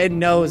either. It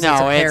knows it's a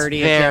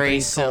parody it's of very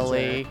Japanese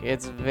silly. culture.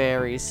 It's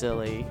very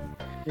silly.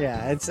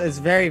 Yeah, it's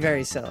very,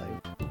 very silly.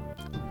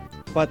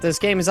 But this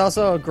game is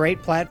also a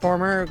great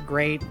platformer,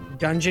 great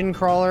dungeon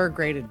crawler,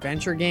 great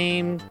adventure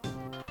game.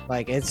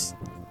 Like it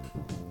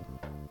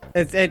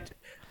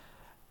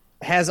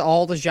has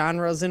all the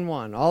genres in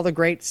one, all the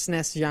great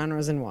SNES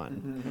genres in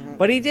one.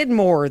 But he did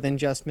more than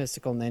just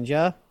Mystical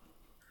Ninja.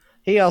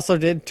 He also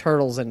did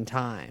Turtles in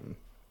Time,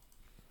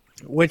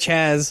 which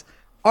has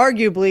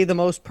arguably the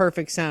most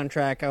perfect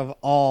soundtrack of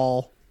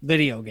all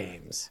video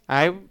games.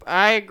 I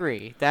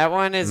agree. That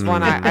one is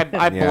one I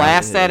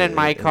blast that in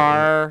my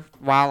car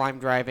while I'm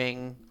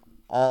driving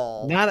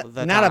all Not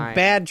the a time.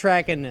 bad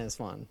track in this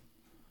one.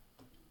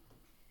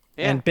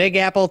 Yeah. And Big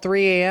Apple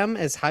 3 AM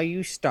is how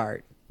you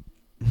start.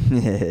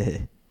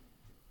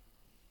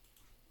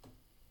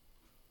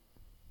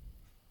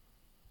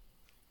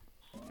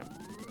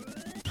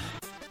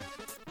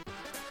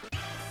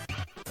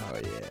 Oh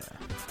yeah.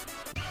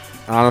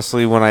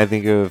 Honestly, when I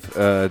think of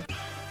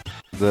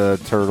the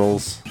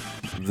Turtles,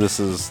 this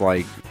is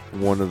like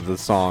one of the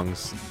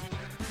songs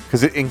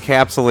because it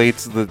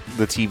encapsulates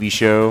the TV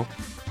show.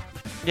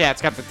 Yeah,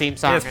 it's got the theme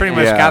song. Yeah, it's pretty in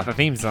much it. Yeah. got the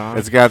theme song.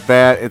 It's got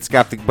that. It's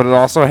got but it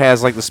also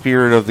has like the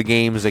spirit of the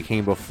games that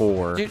came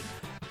before. Dude,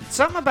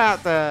 something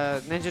about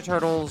the Ninja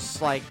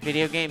Turtles like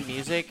video game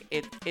music.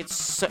 It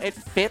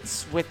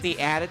fits with the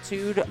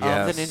attitude of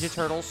the Ninja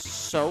Turtles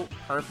so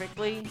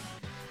perfectly.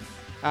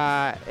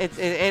 It's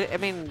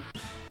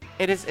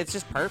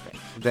just perfect.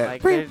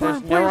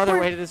 There's no other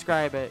way to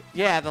describe it.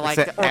 Yeah,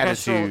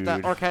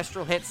 the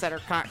orchestral hits that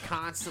are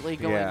constantly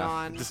going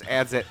on. Just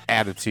adds that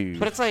attitude.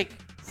 But it's like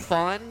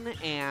fun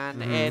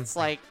and it's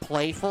like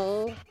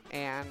playful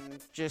and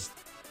just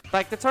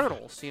like the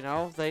Turtles, you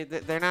know.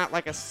 They're not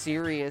like a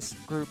serious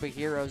group of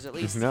heroes, at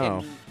least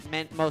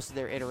in most of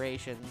their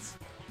iterations.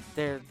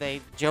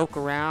 They joke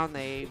around.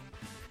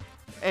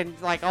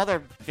 And like all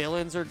their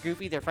villains are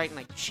goofy. They're fighting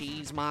like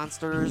cheese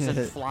monsters and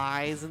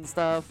flies and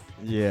stuff.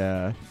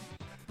 Yeah.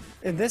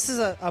 And this is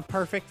a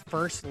perfect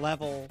first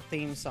level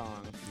theme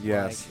song.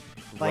 Yes.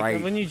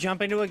 Like when you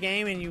jump into a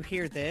game and you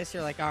hear this,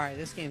 you're like, all right,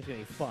 this game's gonna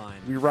be fun.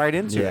 You're right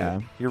into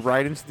it. You're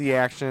right into the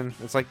action.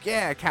 It's like,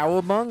 yeah,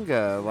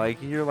 cowabunga. Like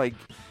you're like,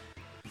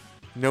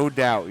 no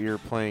doubt you're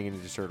playing a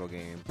Ninja Turtle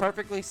game.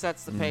 Perfectly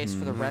sets the pace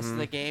for the rest of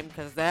the game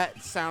because that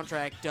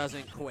soundtrack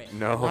doesn't quit.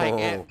 No.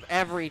 Like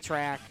every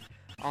track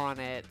on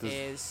it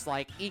is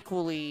like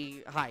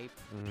equally hype.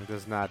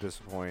 Does not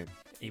disappoint.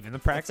 Even the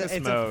practice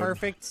it's mode. a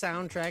perfect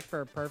soundtrack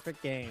for a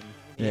perfect game.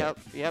 Yep.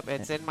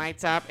 It's in my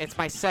top. It's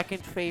my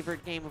second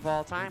favorite game of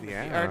all time.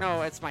 Yeah. Or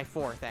no, it's my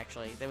fourth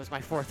actually. It was my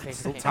fourth favorite.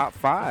 Still game. top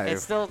 5.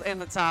 It's still in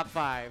the top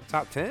 5.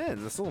 Top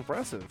 10. That's still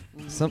impressive.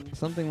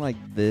 Something like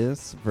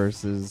this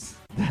versus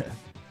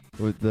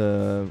with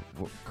the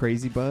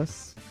Crazy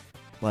Bus.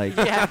 Like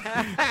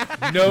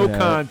No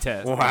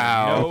contest.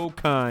 Wow. No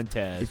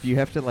contest. if you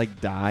have to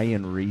like die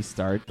and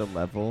restart the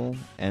level,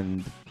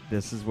 and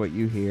this is what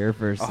you hear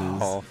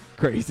versus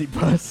Crazy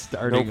Bus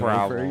starting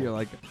over, you're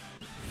like,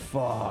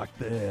 fuck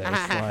this.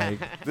 Like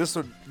this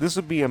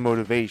would be a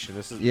motivation.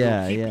 This is keep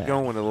it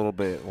going a little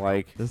bit.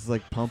 Like this is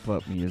like pump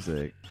up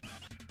music.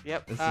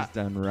 Yep. This is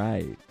done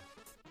right.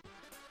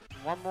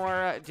 One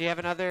more. Do you have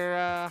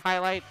another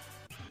highlight?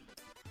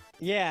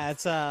 Yeah,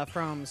 it's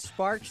from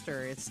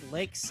Sparkster. It's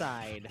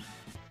Lakeside.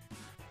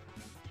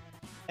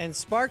 And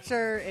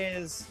Sparkster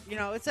is,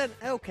 it's an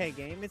okay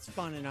game. It's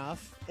fun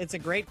enough. It's a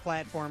great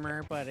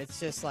platformer, but it's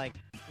just like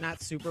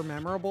not super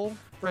memorable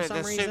for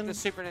some reason. The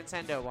Super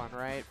Nintendo one,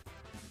 right?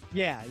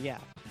 Yeah.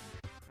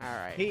 All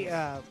right. He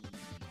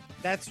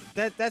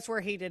that's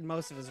where he did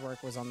most of his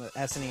work, was on the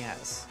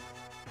SNES.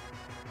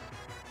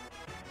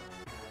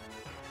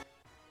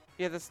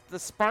 Yeah, the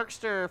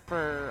Sparkster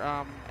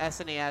for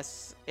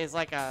SNES is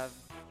like a.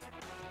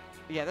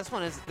 Yeah,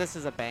 this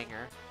is a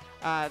banger.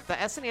 The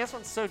SNES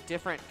one's so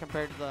different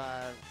compared to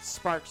the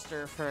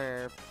Sparkster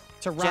for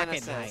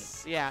Rocket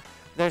Genesis. Knight. Yeah,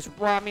 there is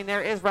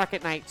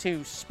Rocket Knight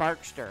 2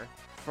 Sparkster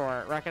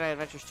for Rocket Knight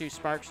Adventures 2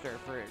 Sparkster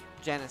for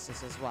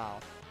Genesis as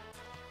well.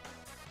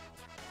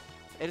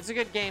 It is a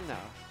good game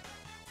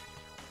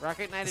though.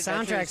 Rocket Knight The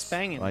Adventures. soundtrack's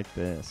banging. Like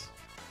this.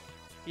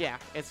 Yeah,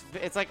 it's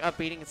like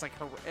upbeating. It's like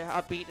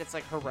upbeat. It's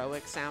like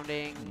heroic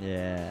sounding.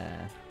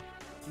 Yeah.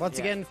 Once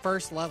again,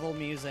 first level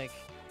music.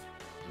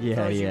 Yeah,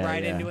 Throws you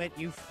right into it.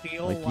 You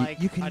feel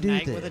like you can a do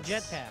knight with a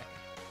this. jetpack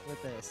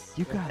with this.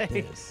 You got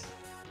this.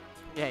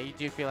 Yeah, you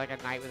do feel like a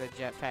knight with a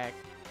jetpack.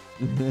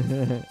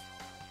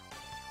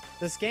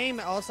 This game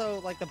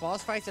also, like, the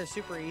boss fights are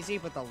super easy,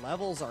 but the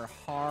levels are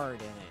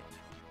hard in it.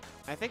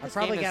 I think I this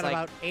probably game is got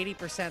like, about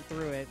 80%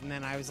 through it, and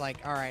then I was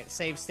like, all right,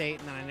 save state,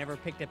 and then I never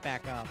picked it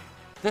back up.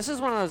 This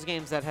is one of those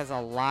games that has a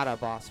lot of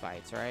boss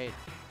fights, right?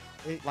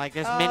 Like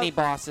there's Uh, mini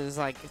bosses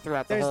like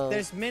throughout the whole.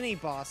 There's mini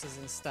bosses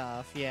and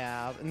stuff,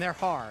 yeah, and they're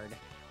hard.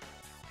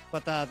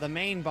 But the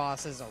main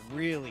bosses are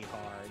really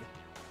hard.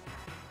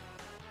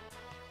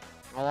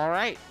 Well, all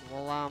right.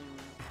 We'll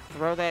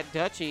throw that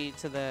duchy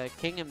to the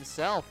king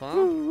himself, huh?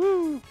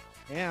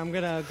 Yeah, I'm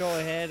gonna go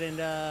ahead and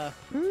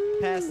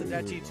pass the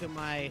duchy to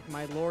my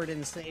Lord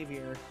and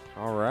Savior,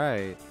 all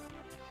right.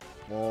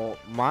 Well,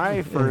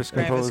 my first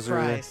Travis composer.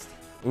 Christ.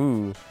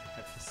 Ooh.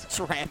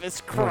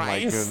 Travis Oh my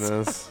Christ.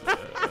 goodness.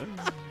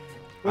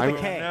 With a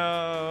K.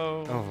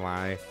 No. Oh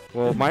my.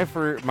 Well, my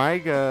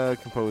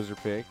composer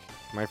pick,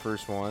 my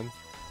first one.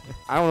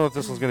 I don't know if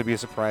this one's going to be a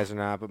surprise or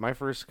not, but my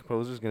first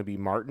composer is going to be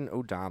Martin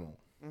O'Donnell.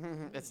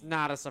 It's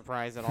not a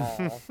surprise at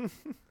all.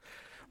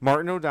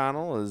 Martin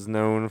O'Donnell is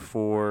known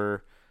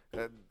for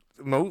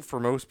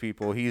most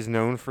people, he's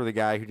known for the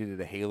guy who did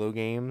the Halo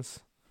games.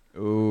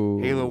 Ooh.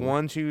 Halo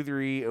 1, 2,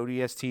 3,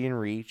 ODST, and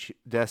Reach,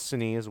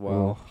 Destiny as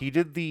well. Oh. He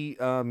did the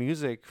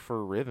music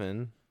for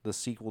Riven, the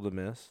sequel to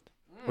Myst.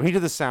 Well, he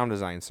did the sound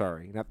design,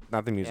 sorry,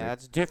 not the music. Yeah,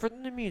 it's different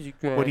than the music.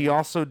 Greg. But he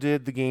also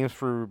did the games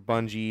for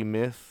Bungie,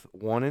 Myth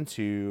 1 and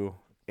 2,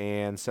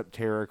 and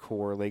Septerra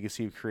Core,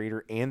 Legacy of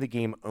Creator, and the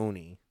game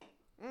Oni.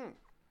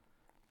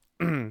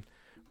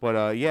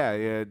 But yeah,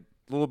 a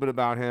little bit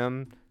about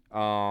him.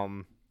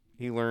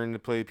 He learned to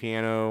play the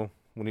piano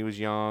when he was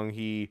young.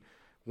 He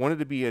wanted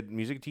to be a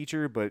music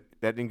teacher, but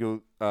that didn't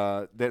go.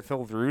 That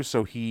fell through.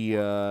 So he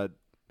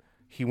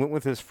went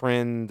with his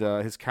friend,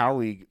 his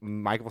colleague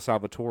Michael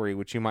Salvatore,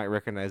 which you might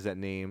recognize that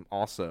name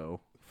also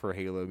for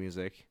Halo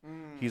music.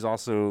 He's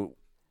also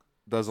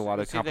does a lot of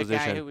Was he the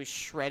composition. guy who was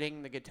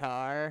shredding the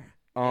guitar?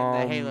 in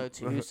the Halo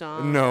 2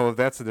 song? No,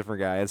 that's a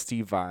different guy. It's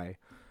Steve Vai.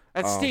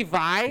 That's Steve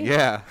Vai?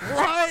 Yeah.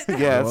 What?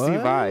 Yeah, it's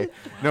Steve Vai.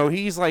 No,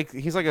 he's like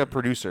a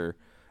producer.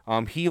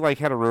 He like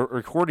had a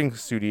recording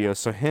studio,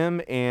 so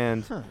him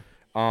and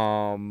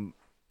Martin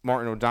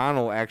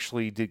O'Donnell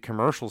actually did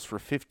commercials for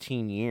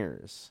 15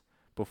 years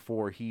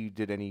before he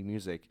did any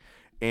music.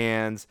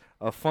 And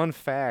a fun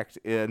fact,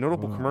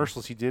 notable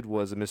commercials he did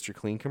was a Mr.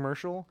 Clean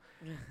commercial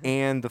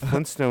and the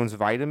Flintstones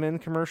vitamin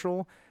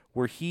commercial,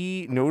 where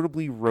he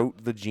notably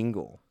wrote the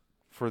jingle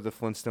for the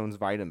Flintstones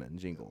vitamin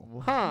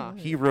jingle. Huh.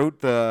 He wrote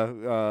the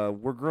the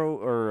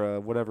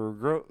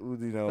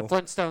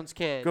Flintstones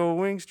kid.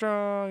 going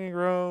strong and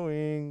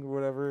growing,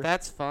 whatever.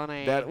 That's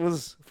funny. That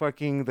was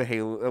fucking the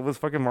Halo. That was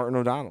fucking Martin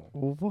O'Donnell.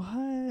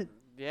 What?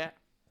 Yeah.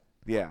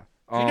 Yeah.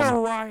 You know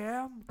who I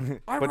am?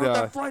 I but,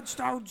 wrote the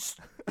Flintstones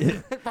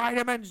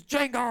vitamins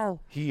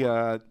jingle. he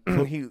was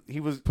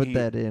Put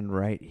that in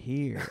right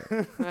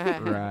here.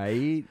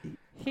 Right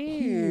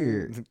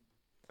here.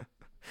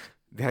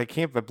 I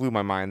can't. That blew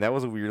my mind. That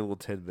was a weird little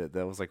tidbit.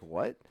 That was like,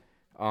 what?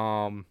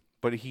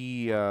 But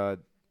he got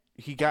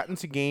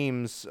into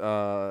games,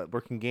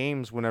 working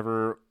games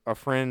whenever a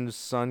friend's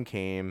son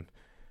came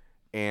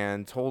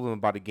and told him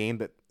about a game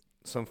that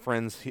some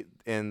friends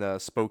in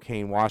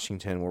Spokane,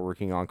 Washington were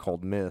working on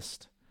called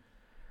Myst.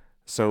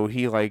 So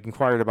he like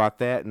inquired about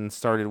that and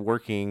started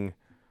working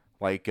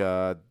like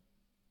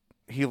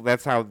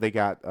that's how they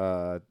got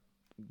the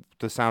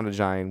sound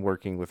design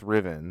working with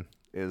Riven,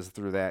 is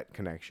through that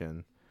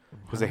connection.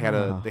 Because they had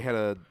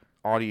a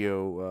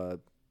audio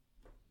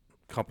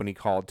company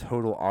called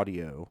Total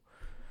Audio,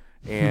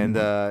 and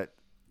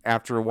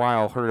after a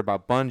while heard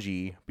about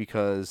Bungie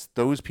because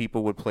those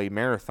people would play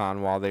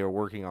Marathon while they were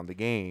working on the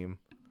game,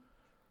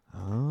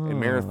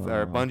 and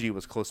Bungie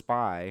was close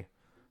by,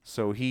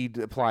 so he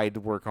applied to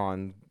work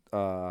on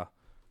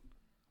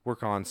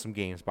some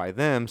games by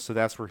them. So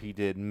that's where he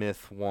did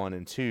Myth 1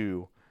 and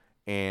 2,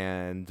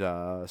 and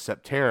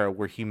Septerra,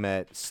 where he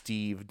met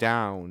Steve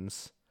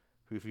Downes.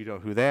 If you don't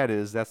know who that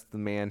is, that's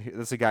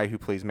the guy who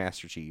plays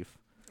Master Chief.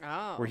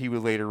 Oh. Where he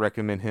would later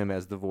recommend him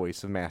as the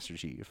voice of Master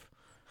Chief.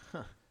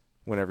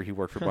 Whenever he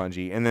worked for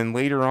Bungie. And then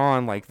later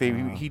on, like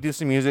he did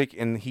some music,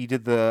 and he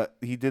did the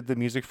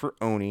music for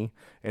Oni,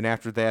 and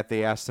after that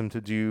they asked him to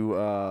do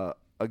a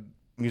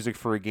music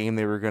for a game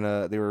they were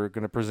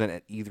gonna present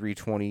at E3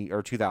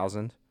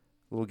 2000, a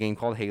little game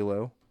called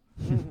Halo.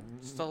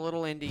 Just a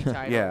little indie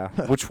title. Yeah,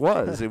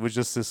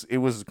 it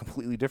was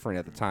completely different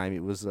at the time.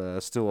 It was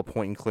still a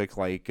point and click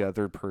like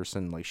third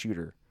person like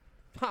shooter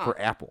for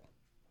Apple.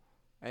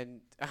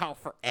 And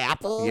for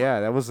Apple? Yeah,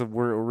 that was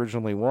where it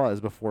originally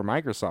was before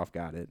Microsoft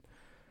got it.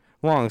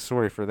 Long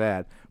story for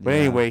that. But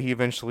anyway, he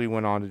eventually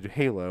went on to do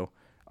Halo.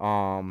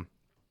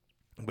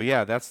 But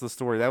yeah, that's the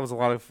story. That was a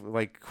lot of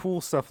like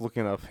cool stuff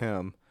looking up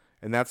him,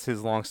 and that's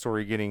his long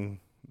story getting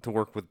to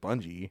work with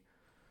Bungie.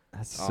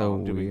 That's so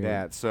doing weird.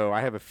 that. So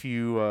I have a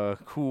few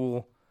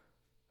cool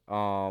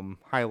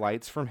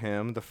highlights from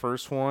him. The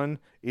first one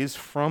is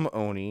from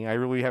Oni. I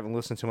really haven't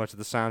listened to much of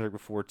the soundtrack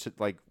before,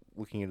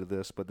 looking into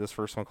this, but this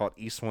first one called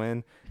East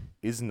Wind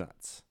is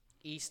nuts.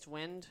 East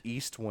Wind?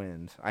 East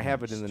Wind. I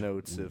have it in the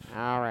notes.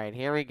 All right,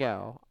 here we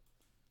go.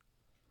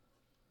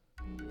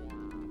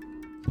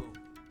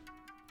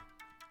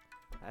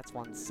 That's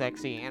one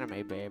sexy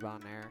anime babe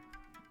on there.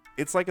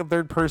 It's like a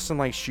third-person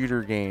like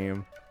shooter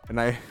game,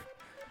 and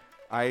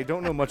I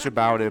don't know much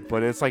about it,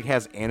 but it's like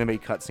has anime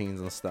cutscenes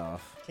and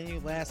stuff. Can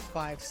you last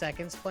 5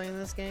 seconds playing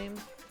this game?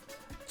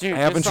 Dude, I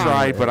haven't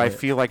tried, but I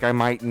feel like I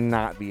might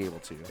not be able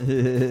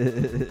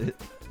to.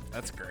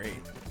 That's great.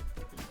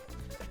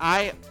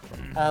 I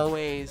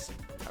always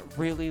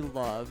really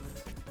love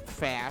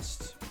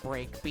fast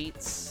break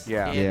beats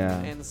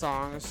in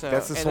songs. So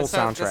that's this whole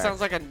soundtrack. This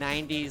sounds like a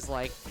 90s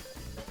like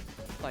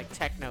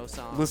techno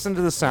song. Listen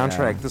to the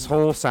soundtrack. Yeah. This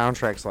whole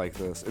soundtrack's like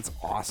this. It's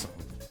awesome.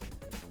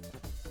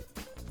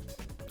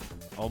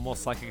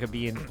 Almost like it could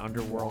be in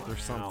Underworld or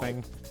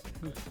something.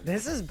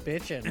 This is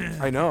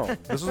bitchin'. I know.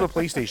 This was a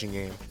PlayStation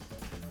game.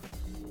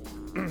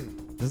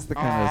 This is the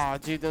kind Oh,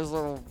 dude, those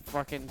little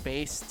fucking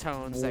bass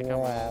tones that come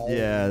out.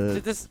 of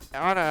Did this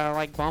on a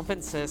like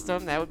bumping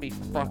system? That would be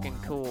fucking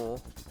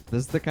cool. this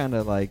is the kind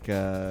of like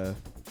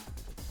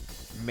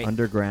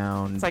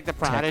underground. It's like the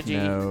Prodigy.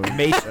 techno,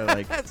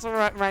 like That's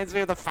what reminds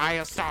me of the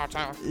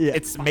Firestarter. yeah.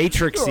 It's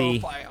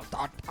Matrixy.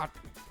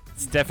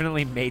 It's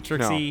definitely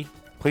Matrixy.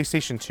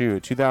 PlayStation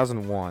 2,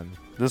 2001.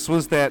 This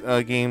was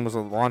that game was a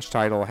launch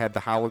title. Had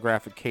the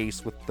holographic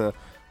case with the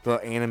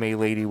anime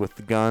lady with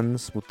the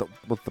guns with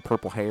the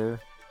purple hair.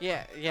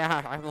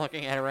 Yeah, I'm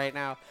looking at it right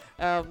now.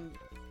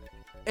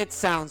 It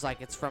sounds like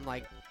it's from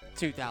like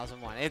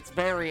 2001. It's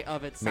very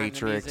of its time.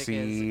 The music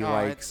Matrixy, is,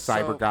 like it's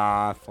cyber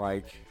goth,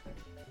 like.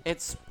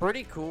 It's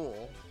pretty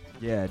cool.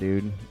 Yeah,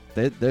 dude.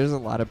 There's a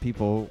lot of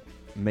people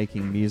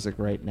making music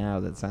right now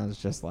that sounds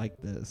just like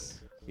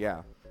this.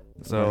 Yeah.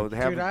 So they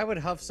have. Dude, I would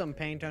huff some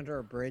paint under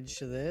a bridge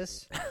to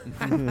this.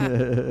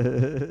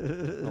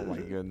 Oh my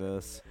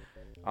goodness.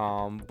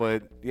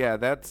 But yeah,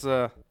 that's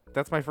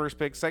my first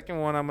pick. Second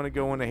one, I'm gonna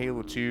go into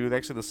Halo 2.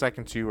 Actually, the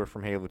second two are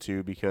from Halo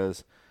 2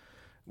 because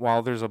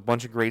while there's a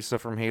bunch of great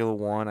stuff from Halo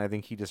 1, I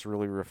think he just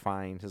really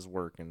refined his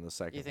work in the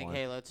second one. You think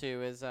Halo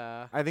 2 is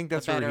I think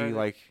that's the where better- he,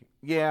 like,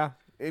 yeah.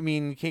 I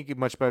mean, you can't get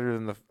much better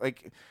than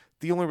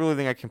the only really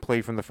thing I can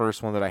play from the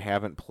first one that I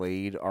haven't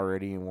played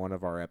already in one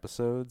of our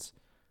episodes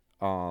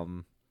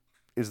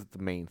is the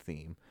main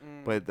theme.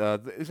 But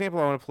the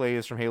example I want to play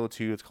is from Halo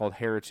 2. It's called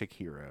Heretic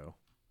Hero.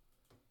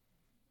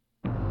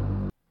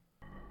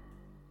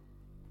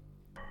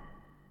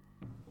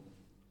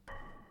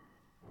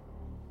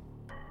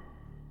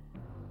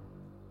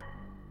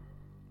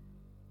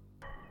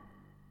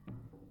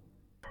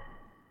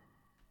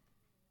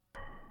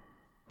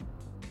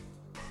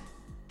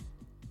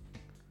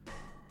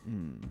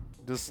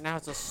 Just now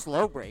it's a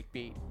slow break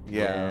beat.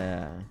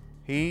 yeah.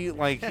 He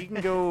can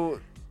go.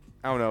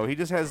 I don't know. He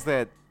just has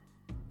that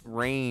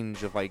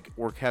range of like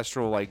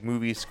orchestral like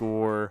movie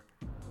score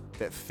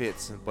that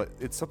fits, but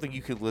it's something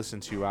you could listen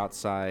to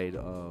outside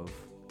of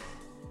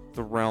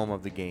the realm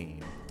of the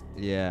game.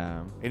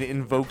 Yeah. And it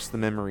invokes the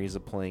memories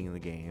of playing in the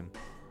game.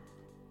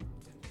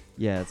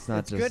 Yeah, it's not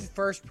It's just good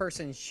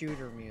first-person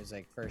shooter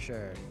music for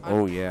sure.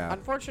 Oh yeah.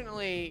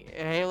 Unfortunately,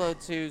 Halo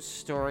 2's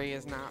story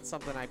is not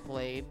something I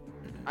played.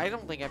 I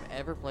don't think I've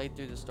ever played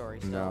through the story.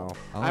 Still. No.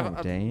 Oh, I've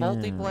a damn.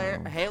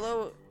 multiplayer.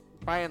 Halo,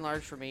 by and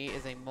large, for me,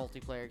 is a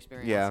multiplayer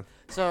experience. Yeah.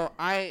 So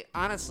I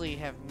honestly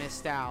have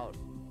missed out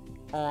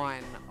on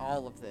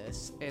all of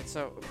this, and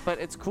so, but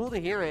it's cool to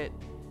hear it,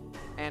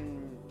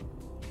 and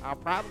I'll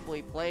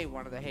probably play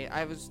one of the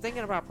I was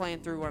thinking about playing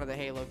through one of the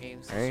Halo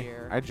games this Hey,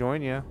 year. I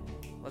join you.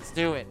 Let's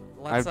do it.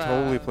 Let's, I've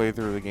totally played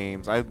through the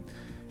games. Let's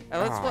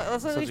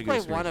at such least a good play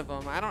experience. one of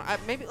them.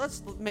 Maybe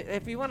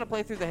if you want to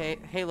play through the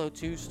Halo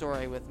 2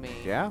 story with me.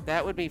 Yeah.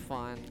 That would be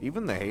fun.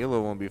 Even the Halo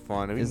one would be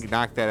fun. We can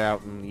knock that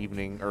out in the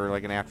evening or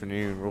like an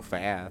afternoon real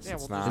fast. Yeah,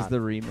 It's we'll not. Is the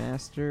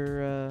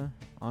remaster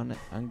on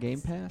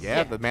Game Pass?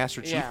 Yeah, the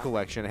Master Chief Yeah.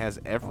 collection has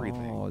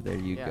everything. Oh, there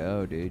you Yeah.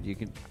 go, dude. You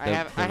can.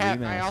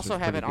 I also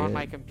have it on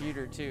my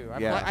computer too.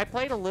 Yeah. I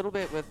played a little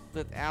bit with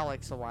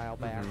Alex a while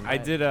back. Mhm. I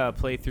but did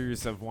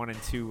playthroughs of 1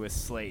 and 2 with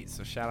Slate,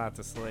 so shout out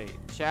to Slate.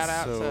 Shout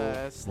out So-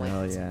 to Slate.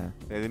 Hell yeah.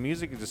 Yeah, the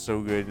music is just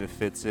so good and it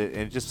fits it,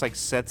 and it just like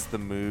sets the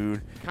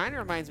mood. Kind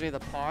of reminds me of the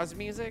pause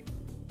music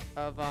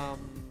of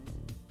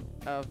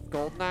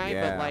GoldenEye,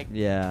 Yeah. but like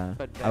Yeah.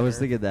 But I was better.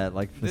 thinking that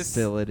like This-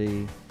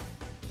 facility.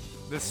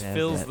 This Yeah,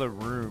 fills that- the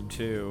room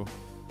too.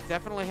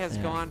 definitely has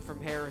Yeah. gone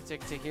from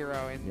heretic to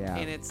hero Yeah.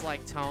 in its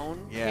like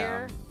tone Yeah,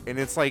 here. and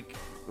it's like,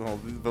 well,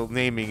 the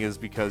naming is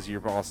because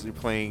you're also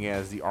playing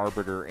as the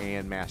Arbiter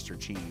and Master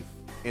Chief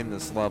in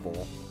this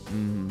level.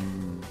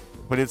 Mm,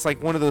 But it's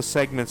like one of those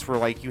segments where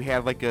like you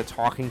have like a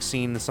talking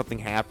scene and something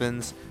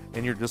happens,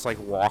 and you're just like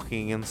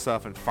walking and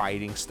stuff and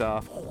fighting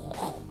stuff.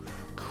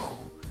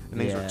 And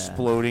things are Yeah.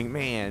 exploding.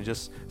 Man,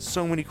 just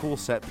so many cool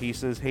set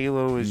pieces.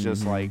 Halo is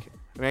just like,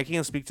 I mean, I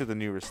can't speak to the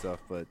newer stuff,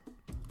 but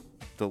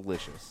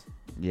delicious.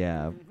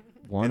 yeah.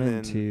 1 And and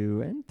then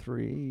 2 and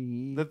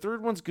 3. The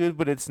third one's good,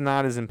 but it's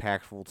not as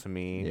impactful to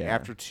me. Yeah.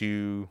 After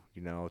 2,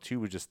 2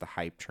 was just the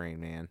hype train,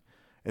 man.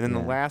 And then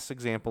Yeah. the last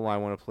example I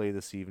want to play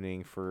this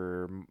evening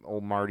for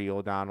old Marty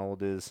O'Donnell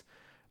is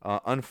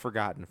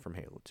Unforgotten from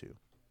Halo 2.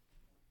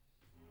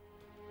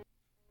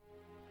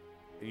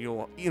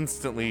 You'll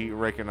instantly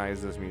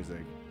recognize this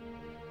music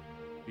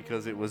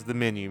because it was the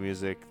menu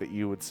music that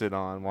you would sit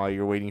on while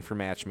you're waiting for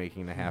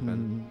matchmaking to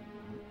happen.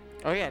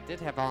 Oh yeah, it did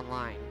have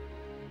online.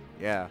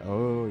 Yeah.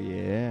 Oh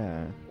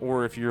yeah.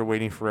 Or if you're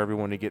waiting for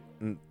everyone to get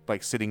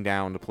like sitting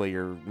down to play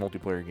your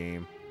multiplayer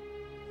game.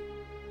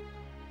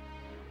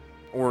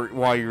 Or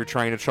while you're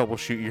trying to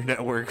troubleshoot your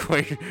network,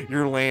 like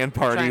your LAN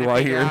party Trying to while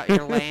figure you're out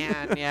your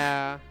LAN,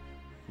 yeah.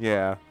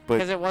 Yeah,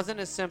 Because but it wasn't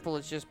as simple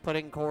as just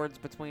putting cords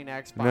between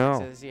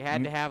Xboxes. You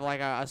had to have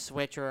like a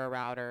switch or a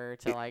router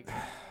to like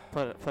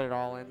put it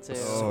all into.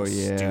 Oh, so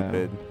yeah.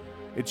 stupid.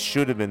 It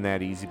should have been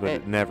that easy, but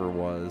it It- never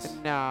was.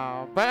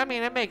 No, but I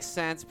mean it makes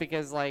sense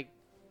because like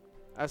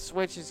a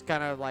switch is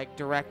kind of like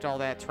direct all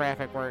that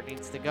traffic where it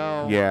needs to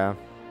go. Yeah,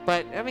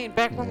 But I mean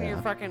back when we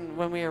Yeah. were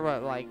when we were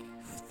what, like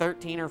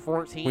 13 or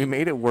 14. we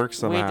made it work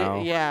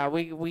somehow.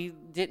 We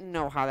didn't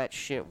know how that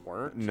shit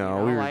worked. No, you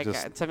know? we were like,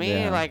 just- to me,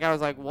 Yeah. like I was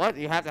like, what?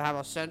 You have to have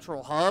a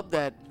central hub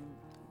that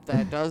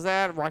does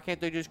that? Why can't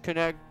they just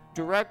connect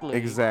directly?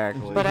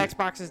 Exactly. But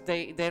Xboxes,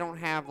 they don't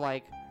have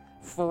like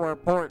 4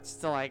 ports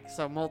to like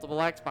so multiple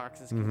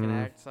Xboxes can Mhm.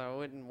 connect, so it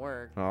wouldn't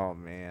work. Oh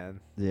man.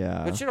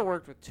 Yeah. It should have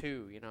worked with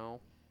 2, you know.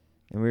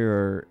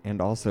 And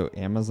also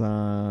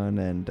Amazon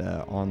and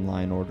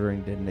online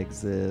ordering didn't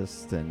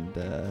exist, and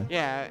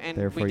Yeah, and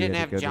Therefore we you didn't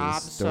had to have go to the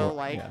jobs, so store.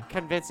 like Yeah.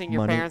 convincing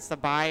your Money. parents to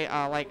buy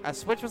like a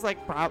Switch was like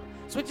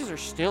Switches are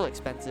still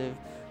expensive,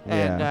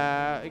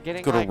 Yeah. and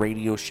getting Go to like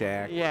Radio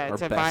Shack. yeah or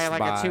to Best buy like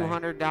Buy. a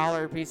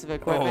 $200 piece of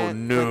equipment.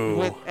 no.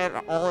 With and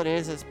all it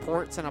is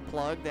ports and a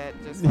plug that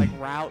just like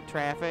route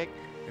traffic.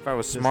 If I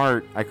was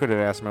smart, I could have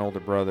asked my older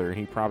brother, and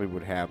he probably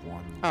would have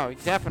one. Oh,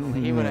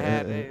 definitely he would have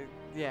had.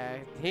 Yeah,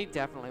 he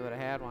definitely would have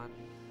had one.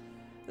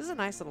 This is a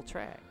nice little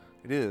track.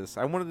 It is.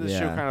 I wanted to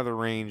show Yeah. kind of the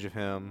range of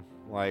him.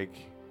 Like,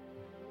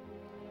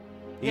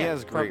 he Yeah,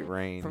 has great from-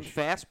 range. From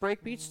fast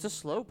break beats to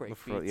slow break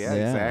beats. Yeah,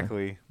 Yeah.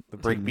 exactly. The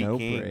breakbeat no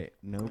king.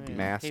 No beat.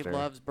 Master. He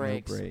loves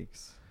breaks. No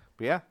breaks.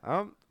 But yeah,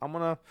 I'm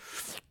gonna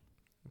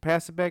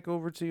pass it back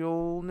over to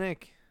old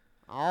Nick.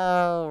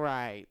 All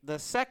right. The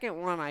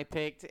second one I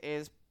picked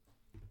is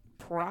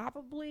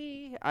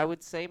probably, I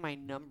would say, my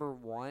number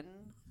one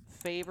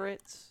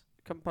favorite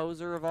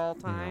composer of all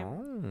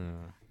time.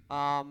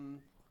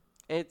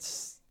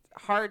 It's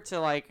hard to,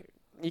 like,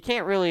 you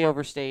can't really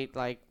overstate,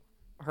 like,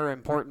 her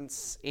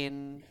importance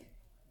in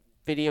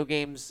video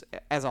games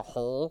as a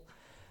whole.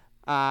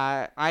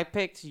 I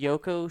picked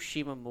Yoko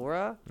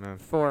Shimomura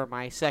for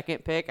my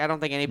second pick. I don't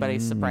think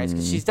anybody's surprised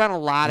because she's done a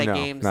lot of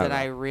games that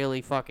I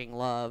really fucking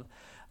love.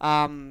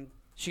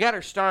 She got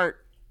her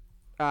start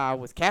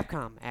with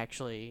Capcom,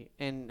 actually,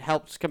 and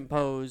helped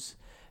compose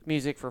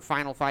music for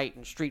Final Fight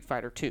and Street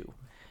Fighter 2.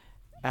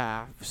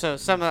 So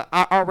some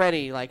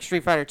already, like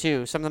Street Fighter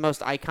 2, some of the most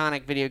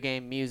iconic video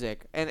game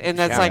music, and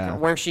that's like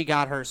where she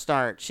got her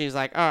start. She's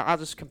like, oh, I'll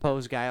just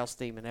compose Guile's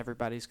theme, and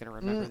everybody's gonna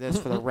remember this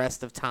for the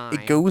rest of time.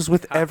 It goes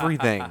with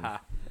everything.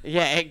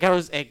 Yeah,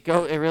 it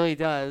really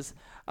does.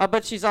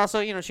 But she's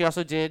also, she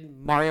also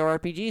did Mario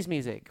RPG's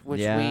music, which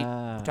we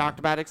talked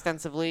about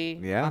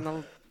extensively on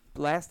the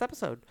last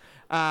episode.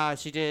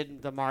 She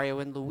did the Mario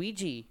and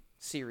Luigi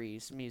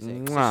series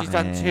music. So she's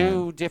done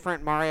 2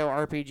 different Mario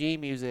RPG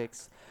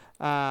musics.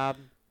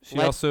 She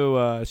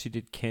also she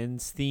did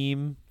Ken's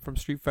theme from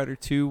Street Fighter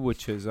 2,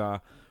 which is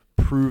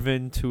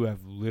proven to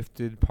have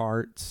lifted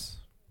parts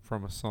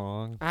from a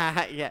song.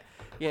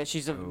 Yeah,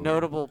 she's a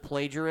notable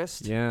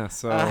plagiarist. Yeah,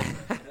 so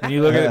when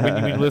you look at it,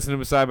 when you listen to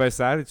them side by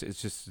side,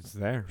 it's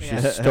there. She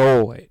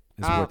stole it.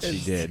 Is what she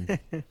did.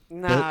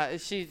 Nah,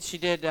 she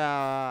did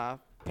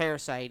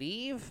Parasite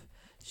Eve.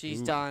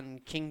 She's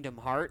done Kingdom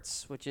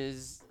Hearts, which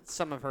is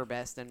some of her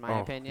best in my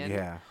opinion.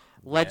 Yeah.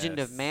 Legend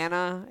of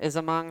Mana is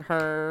among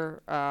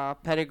her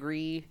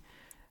pedigree.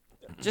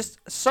 Just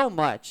so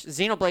much.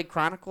 Xenoblade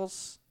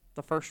Chronicles,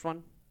 the first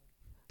one.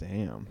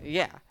 Damn.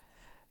 Yeah.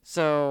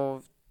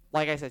 So,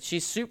 like I said,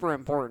 she's super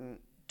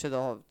important to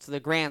the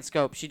grand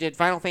scope. She did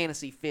Final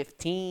Fantasy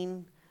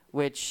 15,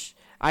 which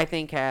I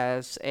think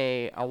has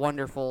a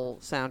wonderful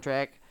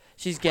soundtrack.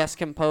 She's guest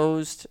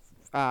composed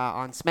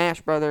on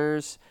Smash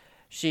Brothers.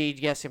 She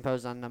guest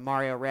composed on the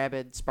Mario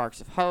Rabbids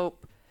Sparks of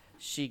Hope.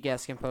 She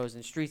guest composed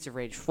in Streets of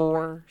Rage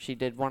 4. She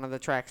did one of the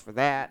tracks for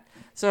that.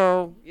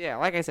 So, yeah,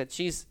 like I said,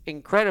 she's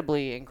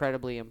incredibly,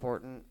 incredibly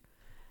important.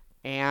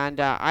 And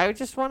I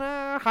just want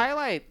to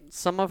highlight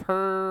some of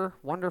her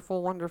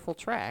wonderful, wonderful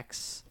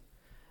tracks.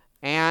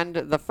 And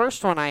the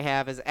first one I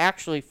have is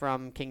actually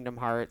from Kingdom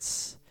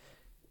Hearts.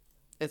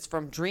 It's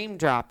from Dream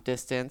Drop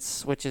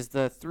Distance, which is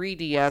the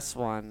 3DS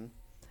one.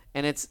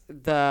 And it's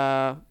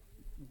the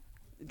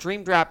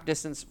Dream Drop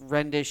Distance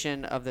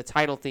rendition of the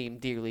title theme,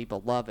 Dearly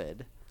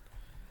Beloved.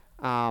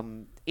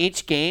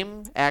 Each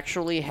game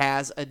actually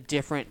has a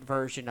different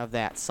version of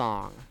that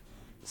song.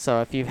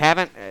 So if you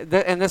haven't,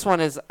 and this one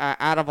is,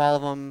 out of all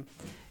of them,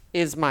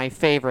 is my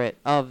favorite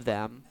of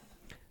them.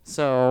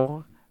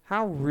 So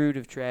how rude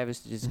of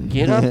Travis to just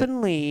get up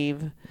and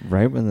leave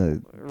Right when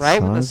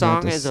the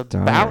song is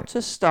about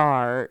to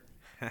start.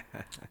 So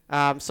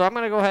I'm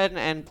going to go ahead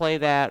and play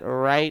that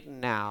right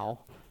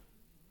now.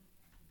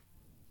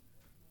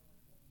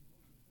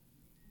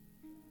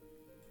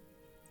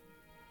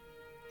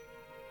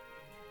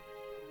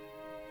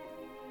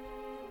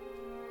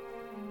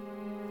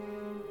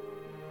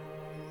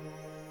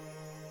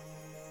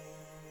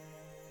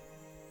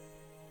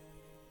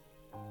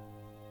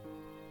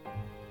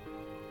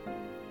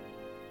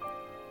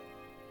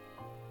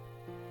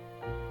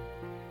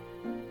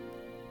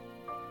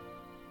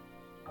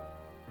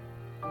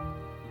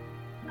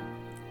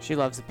 She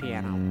loves the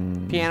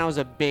piano. Piano is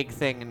a big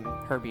thing in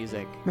her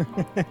music.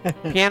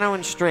 Piano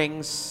and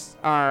strings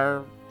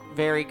are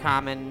very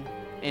common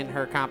in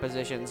her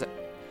compositions,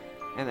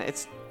 and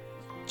it's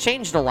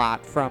changed a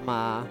lot from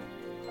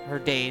her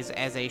days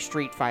as a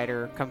Street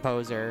Fighter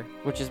composer,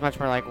 which is much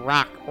more like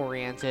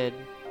rock-oriented,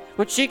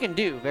 which she can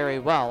do very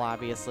well,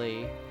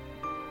 obviously.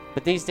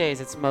 But these days,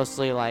 it's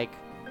mostly like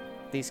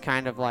these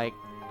kind of like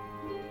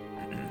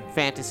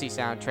fantasy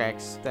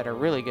soundtracks that are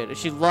really good.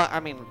 She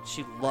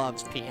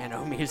loves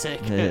piano music.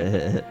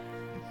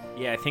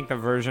 Yeah, I think the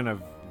version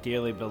of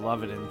Dearly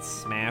Beloved in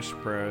Smash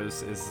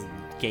Bros is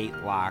gate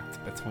locked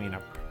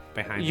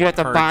behind. You have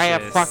to buy a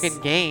purchase.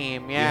 fucking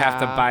game. Yeah, You have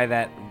to buy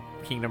that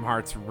Kingdom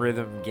Hearts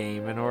rhythm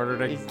game in order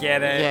to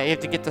get it. Yeah, you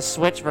have to get the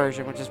Switch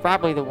version, which is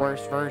probably the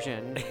worst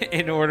version.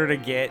 In order to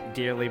get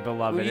Dearly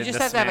Beloved, Well, you into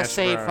just have to have a Smash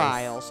save Bros.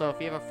 file. So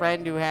if you have a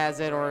friend who has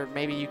it, or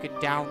maybe you could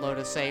download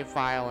a save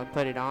file and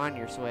put it on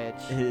your Switch.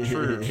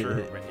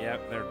 True. But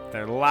yep,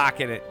 they're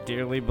locking it.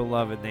 Dearly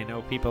Beloved. They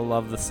know people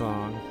love the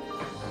song.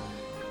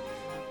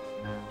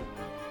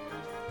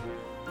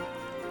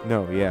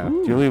 No, yeah.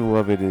 Dearly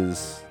Beloved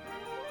is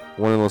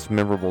one of the most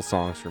memorable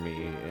songs for me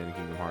in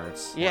Kingdom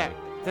Hearts. Yeah,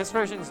 Like, this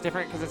version's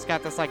different because it's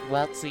got this like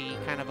waltzy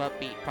kind of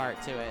upbeat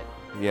part to it.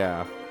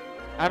 yeah.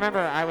 I remember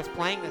I was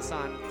playing this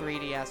on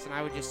 3DS, and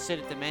I would just sit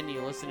at the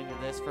menu listening to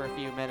this for a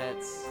few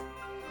minutes.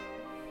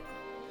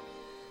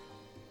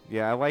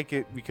 Yeah, I like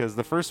it because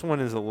the first one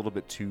is a little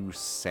bit too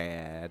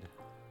sad.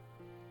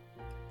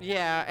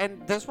 Yeah,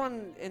 and this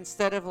one,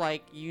 instead of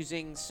like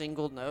using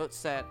single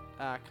notes that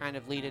kind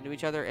of lead into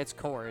each other, it's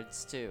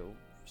chords too.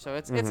 So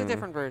it's a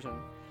different version.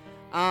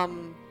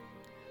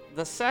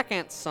 The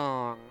second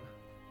song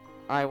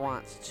I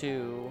want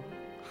to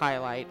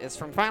highlight is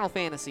from Final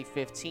Fantasy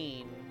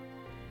 15.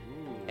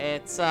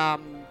 It's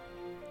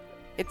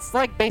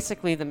like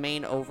basically the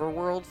main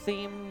overworld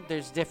theme.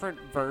 There's different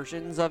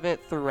versions of it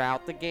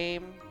throughout the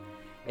game.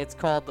 It's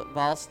called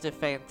Valse de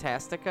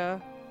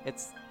Fantastica.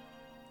 It's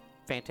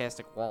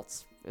Fantastic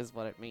Waltz is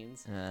what it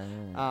means.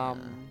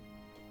 And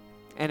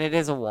it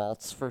is a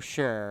waltz for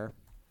sure.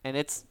 And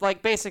it's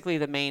like basically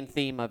the main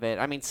theme of it.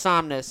 I mean,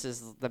 Somnus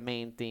is the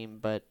main theme,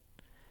 but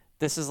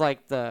this is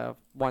like the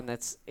one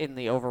that's in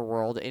the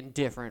overworld in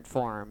different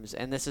forms.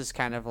 And this is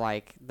kind of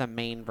like the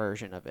main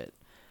version of it.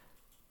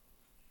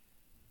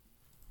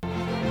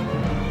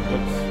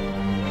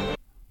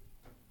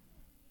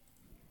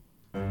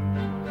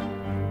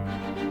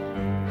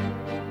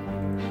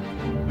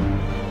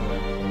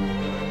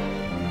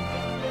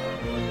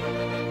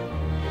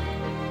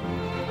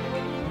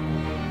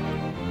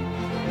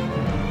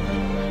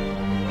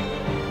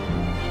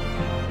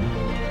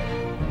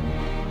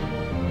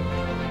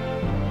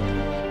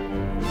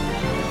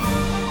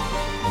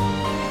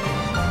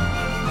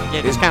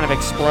 It just kind of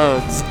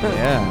explodes.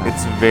 Yeah.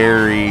 It's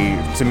very,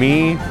 to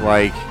me,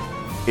 like,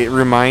 it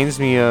reminds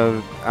me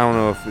of, I don't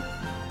know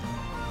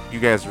if you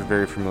guys are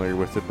very familiar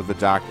with it, but the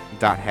dot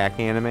hack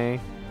anime.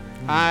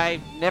 I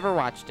never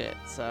watched it,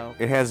 so.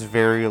 It has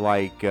very,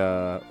 like,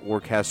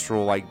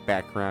 orchestral, like,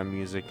 background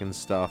music and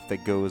stuff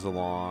that goes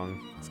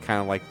along. It's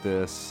kind of like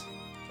this.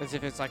 As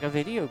if it's like a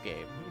video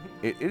game.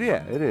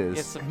 Yeah, it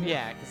is.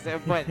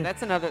 But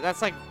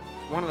that's like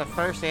one of the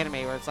first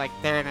anime where it's like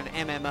they're in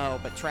an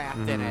MMO but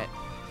trapped in it.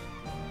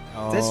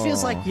 This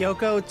feels like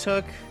Yoko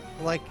took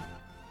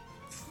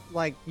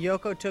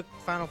Yoko took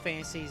Final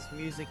Fantasy's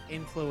music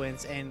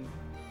influence and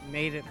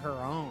made it her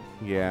own.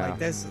 Yeah. Like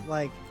this,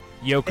 like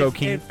Yoko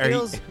it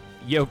feels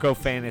Yoko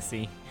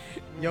Fantasy.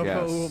 Yoko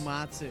Yes.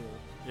 Uematsu.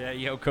 Yeah,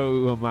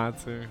 Yoko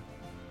Uematsu.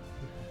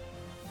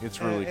 It's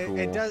really cool.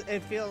 It does.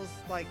 It feels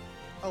like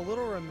a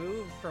little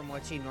removed from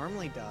what she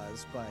normally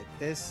does, but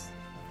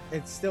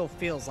it still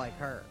feels like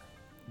her.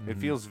 It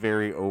feels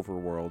very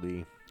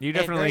overworldy. You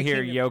definitely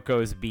hear very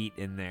Yoko's beat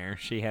in there.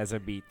 She has a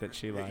beat that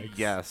she likes.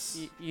 Yes.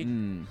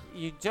 You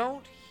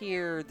don't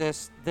hear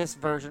this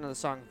version of the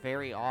song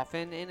very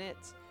often in it,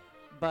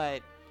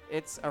 but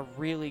it's a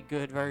really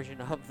good version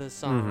of the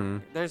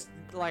song. There's,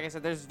 like I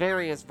said, there's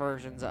various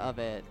versions of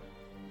it.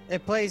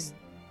 It plays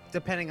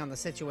depending on the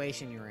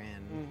situation you're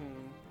in.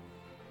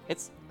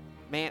 It's,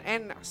 man,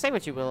 and say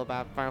what you will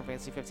about Final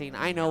Fantasy 15.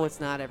 I know it's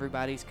not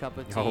everybody's cup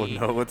of tea. Oh,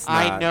 no, it's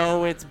not. I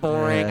know it's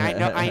boring.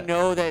 I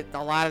know that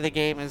a lot of the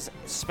game is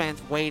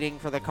spent waiting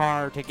for the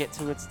car to get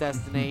to its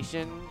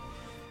destination.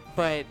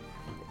 But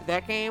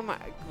that game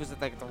was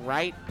at like the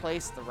right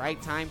place, the right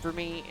time for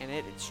me, and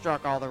it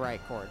struck all the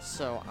right chords.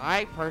 So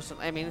I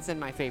personally, I mean, it's in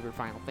my favorite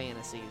Final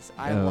Fantasies.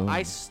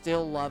 I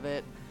still love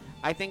it.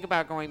 I think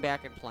about going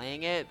back and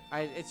playing it.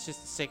 It's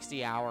just a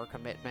 60-hour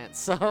commitment.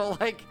 So,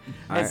 like,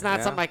 it's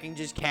not something I can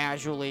just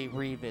casually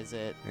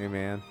revisit. Hey,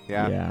 man.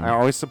 Yeah. Yeah. I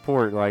always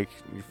support, like,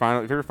 your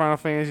favorite Final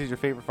Fantasy is your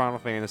favorite Final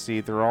Fantasy.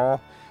 They all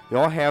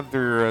have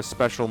their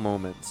special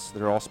moments.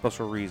 They're all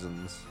special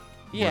reasons.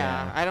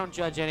 Yeah, I don't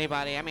judge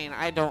anybody. I mean,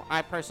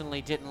 I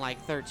personally didn't like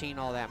 13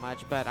 all that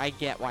much, but I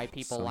get why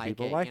people Some like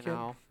people it, like you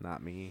know.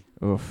 Not me.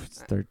 Oof,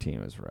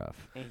 13 was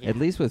rough. Yeah. At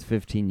least with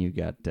 15, you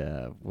got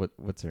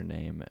what's her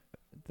name,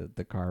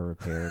 the car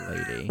repair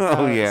lady.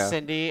 Oh, yeah.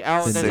 Cindy.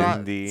 Oh,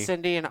 Cindy.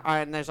 Cindy,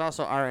 and there's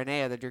also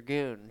Aranea the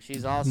Dragoon.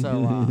 She's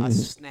also a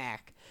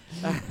snack.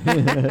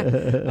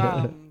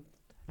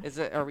 Is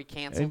it? Are we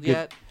canceled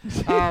yet?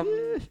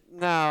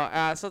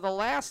 No. So the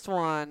last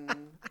one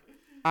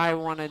I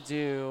want to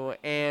do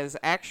is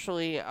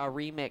actually a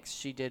remix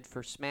she did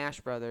for Smash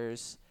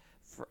Brothers.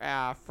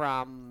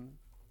 From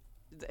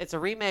it's a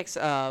remix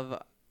of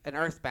an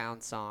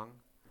Earthbound song.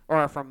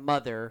 Or from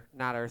Mother,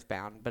 not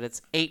Earthbound, but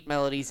it's 8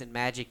 Melodies in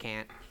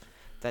Magicant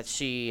that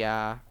she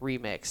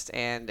remixed.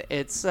 And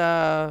it's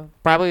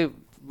probably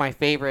my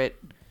favorite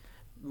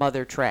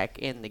Mother track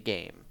in the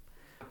game.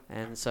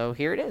 And so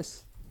here it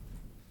is.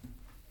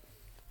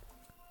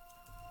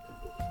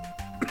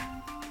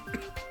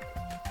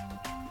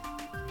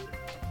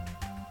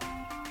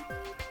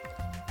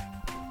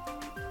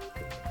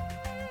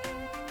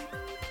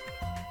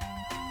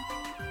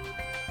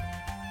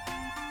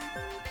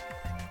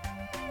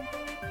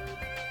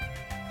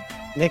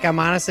 Nick, I'm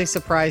honestly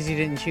surprised you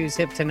didn't choose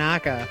Hip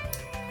Tanaka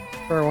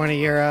for one of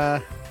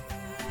your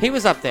He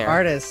was up there.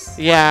 artists.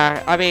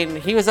 Yeah, I mean,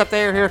 he was up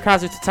there.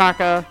 Hirokazu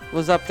Tataka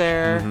was up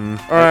there.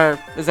 Or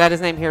is that his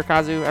name,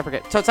 Hirokazu? I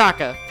forget.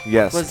 Totaka.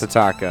 Yes, Was-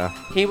 Tataka.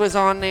 He was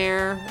on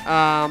there.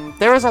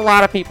 There was a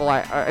lot of people.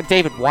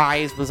 David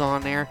Wise was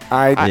on there.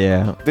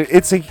 Yeah.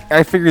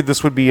 I figured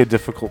this would be a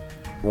difficult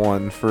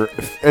one for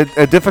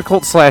a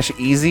difficult /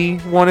 easy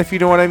one, if you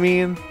know what I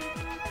mean.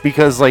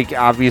 because like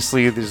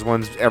obviously there's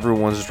ones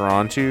everyone's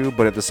drawn to,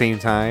 but at the same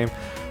time,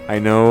 I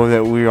know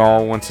that we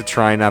all want to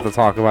try not to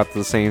talk about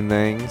the same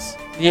things.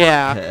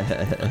 Yeah.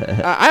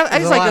 I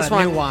There's just a like lot this of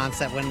one. nuance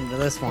that went into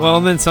this one. Well,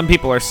 and then some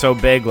people are so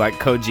big, like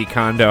Koji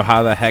Kondo.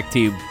 How the heck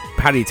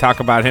how do you talk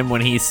about him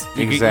when he's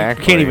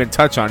Exactly. You can't even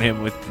touch on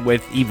him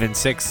with even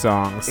 6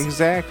 songs.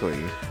 Exactly.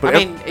 I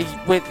mean,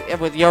 with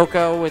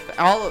Yoko,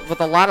 with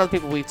a lot of the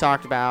people we've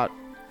talked about,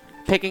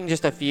 picking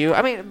just a few.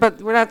 I mean,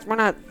 but we're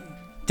not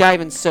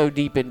diving so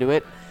deep into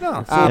it.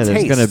 no, Yeah, there's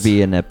taste. going to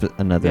be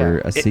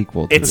a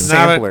sequel to It's this.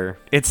 not sampler.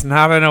 It's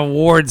not an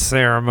award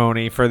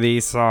ceremony for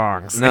these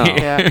songs. No.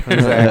 Yeah.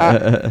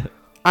 Exactly.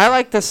 I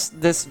like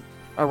this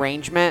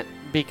arrangement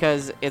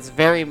because it's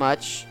very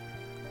much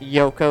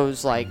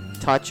Yoko's like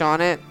touch on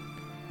it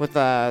with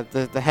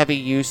the heavy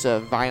use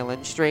of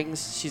violin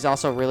strings. She's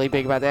also really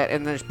big about that,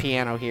 and there's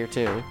piano here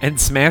too. And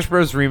Smash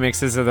Bros.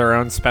 Remixes are their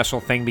own special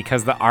thing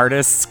because the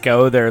artists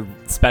go their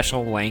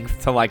special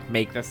length to like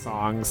make the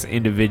songs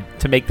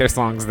to make their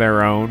songs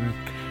their own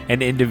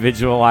and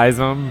individualize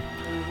them.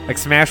 Like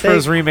Smash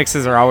Bros.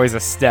 Remixes are always a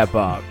step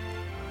up.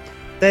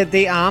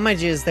 The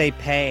homages they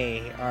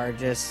pay are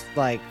just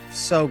like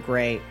so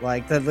great.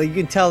 Like you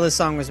can tell this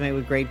song was made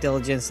with great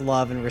diligence,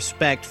 love, and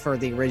respect for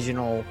the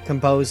original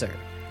composer.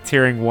 It's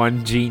hearing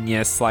one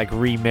genius like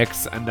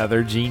remix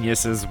another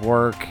genius's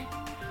work.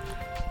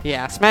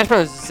 Yeah, Smash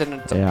Bros.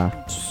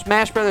 Yeah.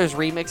 Smash Brothers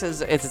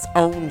remixes. It's its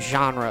own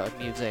genre of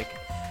music.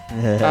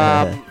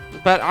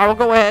 But I will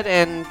go ahead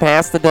and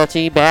pass the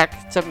duchy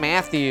back to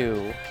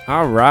Matthew.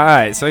 All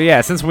right. So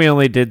yeah, since we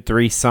only did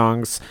 3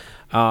 songs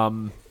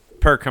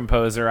per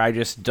composer, I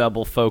just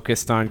double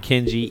focused on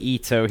Kenji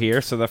Ito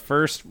here. So the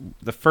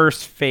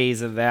first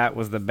phase of that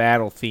was the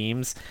battle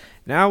themes.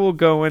 Now we'll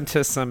go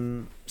into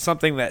something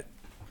that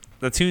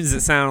the tunes that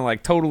sound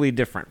like totally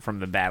different from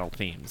the battle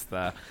themes.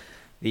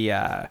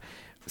 The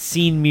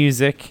scene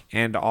music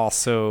and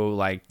also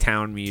like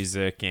town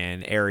music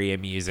and area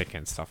music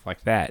and stuff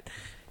like that.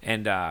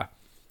 And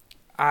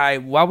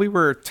while we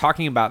were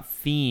talking about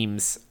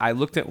themes, I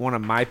looked at one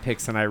of my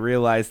picks and I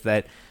realized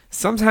that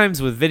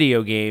sometimes with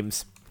video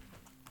games,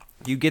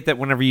 you get that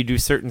whenever you do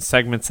certain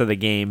segments of the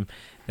game,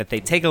 that they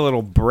take a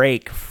little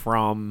break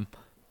from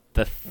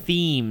the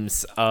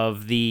themes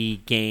of the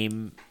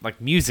game, like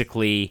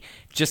musically,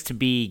 just to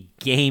be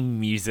game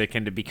music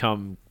and to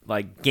become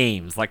like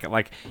games.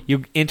 Like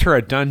you enter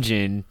a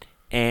dungeon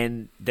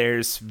and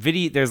there's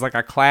like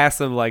a class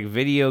of like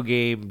video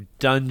game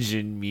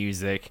dungeon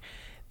music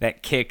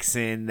that kicks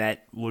in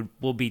that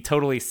will be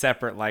totally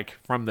separate, like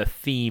from the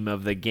theme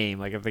of the game.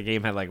 Like if the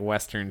game had like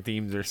Western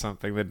themes or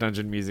something, the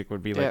dungeon music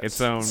would be like its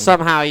own.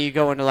 Somehow you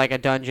go into like a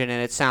dungeon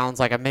and it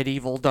sounds like a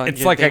medieval dungeon.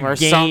 It's like thing a or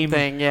game.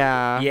 something.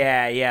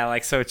 Yeah. Yeah.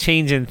 Like so,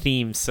 change in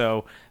themes.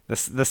 So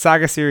the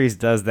Saga series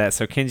does that.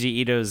 So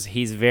Kenji Ito's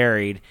he's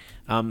varied,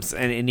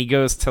 and he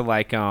goes to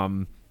like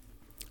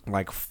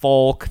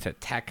folk to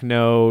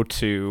techno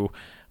to.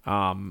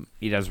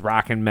 He does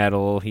rock and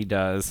metal. He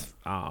does.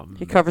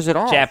 He covers it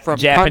all. From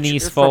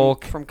Japanese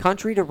folk, from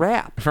country to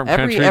rap. From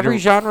every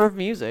genre of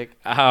music.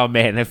 Oh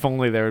man, if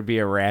only there would be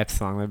a rap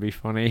song, that'd be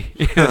funny.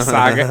 a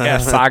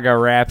saga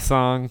rap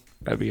song,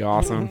 that'd be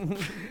awesome.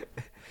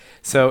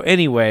 So,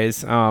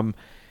 anyways,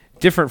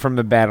 different from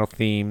the battle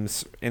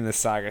themes in the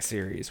Saga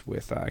series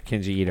with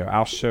Kenji Ito.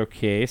 I'll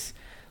showcase.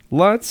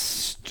 Let's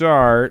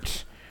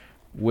start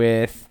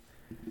with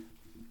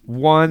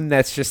one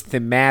that's just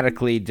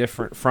thematically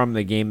different from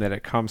the game that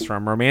it comes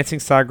from. Romancing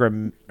Saga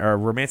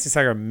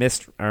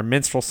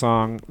minstrel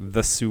song,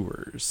 The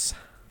Sewers.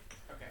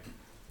 Okay.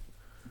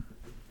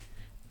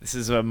 This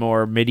is a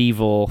more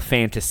medieval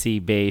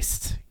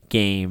fantasy-based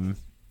game,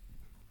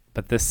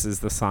 but this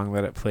is the song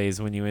that it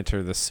plays when you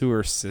enter the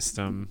sewer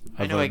system.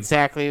 I know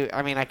exactly.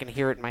 I mean, I can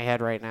hear it in my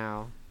head right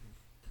now.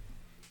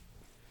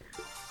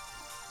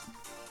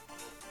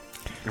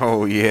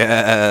 Oh,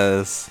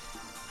 yes.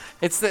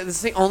 It's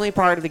the only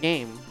part of the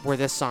game where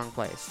this song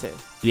plays too.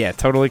 Yeah,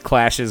 totally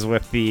clashes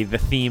with the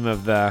theme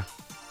of the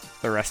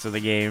rest of the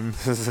game.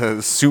 This is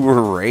a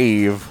sewer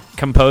rave.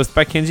 Composed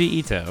by Kenji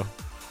Ito.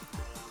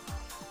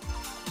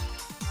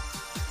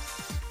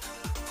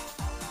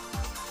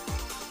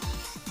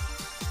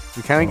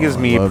 It kind of gives I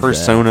me love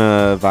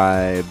Persona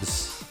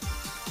vibes.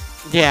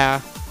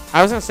 Yeah,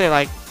 I was gonna say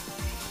like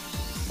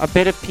a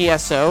bit of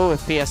PSO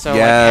if PSO like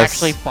Yes.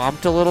 actually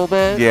bumped a little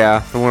bit.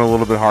 Yeah, it went a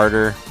little bit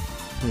harder.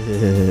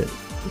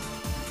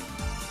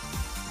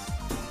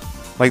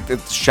 Like the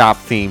shop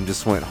theme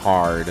just went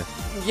hard.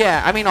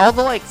 Yeah, I mean all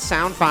the like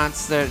sound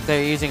fonts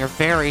they're using are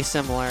very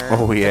similar.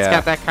 Oh, yeah. It's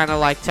got that kind of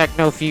like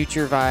techno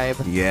future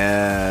vibe.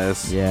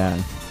 Yes. Yeah.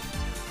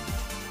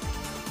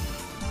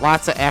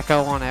 Lots of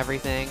echo on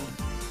everything.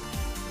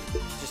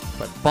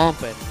 Just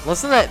bumping.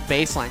 Listen to that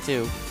bass line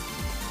too.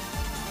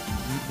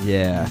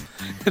 Yeah.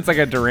 It's like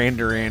a Duran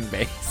Duran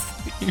bass.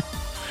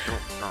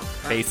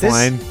 Bass This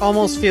line.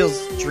 almost feels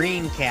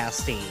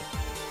Dreamcasty.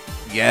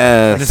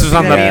 Yes. This was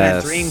on Something the-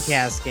 that'd be in a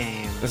Dreamcast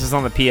game. This is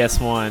on the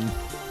PS1.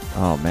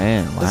 Oh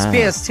man. Wow.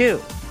 This is PS2.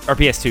 Or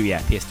PS2,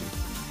 yeah, PS2.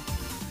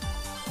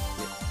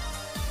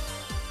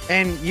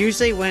 And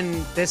usually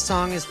when this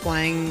song is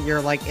playing, you're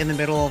like in the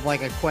middle of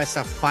like a quest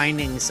of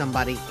finding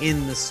somebody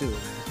in the sewer.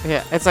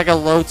 Yeah, it's like a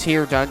low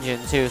tier dungeon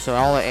too, so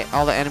all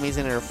the enemies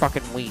in it are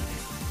fucking weak.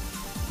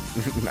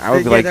 I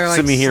would be like, they're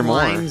send me here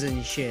more. Slimes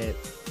and shit.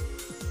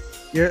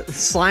 You're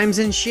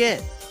slimes and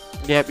shit.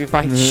 Yep, you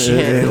find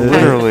shit.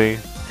 Literally.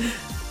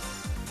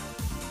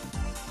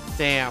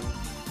 Damn.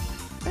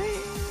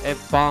 It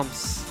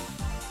bumps.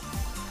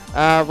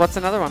 What's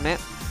another one, Matt?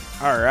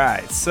 All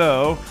right,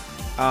 so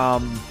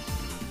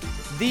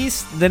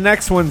the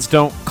next ones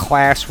don't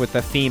clash with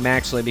the theme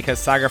actually, because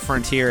Saga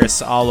Frontier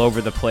is all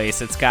over the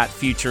place. It's got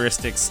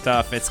futuristic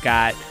stuff, it's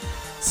got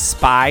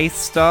spy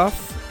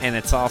stuff, and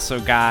it's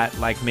also got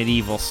like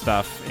medieval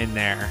stuff in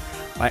there,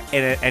 like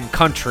and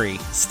country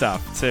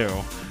stuff too.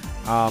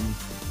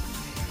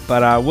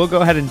 But we'll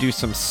go ahead and do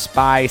some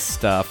spy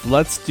stuff.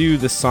 Let's do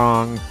the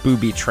song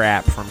 "Booby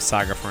Trap" from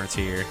Saga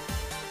Frontier.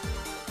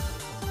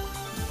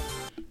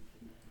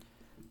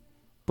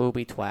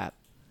 Booby twat.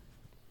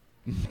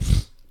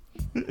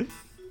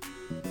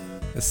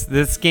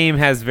 This game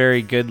has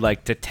very good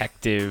like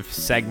detective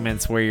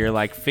segments where you're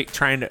like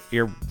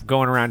you're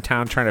going around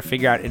town trying to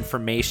figure out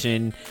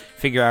information,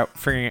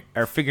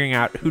 figuring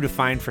out who to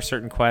find for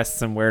certain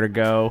quests and where to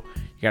go.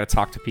 You got to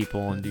talk to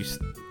people and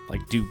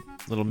do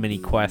little mini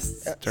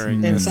quests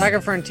during In this.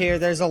 Saga Frontier,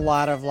 there's a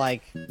lot of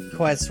like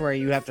quests where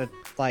you have to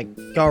like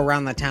go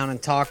around the town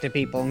and talk to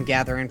people and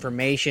gather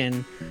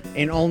information,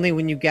 and only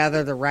when you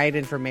gather the right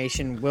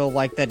information will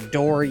like the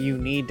door you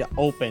need to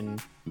open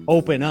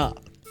up.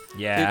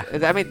 Yeah.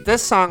 Dude, I mean,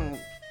 this song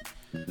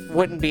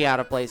wouldn't be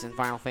out of place in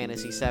Final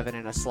Fantasy VII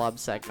in a slub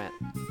segment.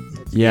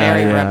 It's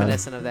very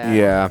reminiscent of that.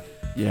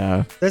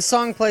 Yeah. This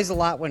song plays a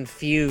lot when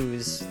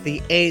Fuse,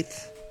 the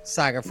 8th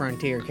Saga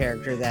Frontier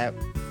character that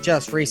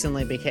just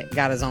recently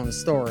got his own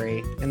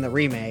story in the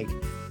remake,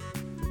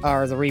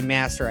 or the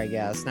remaster, I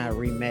guess, not a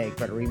remake,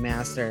 but a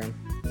remaster.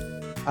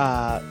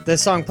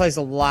 This song plays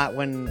a lot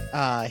when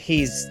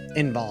he's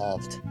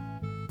involved.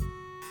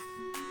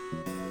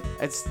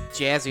 It's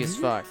jazzy as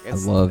fuck.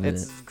 It's, love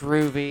it's it.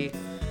 groovy.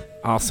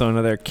 Also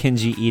another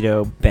Kenji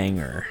Ito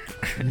banger.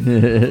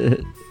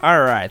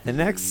 All right, the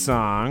next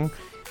song.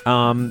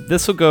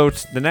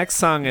 The next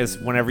song is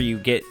whenever you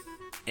get.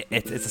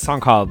 It's a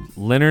song called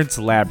Leonard's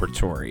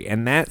Laboratory,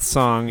 and that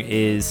song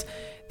is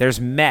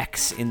there's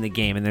mechs in the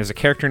game, and there's a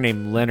character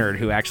named Leonard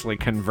who actually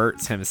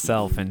converts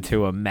himself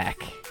into a mech,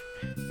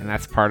 and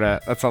that's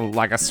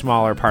like a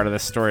smaller part of the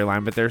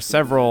storyline. But there's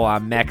several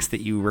mechs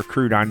that you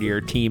recruit onto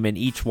your team, and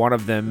each one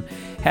of them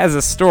has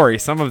a story.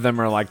 Some of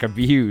them are like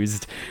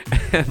abused,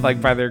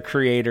 like by their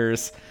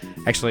creators,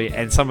 actually,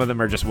 and some of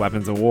them are just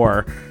weapons of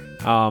war.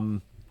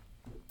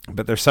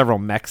 But there's several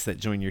mechs that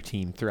join your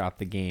team throughout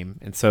the game.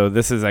 And so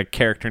this is a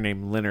character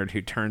named Leonard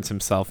who turns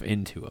himself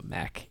into a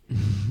mech.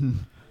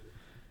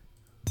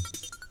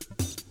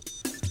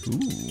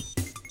 Ooh.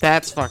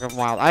 That's fucking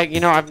wild.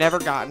 I've never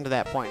gotten to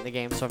that point in the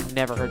game, so I've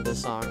never heard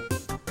this song.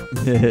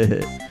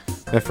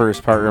 That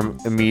first part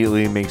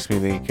immediately makes me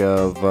think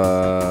of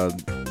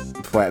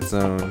Flat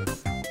Zone.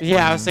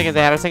 Yeah, I was thinking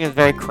that. I was thinking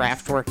very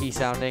Kraftwerky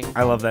sounding.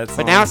 I love that song.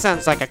 But now it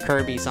sounds like a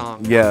Kirby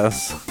song.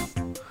 Yes.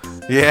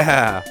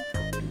 Yeah.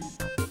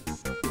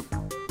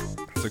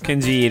 So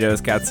Kenji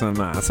Ito's got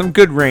some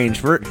good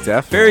range.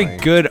 Definitely. Very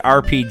good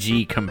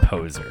RPG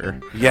composer.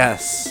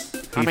 Yes.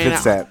 He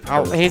fits that.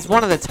 He's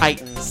one of the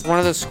titans. One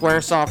of the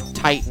Squaresoft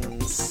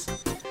titans.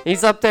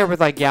 He's up there with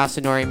like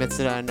Yasunori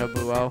Mitsuda and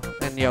Nobuo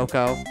and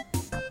Yoko.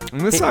 And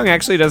this song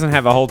actually doesn't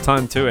have a whole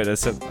ton to it.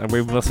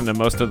 We've listened to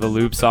most of the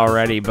loops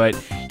already, but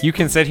you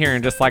can sit here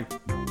and just like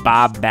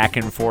bob back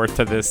and forth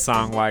to this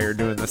song while you're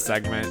doing the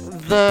segment.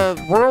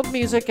 The world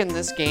music in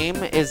this game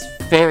is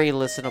very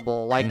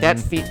listenable. Like that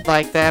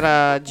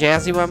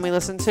jazzy one we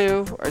listened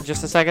to or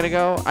just a second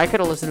ago. I could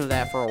have listened to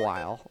that for a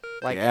while.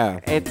 Like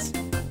it's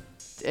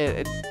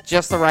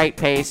just the right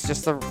pace.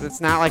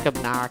 It's not like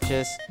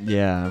obnoxious.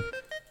 Yeah.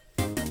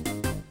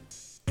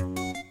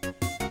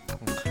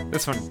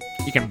 This one,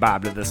 you can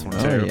bob to this one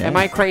too. Yeah. Am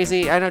I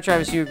crazy? I know,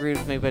 Travis, you agree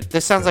with me, but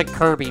this sounds like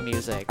Kirby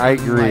music. I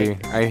agree.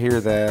 Like, I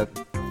hear that.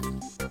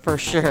 for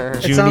sure.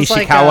 It Jun sounds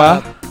like,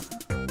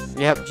 Ishikawa.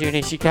 Yep, Jun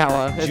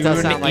Ishikawa. It Jun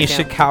does sound like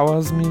him.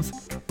 Ishikawa's music.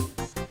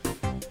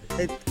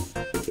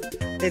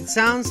 It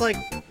sounds like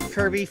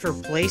Kirby for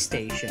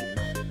PlayStation.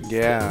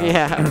 Yeah.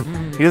 Yeah.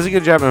 He does a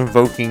good job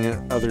invoking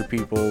other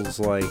people's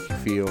like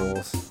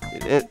feels.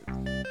 It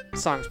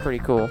song's pretty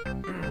cool.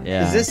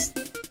 Yeah. Is this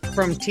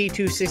from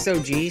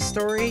T260G's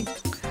story?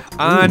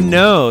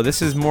 No,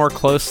 this is more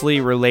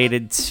closely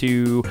related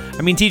to.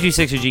 I mean,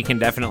 T260G can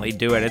definitely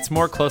do it. It's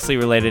more closely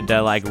related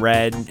to like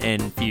Red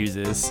and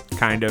Fuses,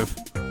 kind of.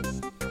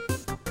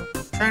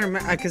 Trying to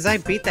remember, because I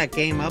beat that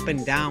game up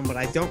and down, but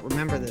I don't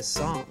remember this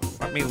song.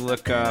 Let me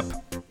look up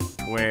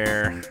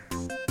where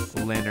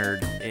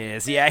Leonard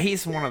is. Yeah,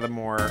 he's one of the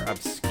more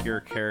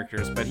obscure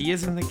characters, but he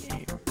is in the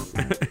game.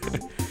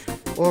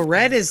 Well,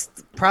 Red is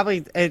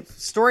probably,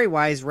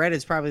 story-wise, Red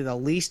is probably the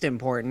least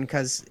important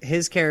because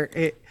his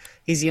character,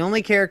 he's the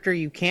only character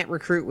you can't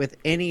recruit with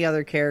any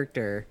other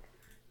character.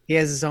 He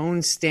has his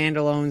own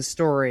standalone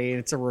story, and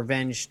it's a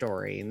revenge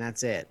story, and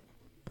that's it.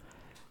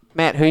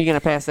 Matt, who are you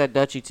gonna pass that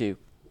duchy to?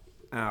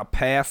 I'll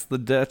pass the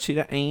duchy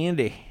to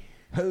Andy.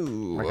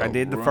 Like I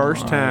did the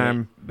first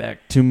time.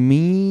 Back to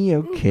me,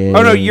 okay.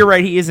 Oh no, you're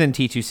right. He is in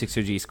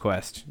T260G's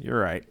quest. You're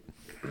right.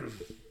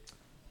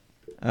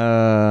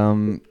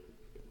 All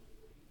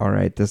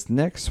right, this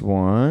next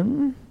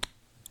one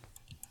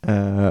is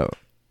gonna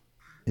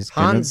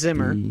Hans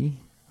Zimmer. be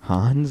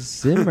Hans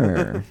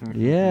Zimmer.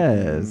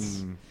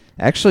 Yes.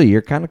 Actually,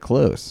 you're kind of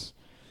close.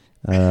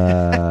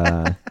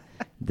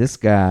 This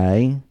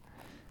guy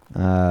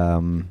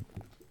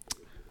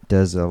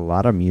does a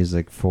lot of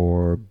music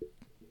for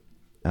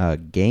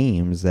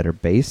games that are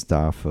based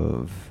off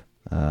of,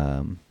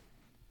 well,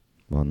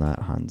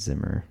 not Hans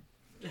Zimmer,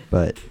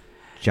 but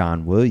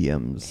John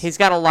Williams. He's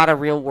got a lot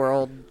of real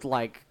world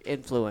like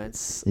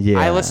influence. Yeah.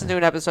 I listened to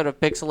an episode of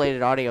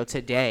Pixelated Audio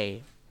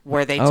today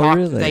where they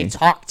really? they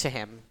talked to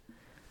him.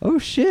 Oh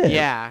shit!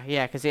 Yeah,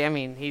 because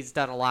he's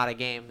done a lot of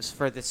games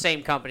for the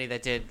same company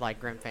that did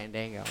like Grim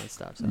Fandango and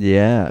stuff. So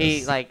Yeah.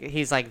 he's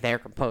like their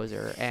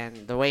composer, and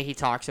the way he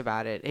talks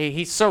about it,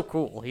 he's so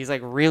cool. He's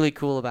like really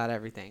cool about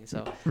everything.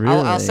 So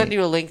I'll Really? send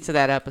you a link to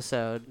that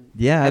episode.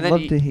 Yeah, And I'd then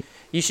love to.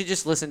 You should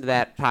just listen to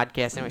that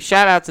podcast. Anyway,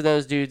 shout out to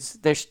those dudes.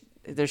 They're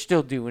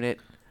still doing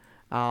it.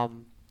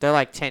 They're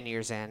like 10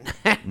 years in.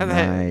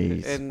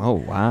 Nice. And- Oh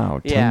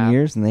wow, 10 yeah.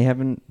 years and they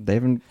haven't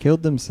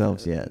killed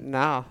themselves yet.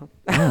 No.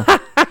 Oh.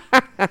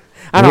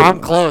 I know, I'm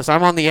close.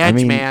 I'm on the edge, I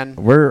mean, man.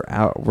 We're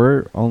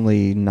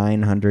only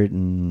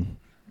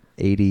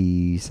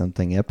 980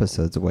 something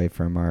episodes away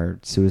from our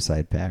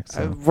suicide pact.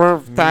 So.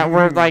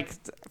 We're like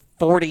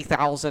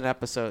 40,000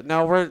 episodes.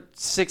 No, we're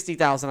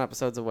 60,000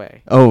 episodes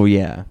away. Oh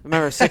yeah.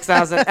 Remember,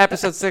 6,000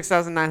 episode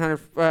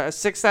 6,900,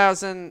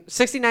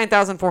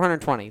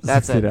 69,420.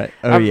 That's it.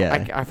 Oh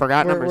yeah. I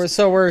forgot numbers.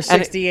 We're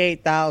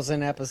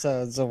 68,000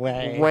 episodes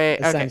away, Okay.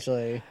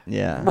 essentially.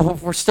 Yeah. Well,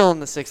 we're still in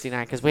the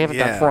 69 because we haven't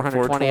done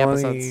 420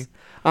 episodes.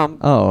 Oh,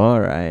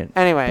 all right.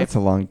 Anyway, That's a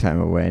long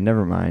time away.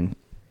 Never mind.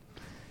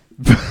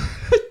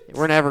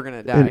 we're never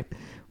gonna die.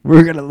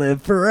 We're gonna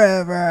live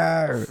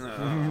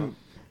forever.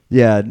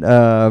 Yeah,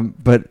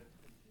 but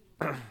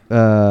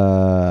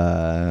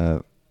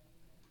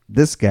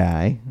this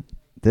guy,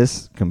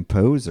 this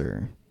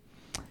composer,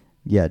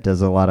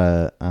 does a lot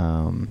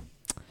of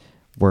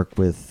work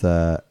with.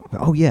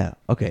 Oh yeah,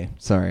 okay.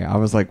 Sorry, I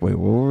was like, wait,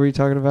 what were we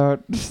talking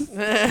about?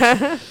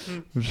 I'm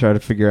trying to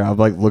figure out. I'm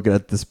like looking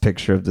at this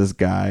picture of this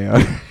guy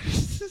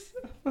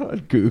on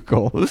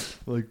Google.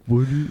 Like,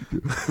 what?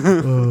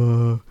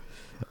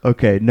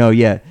 Okay, no,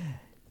 yeah.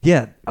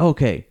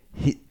 Okay,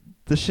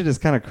 this shit is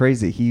kind of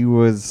crazy. He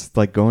was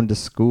like going to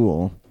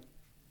school.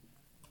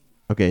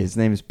 Okay, his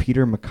name is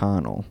Peter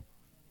McConnell,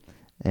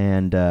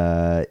 and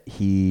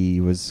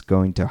he was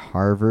going to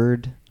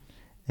Harvard,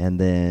 and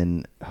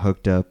then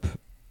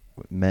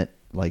met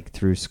like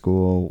through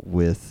school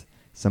with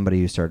somebody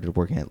who started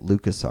working at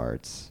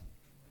LucasArts,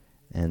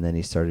 and then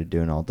he started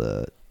doing all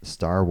the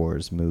Star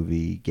Wars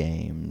movie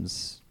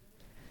games,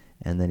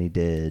 and then he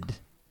did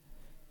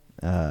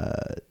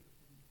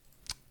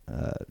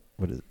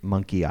what is it?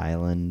 Monkey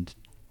Island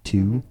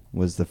 2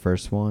 was the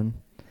first one,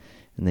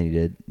 and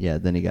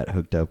then he got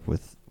hooked up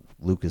with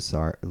Lucas.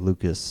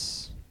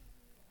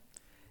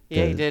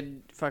 Yeah, he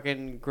did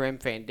fucking Grim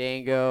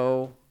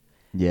Fandango.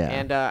 Yeah.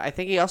 And I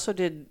think he also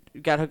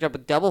got hooked up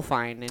with Double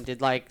Fine and did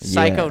like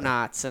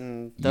Psychonauts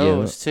and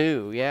those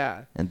too.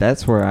 Yeah. And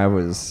that's where I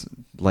was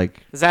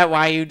like. Is that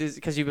why you did?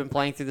 Because you've been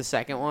playing through the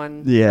second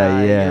one.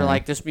 Yeah. You're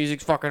like, this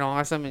music's fucking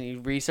awesome, and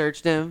you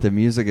researched him. The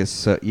music is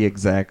so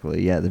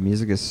exactly. Yeah, the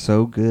music is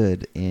so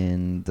good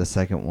in the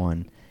second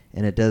one,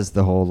 and it does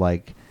the whole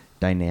like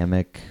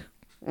dynamic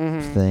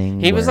thing.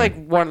 He was like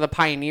one of the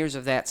pioneers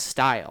of that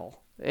style.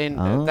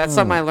 And that's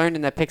something I learned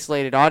in that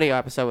Pixelated Audio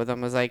episode with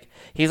him. Was like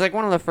he's like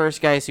one of the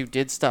first guys who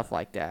did stuff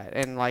like that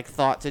and like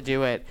thought to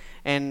do it.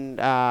 And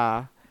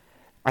I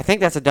think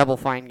that's a Double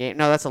Fine game.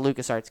 No, that's a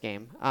LucasArts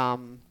game.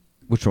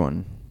 Which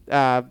one?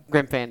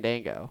 Grim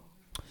Fandango.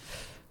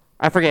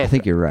 I forget. I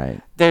think you're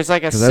right. There's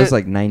like Because that was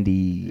like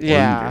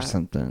 98 or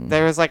something.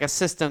 There was like a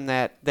system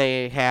that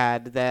they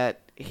had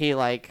that he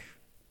like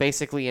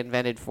basically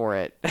invented for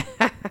it.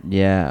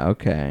 Yeah.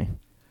 Okay.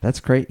 That's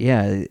great.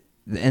 Yeah.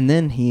 And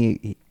then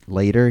he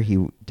later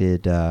he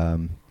did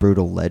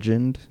Brutal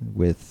Legend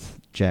with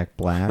Jack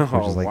Black,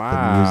 which is like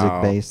the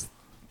music based.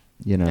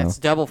 That's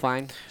Double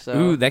Fine. So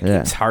Ooh, that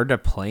game's hard to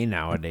play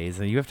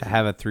nawadays. You have to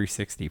have a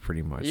 360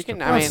 pretty much. you can.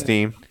 to I play. mean,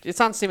 Steam.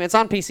 It's on Steam. It's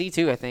on PC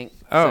too, I think.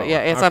 Oh, so, yeah,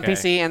 it's on okay.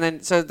 PC, and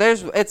then so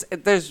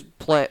there's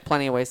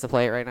plenty of ways to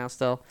play it right now.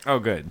 Still, Oh,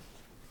 good.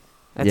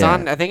 it's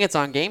on. I think it's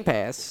on Game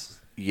Pass.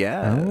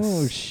 Yes.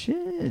 Oh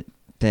shit!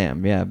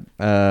 Damn. Yeah.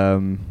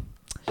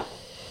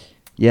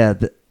 Yeah.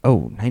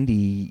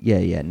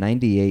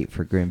 98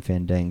 for Grim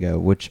Fandango,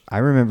 which I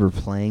remember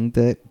playing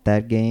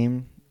that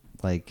game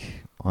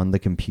like on the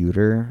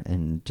computer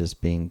and just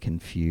being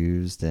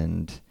confused,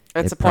 and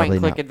It's it a point and probably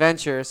click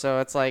adventure, so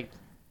it's like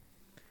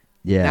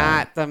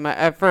Yeah. Not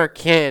the for a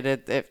kid,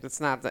 it's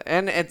not the,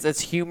 and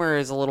its humor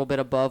is a little bit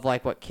above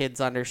like what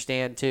kids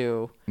understand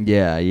too.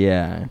 Yeah,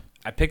 yeah.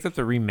 I picked up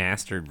the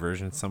remastered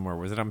version somewhere.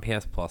 Was it on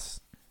PS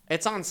Plus?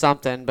 It's on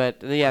something,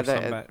 but yeah,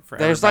 For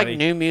there's like everybody?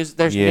 new music.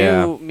 There's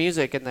Yeah. new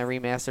music in the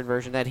remastered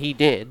version that he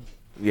did.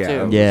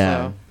 Yeah, too,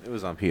 Yeah. so. It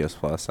was on PS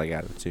Plus. I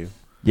got it too.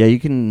 Yeah, you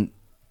can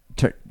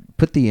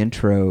put the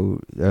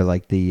intro or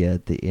like the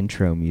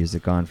intro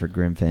music on for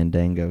Grim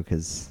Fandango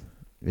because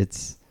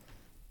it's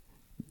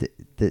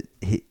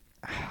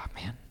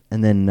man.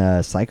 And then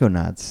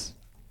Psychonauts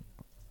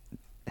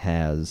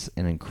has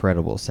an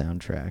incredible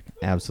soundtrack,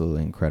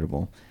 absolutely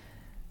incredible.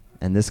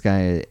 And this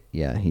guy,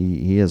 yeah,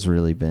 he has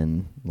really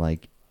been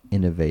like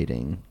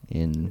innovating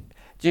in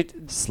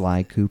Dude,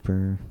 Sly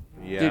Cooper.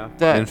 Yeah, Dude,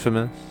 the-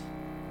 Infamous.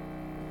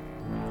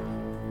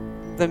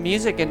 the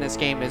music in this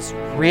game is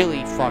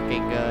really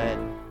fucking good.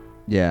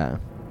 Yeah.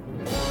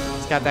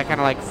 It's got that kind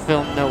of like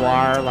film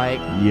noir, like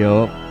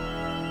Yup.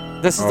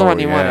 this is the Oh, one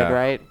you yeah. wanted,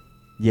 right?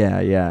 Yeah,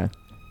 yeah.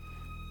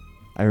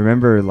 I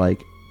remember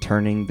like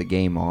turning the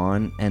game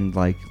on and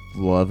like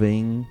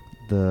loving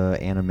the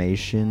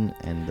animation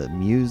and the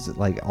music,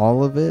 like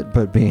all of it,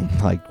 but being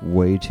like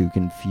way too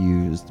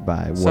confused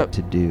by So- what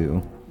to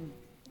do.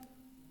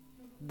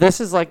 This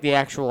is like the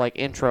actual like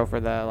intro for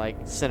the like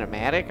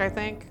cinematic, I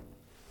think.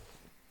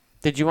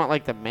 Did you want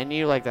like the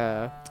menu, like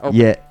the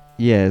Yeah,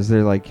 yeah. Is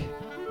there like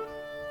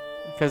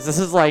Because this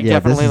is like yeah,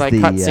 definitely this like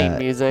is the, cutscene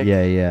music.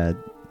 Yeah, yeah.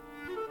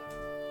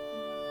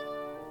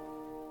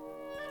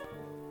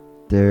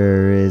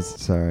 There is.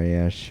 Sorry,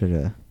 I should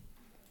have.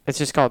 It's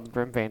just called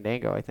Grim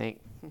Fandango, I think.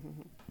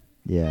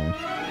 Yeah.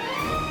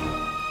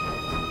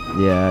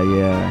 Yeah,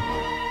 yeah.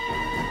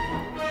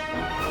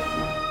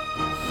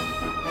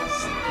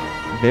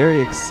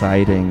 Very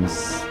exciting.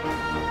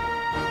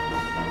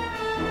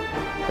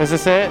 Is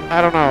this it?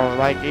 I don't know.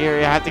 Like you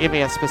have to give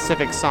me a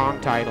specific song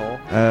title.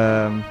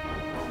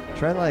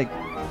 Try like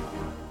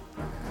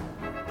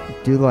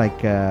do like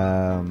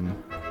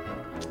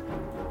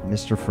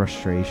Mr.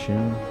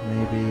 Frustration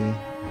maybe,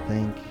 I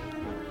think.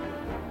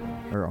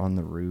 Or On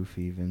the Roof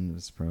even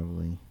is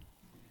probably,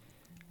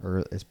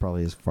 or it's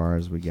probably as far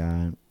as we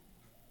got.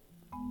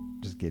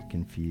 Just get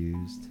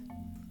confused.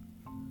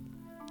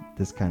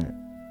 This kind of,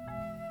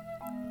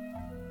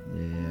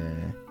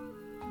 yeah.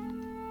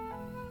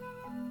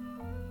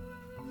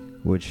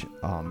 Which,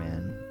 oh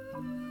man.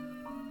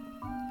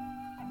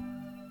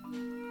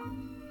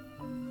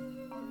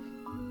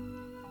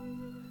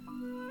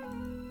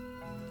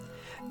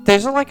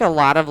 There's like a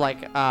lot of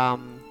like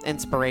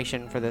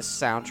inspiration for this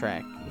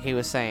soundtrack. He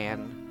was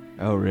saying.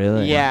 Oh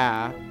really?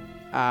 Yeah.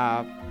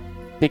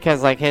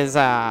 Because like his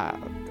I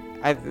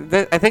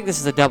think this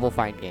is a Double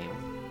Fine game.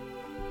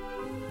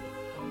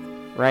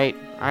 Right?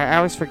 I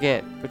always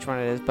forget which one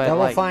it is, but Double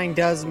like, Fine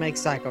does make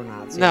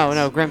Psychonauts. No, yes.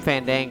 no, Grim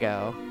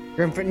Fandango.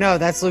 No,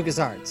 that's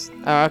LucasArts.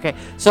 Oh, okay.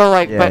 So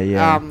like, Yeah, but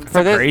yeah.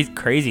 for this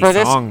Crazy for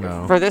this song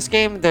though. for this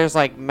game, there's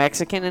like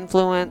Mexican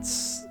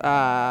influence.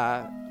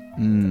 There's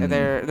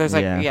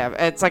like yeah,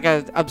 it's like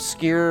a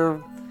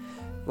obscure,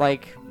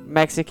 like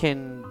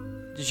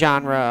Mexican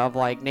genre of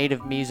like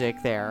native music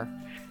there.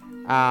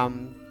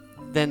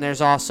 Then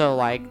there's also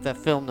like the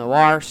film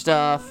noir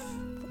stuff,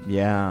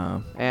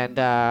 Yeah. and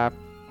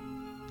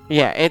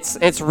yeah,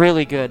 it's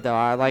really good though.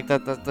 I like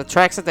the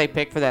tracks that they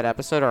picked for that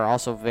episode are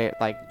also very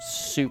like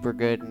super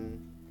good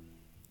and.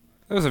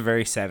 It was a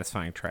very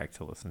satisfying track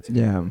to listen to.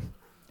 Yeah.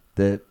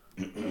 The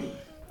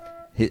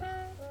hit.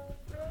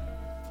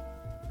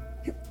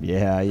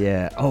 Yeah,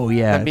 yeah. Oh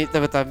yeah.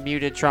 With the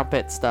muted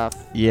trumpet stuff.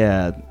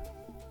 Yeah.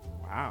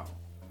 Wow.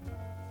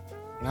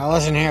 Now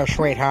listen here,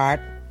 sweetheart.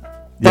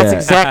 That's Yeah.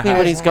 exactly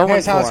what he's going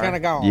Here's for. how it's gonna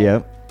go.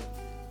 Yep.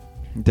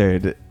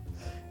 Dude,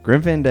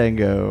 Grim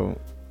Fandango.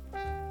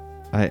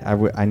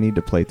 I need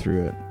to play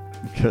through it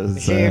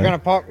because See, you're gonna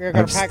pack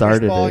your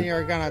started ball, it. and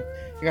you're gonna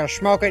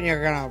smoke it, and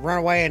you're gonna run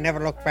away and never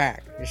look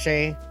back. You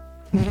see?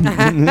 You're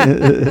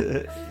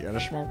gonna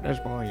smoke this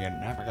boy, you're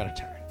never gonna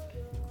turn.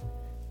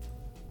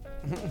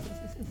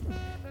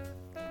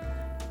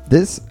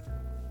 This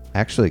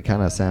actually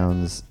kind of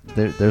sounds.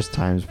 There's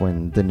times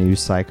when the new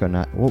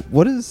Psychonaut.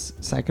 What does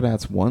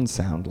Psychonauts 1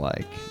 sound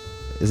like?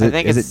 Is I it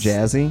think is it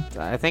it's- jazzy?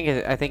 I think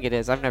it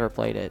is. I've never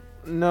played it.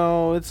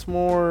 No, it's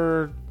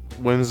more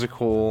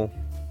whimsical.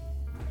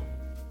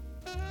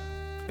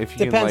 If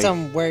you Depends can,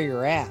 like, on where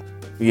you're at.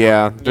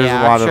 yeah, there's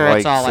Yeah, a lot I'm sure of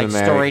it's like all, like,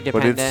 cinematic, story but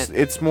dependent.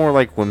 it's more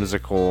like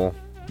whimsical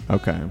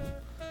Okay.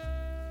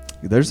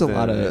 There's a than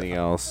lot of anything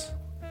else.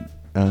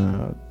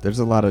 there's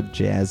a lot of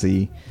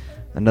jazzy.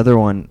 Another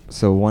one.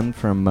 So one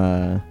from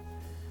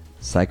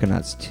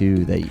Psychonauts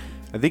 2.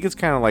 I think it's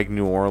kind of like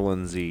New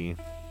Orleans-y,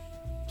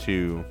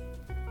 too.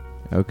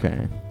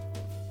 Okay.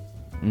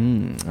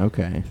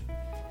 Okay.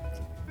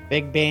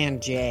 Big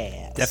band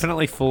jazz.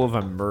 Definitely full of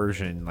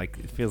immersion. Like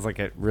it feels like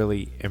it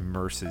really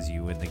immerses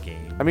you in the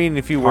game. I mean,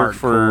 if you work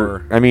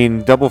Hardcore.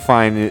 for, Double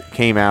Fine, it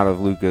came out of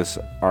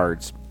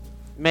LucasArts,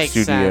 Makes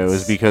studio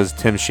sense. is because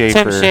Tim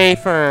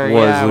Schafer.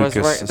 Was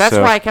Lucas, That's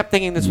so- why I kept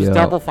thinking this was Yeah.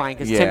 Double Fine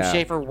because Tim Yeah.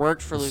 Schafer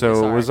worked for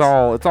LucasArts.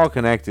 So it's all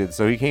connected.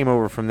 So he came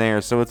over from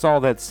there. So it's all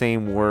that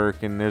same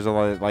work, and there's a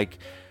lot of, like,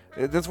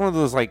 that's one of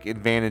those like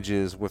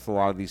advantages with a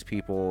lot of these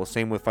people.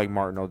 Same with like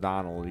Martin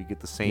O'Donnell. You get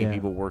the same Yeah.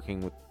 people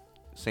working with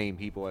same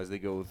people as they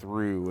go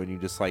through, and you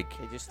just like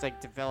They just like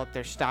develop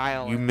their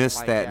style. you and, miss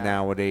like, that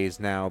nowadays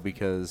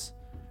because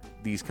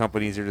these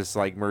companies are just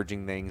like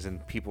merging things,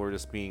 and people are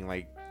just being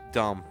like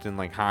dumped and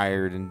like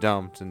hired and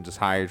dumped and just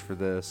hired for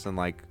this and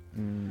like.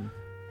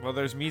 Well,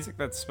 there's music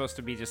that's supposed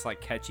to be just like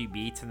catchy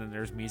beats, and then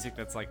there's music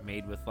that's like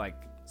made with like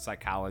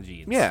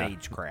psychology and Yeah.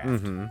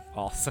 stagecraft.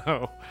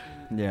 Also,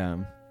 Yeah.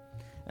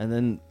 And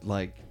then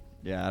like,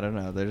 yeah, I don't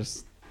know.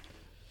 There's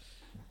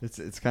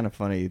it's kind of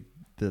funny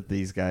that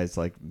these guys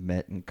like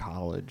met in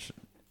college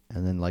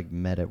and then like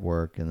met at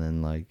work and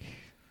then like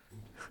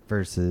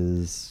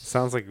versus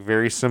Sounds like a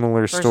very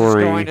similar versus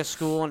story going to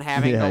school and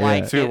having Yeah, to yeah.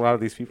 like to a get- lot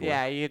of these people.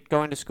 Yeah, you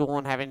going to school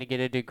and having to get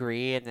a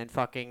degree and then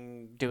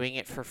fucking doing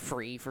it for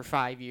free for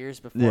 5 years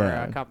before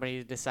Yeah. a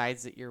company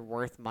decides that you're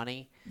worth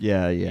money.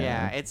 yeah.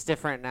 Yeah, it's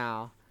different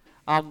now.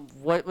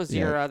 What was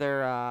your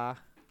other?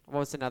 What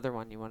was another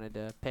one you wanted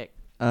to pick?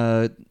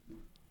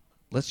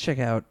 Let's check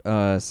out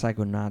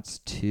Psychonauts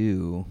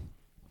 2.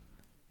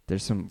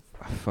 There's some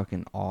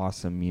fucking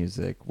awesome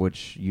music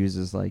which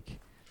uses like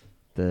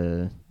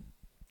the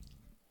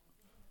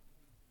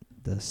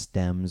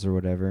stems or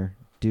whatever.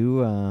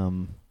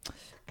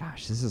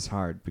 Gosh, this is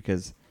hard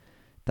because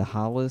the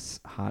Hollis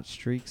Hot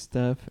Streak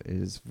stuff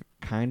is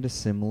kind of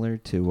similar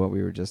to what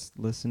we were just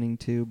listening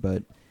to,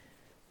 but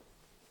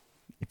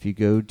if you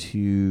go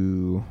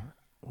to,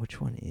 which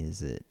one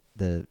is it?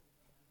 The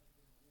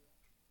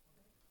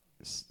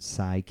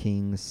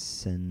hangz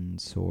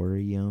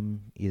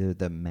Sensorium, either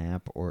the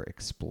map or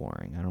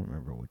exploring. I don't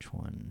remember which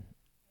one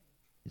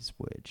is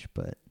which,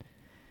 but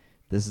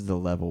this is the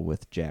level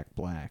with Jack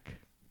Black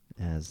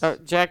as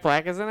Jack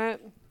Black is in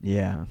it.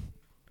 yeah.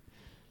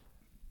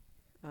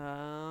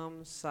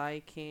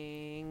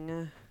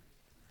 Psyching.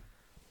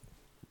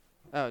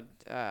 Oh,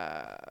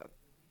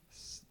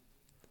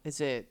 is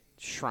it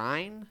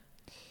Shrine?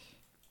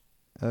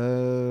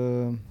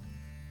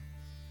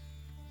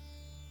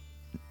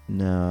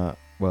 No.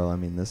 Well, I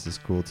mean, this is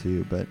cool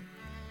too, but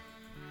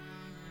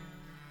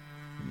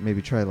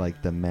maybe try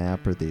like the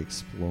map or the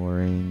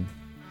exploring.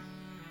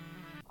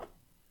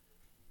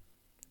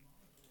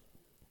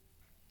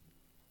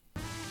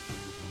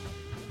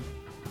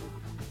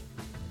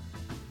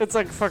 It's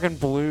like fucking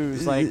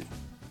blues, like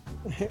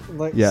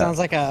Like, Yeah. sounds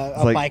like a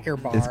It's like-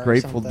 biker bar. It's or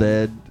Grateful something.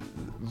 Dead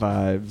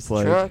vibes,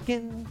 like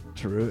trucking.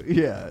 true.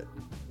 Yeah.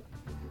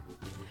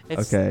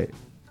 It's, Okay.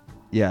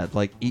 Yeah,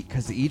 like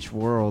because each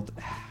world,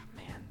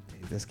 man,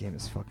 dude, this game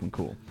is fucking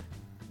cool.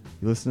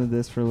 You listen to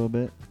this for a little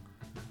bit.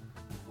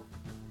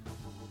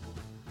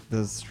 This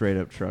is straight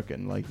up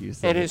trucking, like you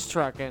said. It is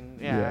trucking.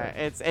 Yeah,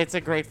 Yeah. it's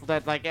a Grateful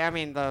Dead. Like, I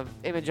mean, the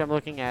image I'm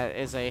looking at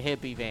is a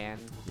hippie van.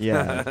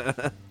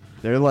 Yeah.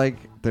 They're like,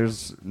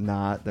 there's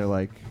not. They're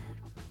like,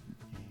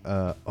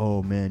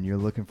 oh man, you're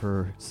looking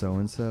for so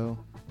and so.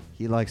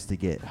 He likes to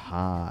get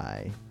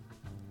high.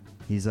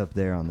 He's up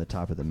there on the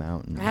top of the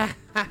mountain.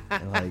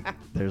 And, like,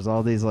 there's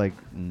all these like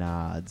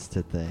nods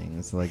to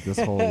things. Like this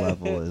whole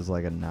level is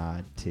like a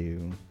nod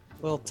to.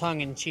 Little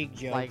tongue-in-cheek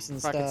jokes Like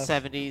and fucking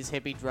stuff. 70s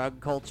hippie drug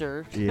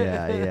culture.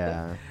 Yeah,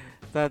 yeah.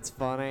 That's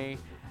funny.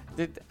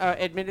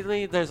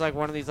 Admittedly, there's like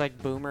one of these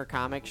like boomer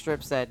comic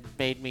strips that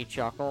made me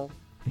chuckle,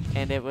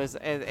 and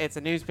it's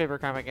a newspaper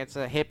comic. It's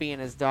a hippie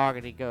and his dog,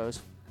 and he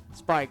goes,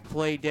 "Spike,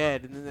 play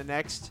dead," and then the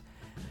next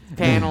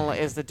panel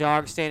is the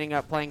dog standing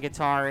up playing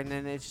guitar, and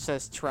then it just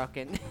says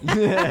trucking. And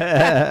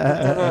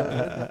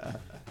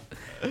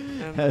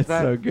That's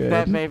so good.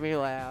 That made me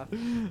laugh.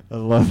 I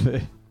love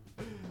it.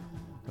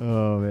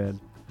 Oh man.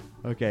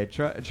 Okay,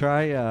 try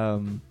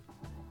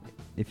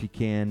if you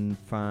can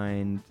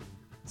find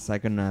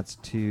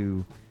Psychonauts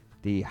 2,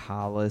 the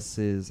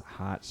Hollis's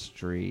Hot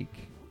Streak.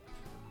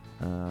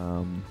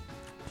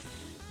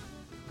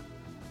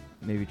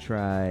 Maybe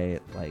try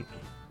like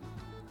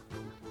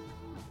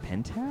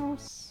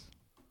Penthouse?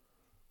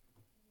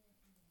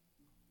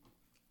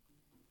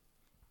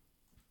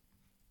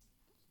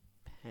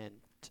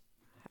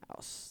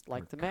 Penthouse,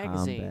 like Or the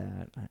magazine,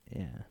 Combat.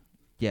 Yeah.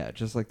 Yeah,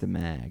 just like the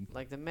mag.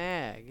 like the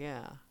mag.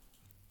 Yeah.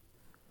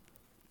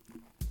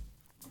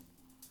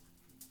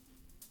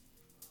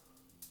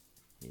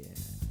 Yeah,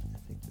 I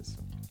think this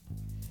one.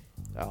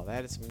 Oh,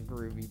 that is some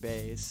groovy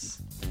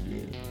bass.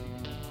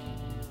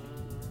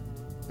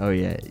 Oh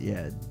yeah,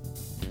 yeah.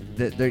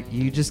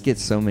 You just get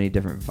so many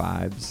different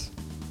vibes.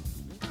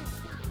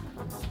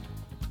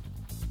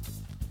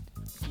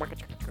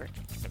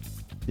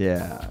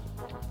 Yeah.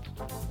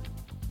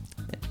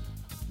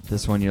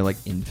 This one you're like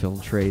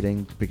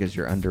infiltrating because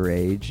you're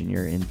underage and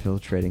you're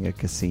infiltrating a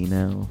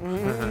casino.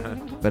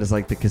 But it's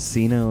like the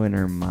casino in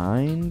her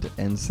mind,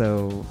 and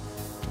so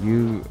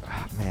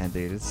man,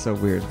 dude, it's so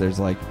weird. There's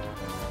like,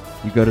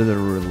 you go to the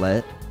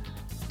roulette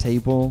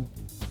table,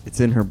 it's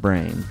in her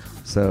brain.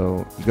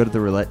 So you go to the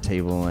roulette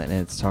table and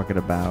it's talking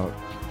about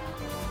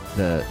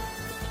the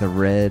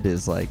red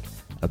is like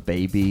a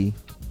baby,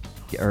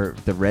 or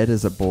the red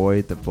is a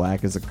boy, the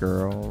black is a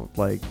girl,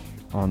 like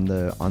on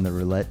the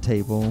roulette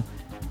table,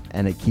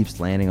 and it keeps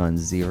landing on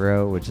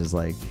 0, which is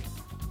like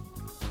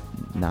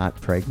not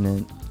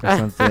pregnant or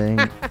something.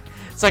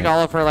 It's like all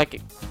of her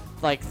like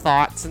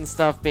thoughts and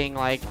stuff being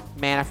like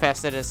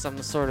manifested as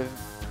some sort of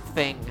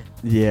thing.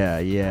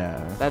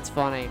 Yeah. That's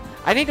funny.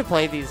 I need to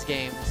play these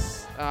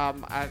games.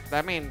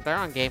 I mean, they're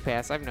on Game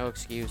Pass. I have no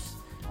excuse.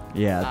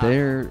 Yeah,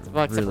 they're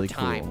Well, except really for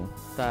time. cool.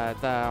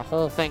 The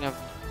whole thing of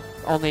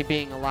only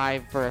being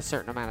alive for a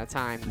certain amount of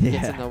time gets in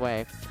Yeah. the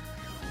way.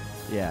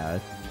 Yeah,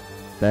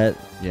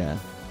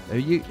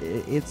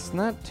 it's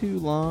not too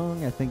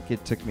long. I think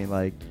it took me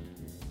like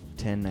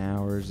 10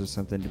 hours or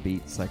something to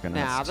beat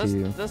Psychonauts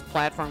 2. Those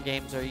platform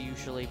games are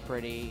usually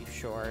pretty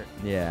short.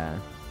 Yeah,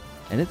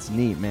 and it's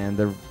neat, man.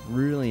 They're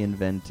really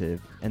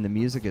inventive, and the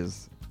music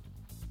is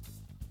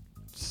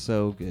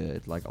so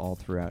good, like all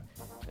throughout.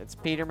 It's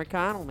Peter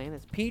McConnell, man.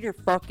 It's Peter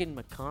fucking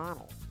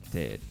McConnell.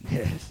 Dude.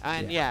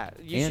 And you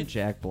and should.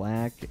 Jack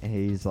Black,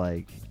 he's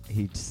like,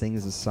 he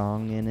sings a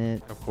song in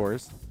it. Of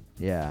course,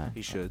 Yeah,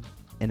 he should.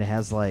 and it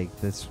has like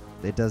this.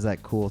 It does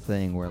that cool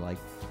thing where like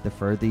the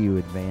further you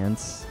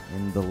advance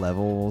in the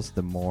levels,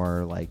 the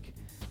more like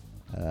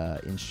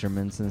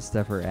instruments and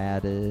stuff are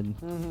added.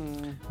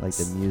 Like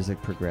the music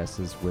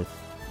progresses with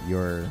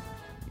your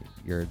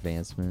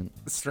advancement.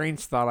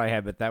 Strange thought I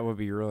had, but that would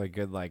be really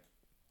good, like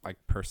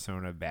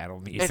Persona battle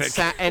music.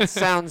 It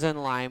sounds in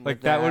line like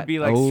with that would be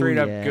like Oh, straight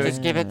up yeah. good.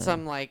 Just give it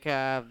some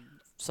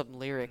some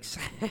lyrics.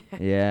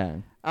 Yeah.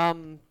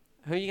 Who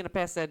are you gonna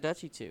pass that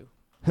duchy to?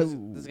 This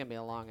is gonna be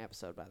a long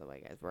episode, by the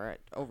way, guys. We're at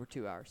over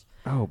 2 hours.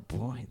 Oh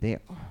boy,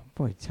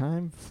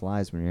 time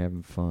flies when you're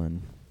having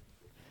fun.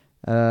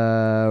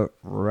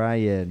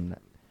 Ryan,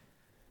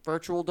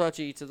 Virtual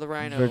duchy to the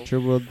Rhino.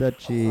 virtual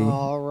duchy.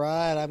 All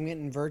right, I'm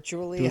getting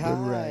virtually To the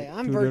high. right,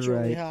 I'm to the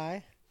virtually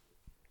right.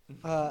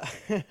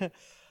 high.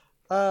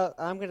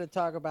 I'm going to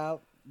talk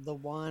about the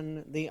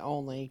one, the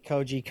only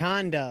Koji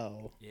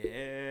Kondo.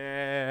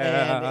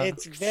 Yeah. And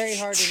it's very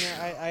hard to know.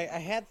 I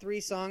had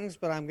 3 songs,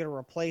 but I'm going to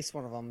replace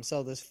one of them.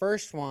 So this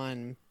first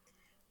one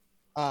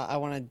I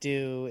want to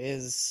do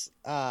is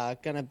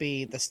going to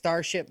be the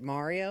Starship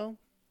Mario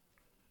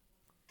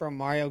from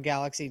Mario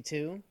Galaxy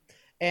 2.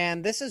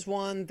 And this is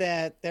one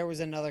that there was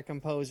another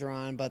composer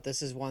on, but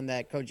this is one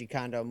that Koji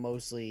Kondo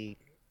mostly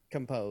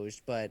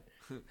composed. But,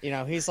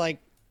 he's like...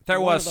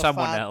 There one was of the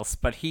someone else,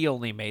 but he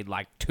only made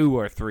like 2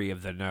 or 3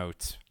 of the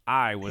notes.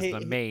 I was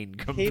the main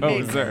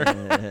composer.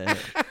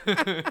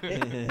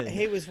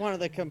 He was one of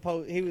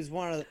the He was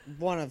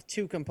one of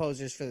 2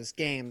 composers for this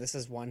game. This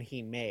is one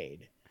he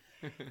made.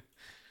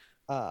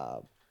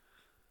 The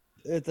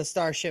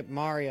Starship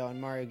Mario and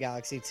Mario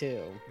Galaxy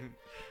 2.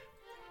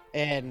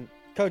 And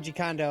Koji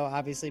Kondo,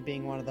 obviously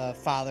being one of the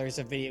fathers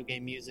of video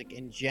game music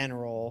in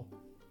general,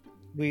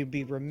 we'd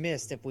be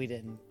remiss if we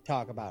didn't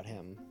talk about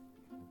him.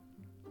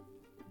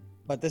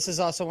 But this is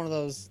also one of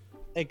those,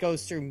 it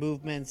goes through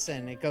movements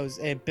and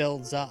it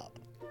builds up.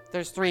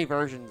 There's 3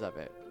 versions of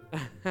it.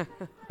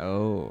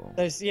 Oh.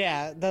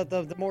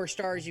 The more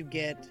stars you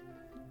get,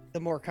 the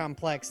more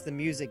complex the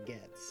music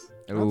gets.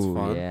 Oh,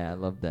 fun. yeah, I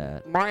love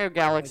that. Mario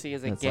Galaxy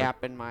is a That's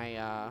gap in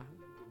my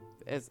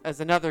as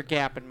another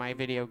gap in my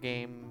video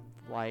game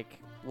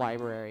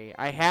library.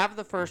 I have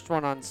the first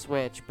one on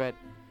Switch, but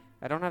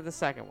I don't have the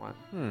second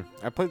one.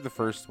 I played the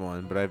first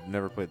one, but I've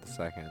never played the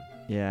second.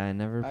 Yeah, I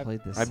never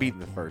played this. I beat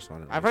the first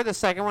one. I've heard the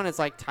second one is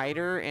like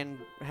tighter and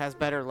has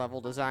better level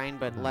design,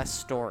 but less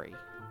story.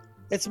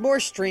 It's more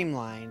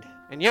streamlined.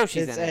 And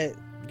Yoshi's in it.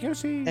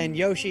 Yoshi. And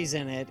Yoshi's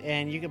in it,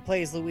 and you can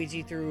play as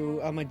Luigi through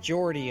a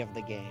majority of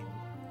the game.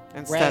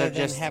 Instead rather of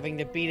than just having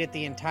to beat it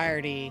the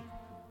entirety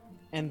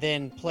and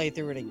then play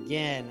through it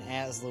again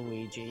as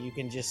Luigi. You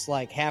can just,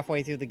 like,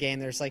 halfway through the game,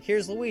 there's like,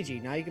 here's Luigi,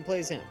 now you can play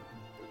as him.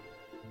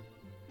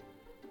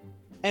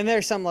 And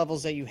there's some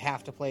levels that you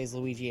have to play as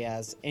Luigi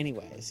as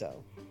anyway,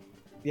 so...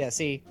 Yeah,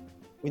 see,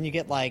 when you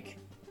get, like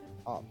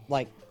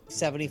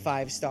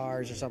 75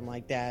 stars or something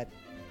like that,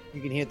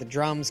 you can hear the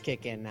drums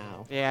kick in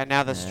now. Yeah,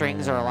 now the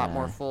strings are a lot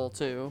more full,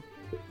 too.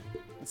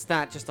 It's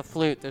not just a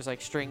flute, there's,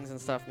 like, strings and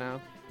stuff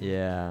now.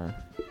 Yeah.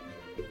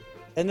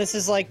 And this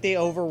is like the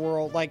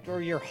overworld,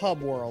 or your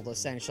hub world,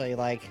 essentially.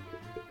 Like,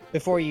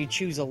 before you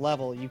choose a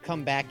level, you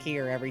come back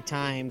here every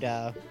time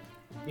to,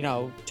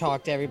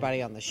 talk to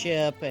everybody on the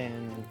ship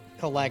and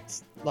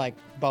collect, like,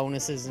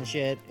 bonuses and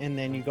shit. And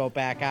then you go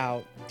back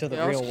out to the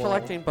I was real world.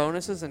 collecting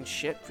bonuses and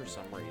shit for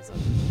some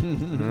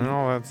reason.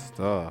 No, that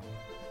stuff.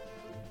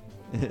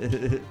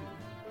 You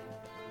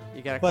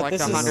gotta But collect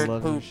this is- 100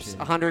 Love your poops, shit.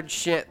 100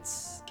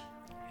 shits.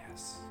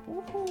 Yes.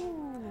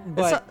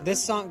 But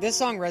this song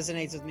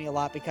resonates with me a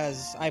lot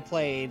because I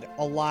played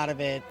a lot of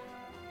it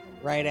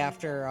right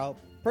after a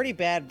pretty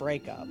bad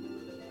breakup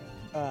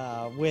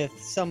with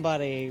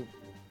somebody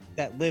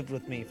that lived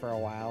with me for a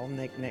while.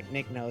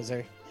 Nick knows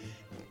her.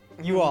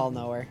 You all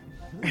know her.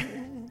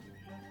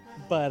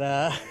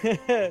 But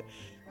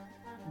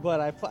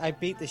but I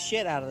beat the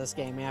shit out of this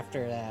game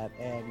after that,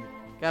 and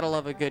Gotta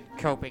love a good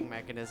coping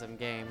mechanism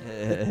game.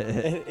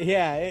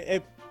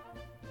 It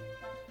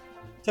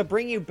to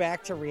bring you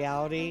back to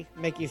reality,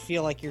 make you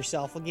feel like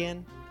yourself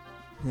again.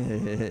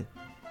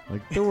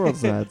 Like, the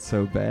world's not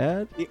so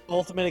bad. The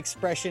ultimate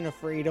expression of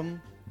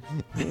freedom.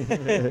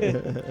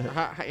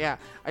 Yeah,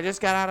 I just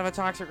got out of a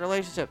toxic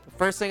relationship. The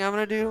first thing I'm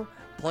gonna do,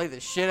 play the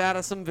shit out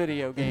of some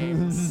video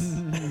games.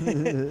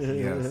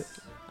 Yes.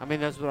 I mean,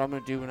 that's what I'm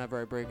gonna do whenever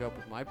I break up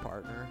with my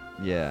partner.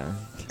 Yeah.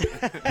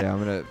 Yeah, I'm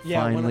gonna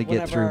Yeah, finally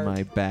get through whenever-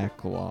 my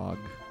backlog.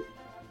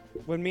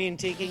 When me and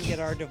Tiki get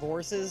our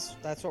divorces,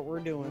 that's what we're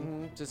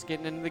doing. Just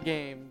getting into the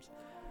games.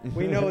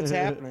 We know what's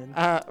happening.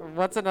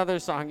 What's another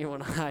song you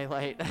want to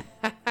highlight?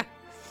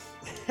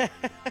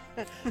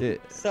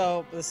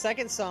 So the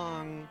second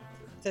song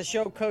to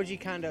show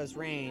Koji Kondo's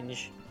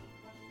range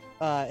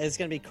is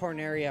going to be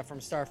Corneria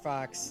from Star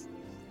Fox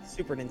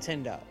Super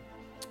Nintendo.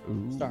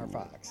 Ooh. Star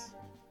Fox.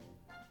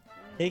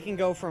 He can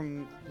go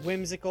from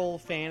whimsical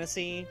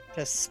fantasy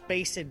to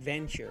space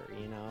adventure,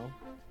 you know?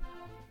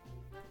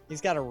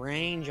 He's got a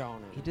range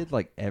on him. He did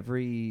like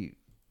every,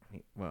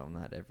 well,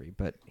 not every,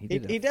 but he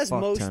did. He a does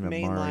fuck most ton of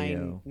mainline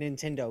Mario.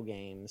 Nintendo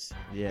games.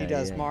 Yeah, He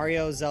does yeah.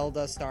 Mario,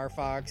 Zelda, Star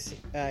Fox.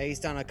 He's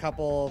done a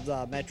couple of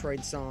the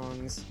Metroid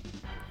songs.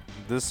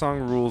 This song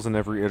rules, and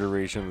every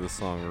iteration of the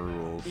song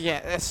rules.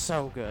 Yeah, that's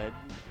so good.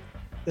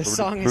 The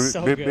song is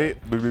so good.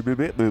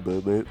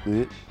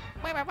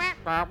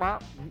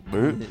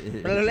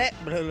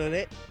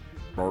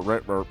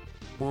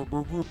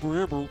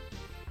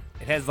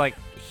 It has like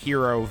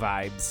hero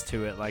vibes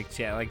to it, like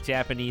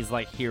Japanese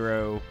like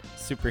hero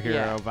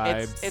superhero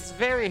vibes. It's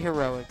very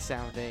heroic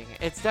sounding.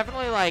 It's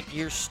definitely like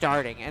you're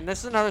starting, and this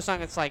is another song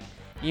that's like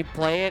you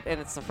play it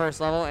and it's the first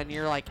level and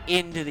you're like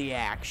into the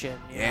action.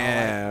 You know,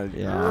 Yeah.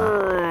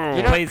 Yeah. You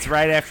It know- plays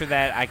right after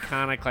that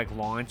iconic like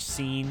launch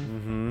scene.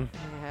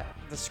 Mm-hmm. like,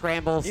 the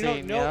scramble You know,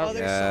 scene. no yep. other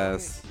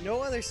Yes. song.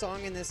 No other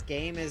song in this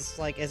game is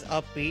like as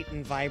upbeat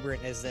and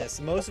vibrant as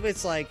this. Most of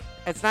it's like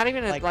It's not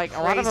even like like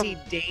a lot of crazy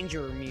them.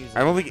 danger music.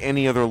 I don't think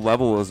any other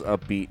level is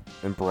upbeat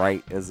and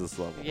bright as this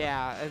level.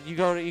 Yeah, you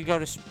go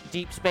to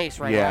deep space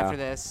right Yeah. after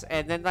this,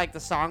 and then like the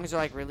songs are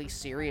like really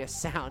serious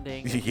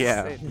sounding. It's-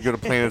 Yeah. it- You go to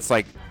planets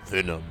like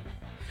Venom.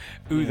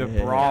 Ooh, the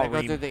Yeah. brawl.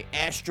 Gotta go through the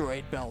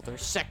asteroid belt or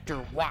sector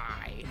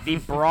Y. The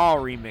brawl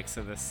remix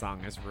of this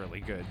song is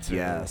really good too.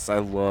 Yes, I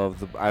love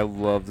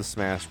the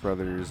Smash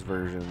Brothers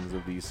versions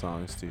of these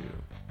songs too.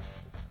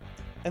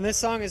 And this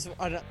song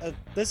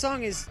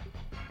is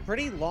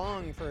pretty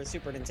long for a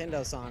Super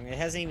Nintendo song. It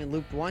hasn't even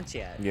looped once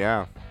yet.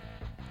 Yeah.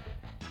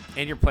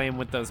 And you're playing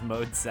with those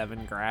Mode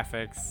 7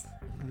 graphics.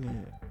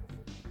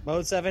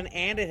 Mode 7,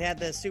 and it had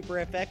the Super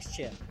FX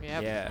chip.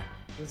 Yep. Yeah.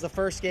 It was the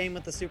first game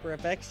with the Super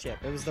FX chip.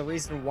 It was the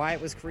reason why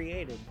it was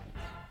created.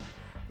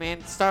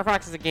 Man, Star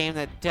Fox is a game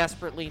that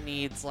desperately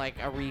needs like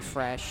a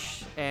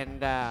refresh,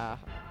 and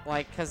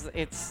like because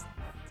it's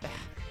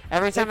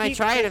every time they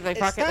try it, they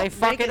fuck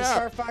it up.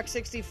 Star Fox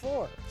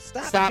 64.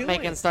 Stop doing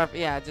making it. Star.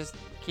 Yeah, just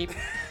keep.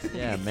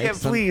 Yeah, Yeah,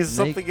 please,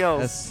 something A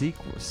else.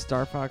 sequel,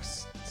 Star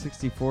Fox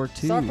 64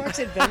 2. Star Fox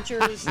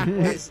Adventures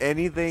was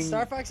Anything.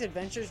 Star Fox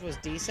Adventures was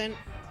decent.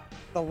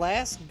 The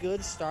last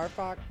good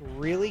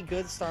really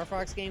good Star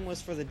Fox game was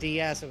for the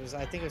DS.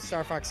 I think it was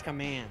Star Fox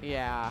Command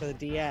Yeah. for the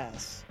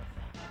DS.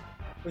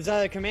 It was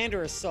either Command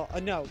or Assault.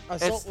 No,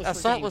 Assault was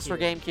Assault was for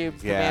GameCube.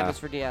 GameCube. Yeah. Command was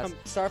for DS.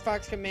 Star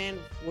Fox Command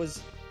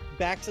was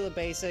back to the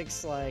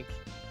basics, like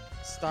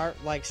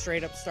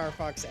straight up Star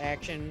Fox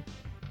action.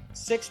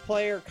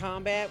 6-player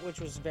combat, which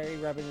was very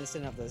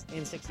reminiscent of the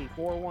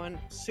N64 one.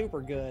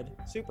 Super good,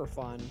 super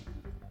fun.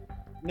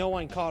 No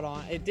one caught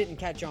on. It didn't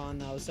catch on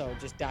though, so it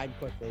just died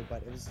quickly.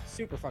 But it was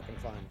super fucking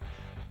fun.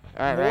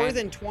 All right, More Ryan,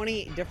 than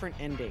 20 different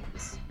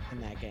endings in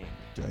that game.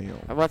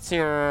 Damn. what's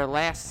your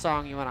last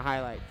song you want to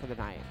highlight for the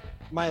night?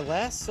 My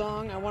last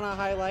song I want to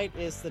highlight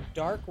is the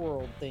Dark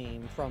World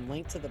theme from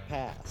Link to the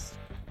Past.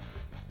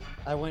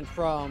 I went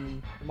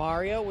from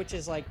Mario, which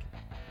is like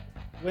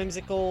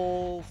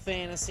whimsical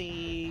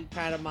fantasy,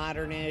 kind of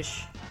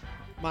modernish,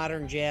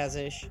 modern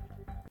jazzish,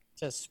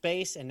 to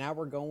space, and now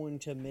we're going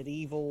to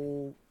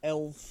medieval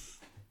elf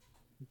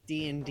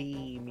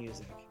D&D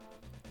music.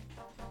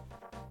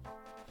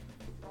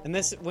 And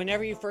this,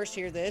 whenever you first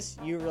hear this,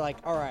 you were like,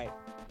 all right,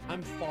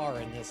 I'm far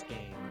in this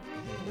game.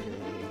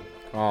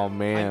 Oh I'm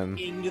man.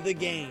 into the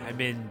game. I'm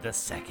in the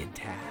second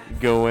half.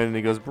 Go in and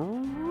it goes.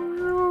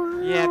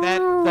 Yeah,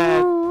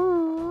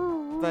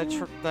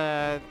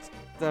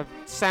 the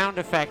sound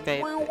effect that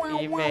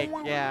you make.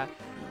 Yeah.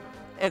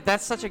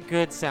 That's such a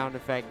good sound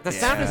effect. The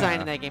sound Yeah. design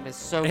in that game is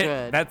so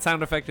good. That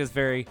sound effect is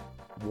very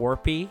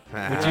warpy.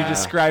 Would you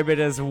describe it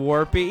as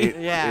warpy? It,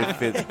 Yeah. It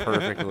fits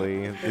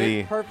perfectly.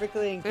 It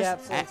perfectly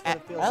There's- encapsulates what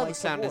it feels all like the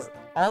sound to is warp.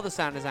 all the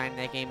sound design in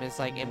that game is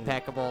like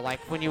impeccable. Like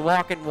when you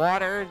walk in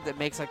water, that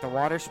makes like the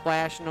water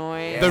splash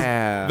noise.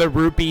 Yeah. The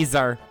rupees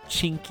are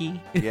chinky.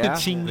 Yeah,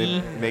 Chingy.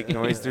 they make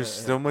noise. There's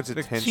so much The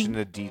attention chink.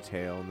 to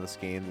detail in this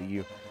game that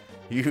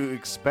you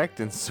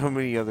expect in so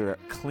many other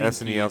Clinky.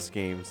 SNES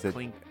games that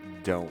Clink.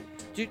 don't.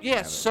 Dude, yeah,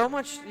 have it. so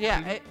much.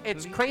 Yeah,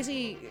 it's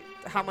crazy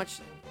how much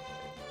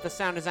the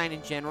sound design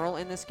in general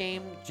in this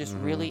game just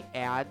really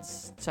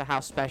adds to how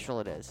special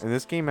it is. And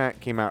this game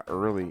came out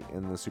early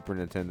in the Super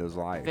Nintendo's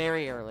life.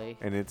 Very early.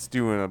 And it's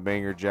doing a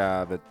banger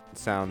job at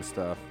sound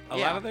stuff. A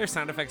lot of their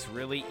sound effects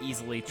really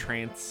easily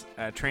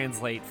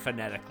translate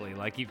phonetically.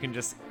 Like you can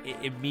just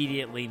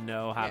immediately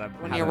know how to.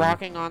 When you're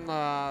walking on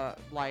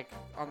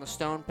the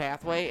stone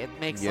pathway, it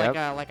makes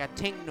like a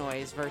ting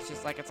noise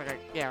versus like a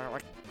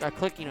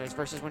clicky noise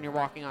versus when you're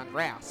walking on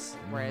grass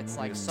where it's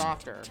like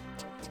softer.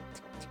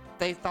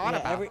 They thought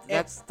about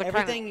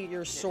everything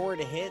your sword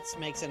hits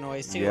makes a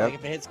noise too. Yep. Like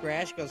if it hits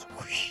grass, it goes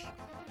whoosh,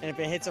 and if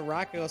it hits a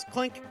rock, it goes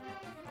clink.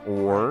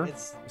 Or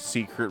It's-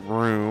 secret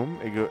room,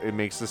 it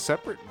makes a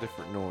separate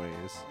different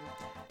noise.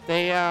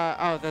 They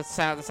the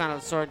sound of the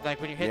sword, like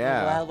when you're hitting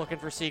the wall looking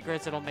for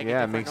secrets, it'll make a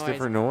different it makes noise.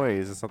 different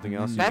noise. It's something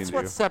else you That's can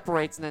what do.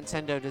 separates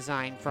Nintendo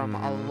design from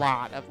a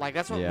lot of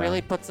that's what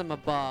really puts them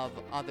above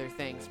other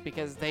things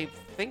because they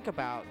think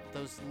about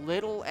those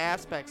little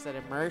aspects that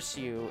immerse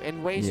you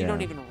in ways you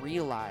don't even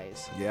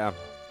realize. Yeah.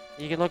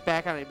 You can look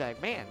back on it and be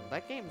like, man,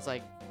 that game's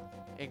like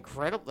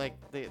incredible. Like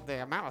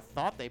the amount of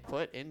thought they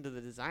put into the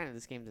design of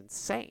this game's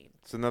insane.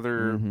 It's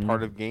another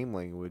part of game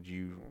language.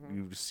 You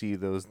see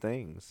those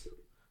things.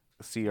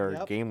 See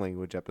our game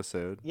language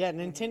episode. Yeah,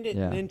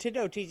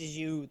 Nintendo teaches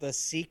you the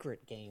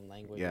secret game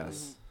language.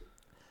 Yes.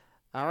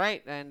 All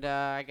right, and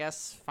I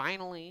guess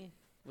finally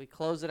we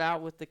close it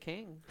out with the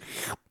king.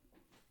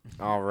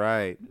 All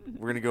right.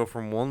 We're going to go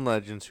from one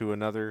legend to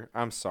another.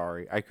 I'm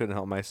sorry. I couldn't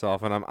help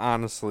myself, and I'm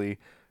honestly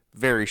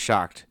very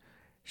shocked.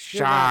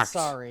 You're not Shocked.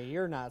 sorry.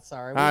 You're not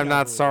sorry. We I'm know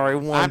not who it sorry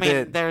is. one I mean,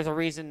 bit. there's a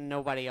reason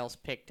nobody else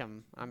picked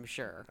him, I'm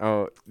sure.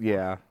 Oh,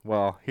 yeah.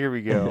 Well, here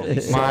we go. He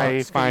My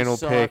sucks. final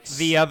He pick. sucks.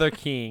 The other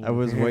king. I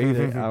was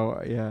waiting.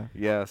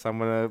 Yes,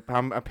 I'm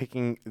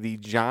picking the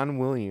John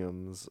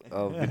Williams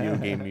of video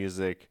game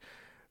music.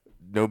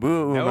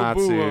 Nobuo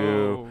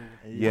Uematsu.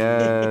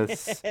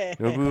 Yes.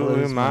 Nobuo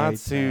Close my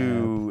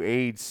Uematsu,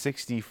 age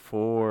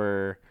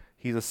 64.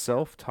 He's a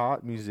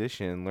self-taught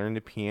musician, learned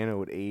the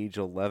piano at age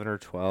 11 or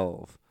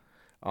 12.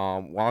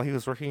 While he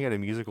was working at a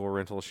musical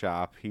rental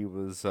shop, he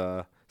was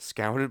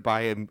scouted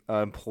by an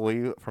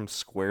employee from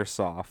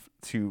Squaresoft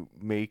to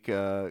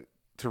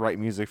write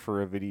music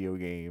for a video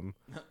game,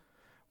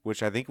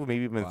 which I think would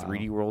maybe have been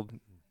 3D World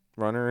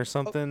Runner or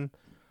something.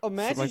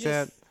 Imagine like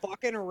just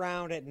fucking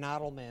around at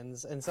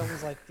Nodelman's and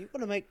someone's like, "Do you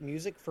want to make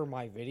music for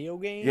my video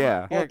game?"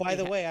 Yeah. Oh, by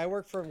the way, I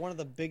work for one of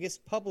the bigged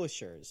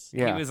publishers.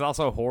 Yeah. He was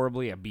also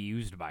horribly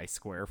abused by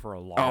Square for a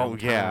long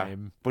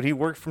time. But he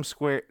worked for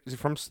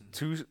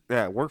Squaresoft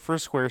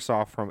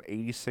from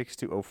 86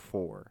 to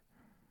 04.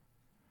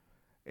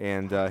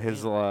 And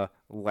his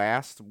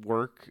last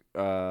work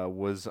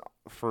was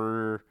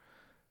for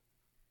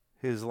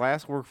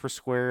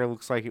Square. It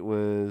looks like it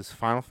was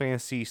Final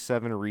Fantasy VII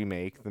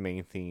Remake, the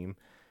main theme.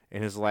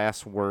 And his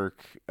last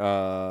work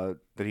that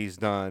he's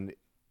done,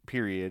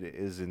 period,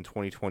 is in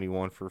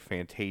 2021 for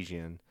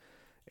Fantasian.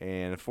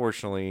 And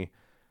unfortunately,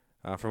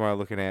 from what I'm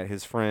looking at,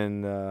 his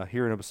friend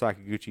Hironobu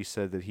Sakaguchi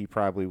said that he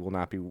probably will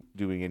not be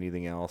doing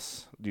anything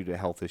else due to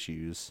health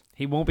issues.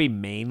 He won't be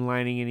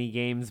mainlining any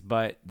games,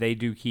 but they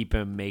do keep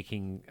him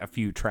making a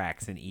few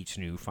tracks in each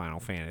new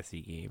Final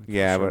Fantasy game.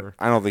 Yeah, for but sure.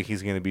 I don't think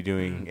he's going to be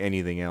doing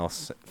anything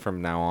else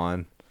from now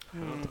on.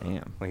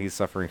 Damn. Like he's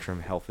suffering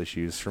from health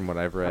issues, from what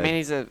I've read. I mean,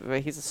 he's a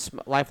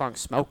lifelong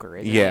smoker,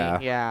 isn't Yeah.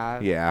 he? Yeah.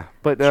 Yeah,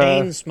 but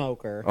Chain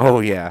smoker. oh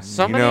yeah,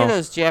 So many of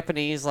those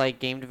Japanese like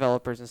game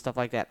developers and stuff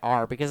like that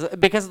are because of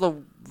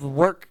the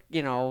work,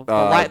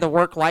 the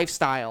work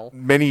lifestyle.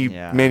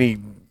 many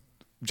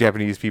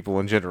Japanese people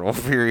in general.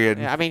 Period.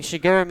 Yeah, I mean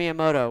Shigeru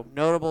Miyamoto,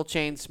 notable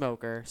chain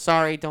smoker.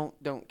 Sorry, don't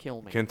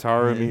kill me.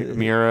 Kentaro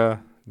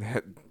Miura,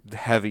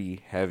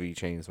 heavy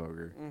chain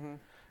smoker.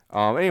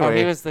 Anyway, Oh,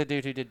 he was the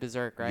dude who did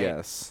Berserk, right?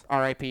 yes,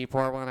 R.I.P.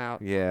 Pour one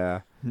out. yeah.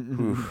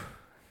 Oof.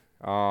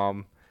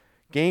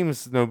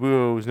 Games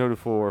Nobuo was noted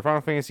for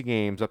Final Fantasy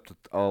games up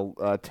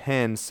to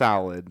 10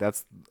 solid.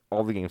 That's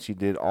all the games he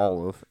did,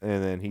 all of,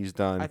 and then he's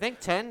done. I think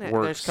 10. There's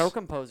works.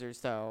 co-composers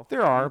though.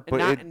 There are,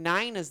 but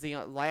 9 is the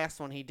last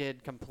one he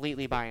did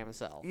completely by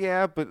himself.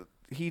 yeah, but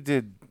he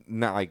did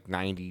not like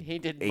 98% He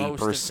did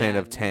most of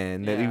of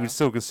 10. That he Yeah. would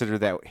still consider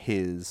that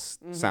his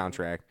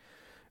soundtrack.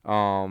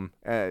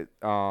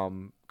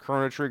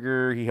 Chrono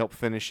Trigger, he helped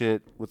finish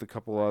it with a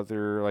couple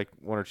other, like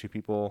one or two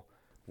people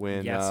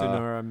when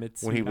Yasunori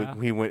Mitsuda.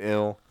 when he went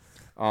ill.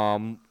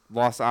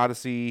 Lost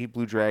Odyssey,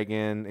 Blue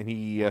Dragon, and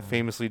he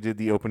famously did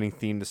the opening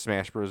theme to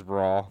Smash Bros.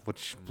 Brawl,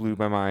 which blew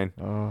my mind.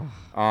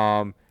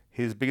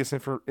 His biggest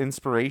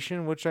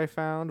inspiration, which I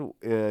found,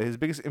 his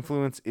biggest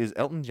influence is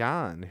Elton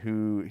John,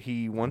 who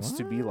he wants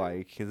to be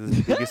like.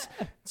 His biggest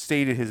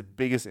stated his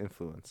biggest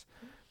influence: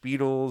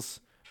 Beatles,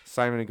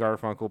 Simon and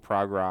Garfunkel,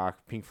 prog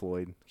rock, Pink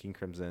Floyd, King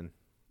Crimson.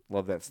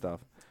 Love that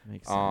stuff.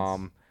 Makes sense.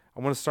 I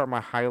want to start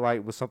my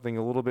highlight with something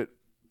a little bit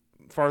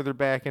farther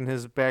back in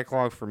his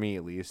backlog, for me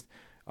at least.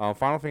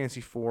 Final Fantasy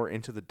IV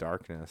Into the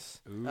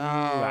Darkness. Ooh, Oh,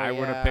 I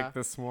would have yeah. picked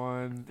this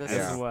one This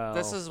as is well.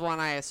 This is one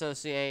I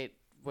associate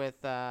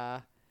with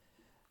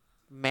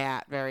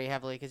Matt very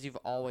heavily because you've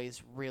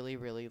always really,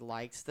 really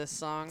liked this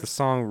song. The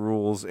song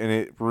rules, and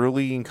it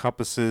really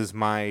encompasses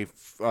my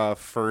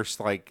first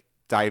like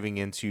diving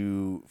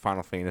into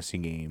Final Fantasy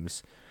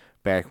games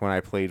back when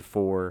I played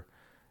 4.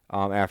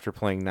 After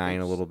playing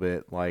 9 a little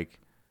bit, like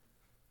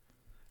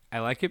I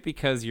like it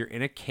because you're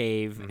in a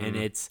cave and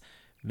it's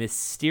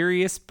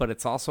mysterious, but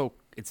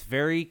it's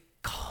very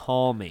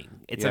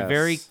calming. It's a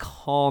very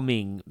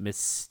calming,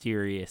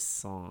 mysterious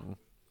song.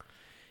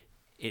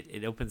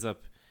 It opens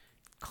up.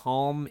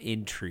 Calm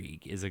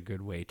intrigue is a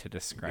good way to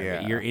describe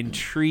it. You're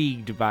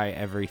intrigued by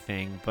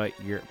everything, but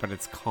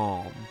it's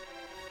calm.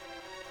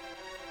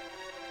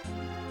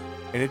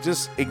 And it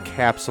just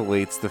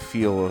encapsulates the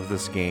feel of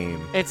this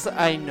game. It's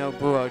a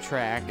Nobuo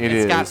track.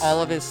 It's got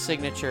all of his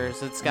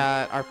signatures. It's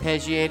got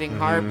arpeggiating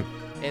harp.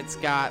 It's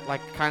got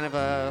like kind of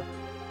a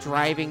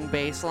driving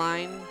bass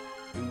line.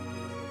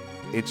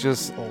 It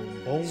just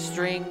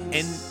Strings.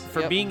 And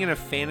for being in a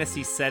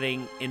fantasy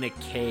setting in a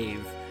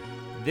cave,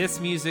 this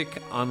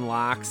music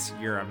unlocks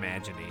your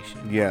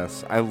imagination.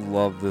 Yes, I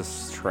love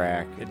this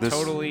track. It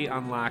totally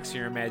unlocks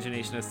your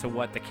imagination as to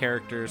what the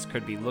characters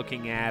could be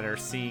looking at or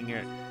seeing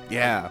it.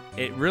 Yeah.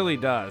 It really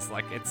does.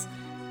 Like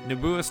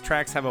Nobuo's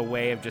tracks have a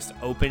way of just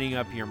opening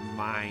up your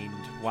mind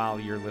while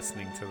you're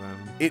listening to them.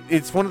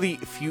 It's one of the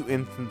few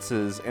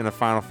instances in a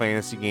Final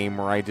Fantasy game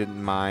where I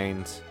didn't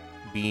mind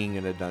being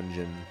in a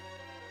dungeon.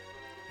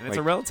 And it's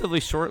a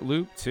relatively short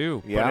loop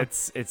too. Yeah.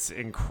 But it's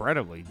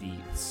incredibly deep.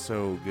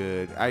 So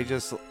good.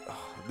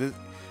 And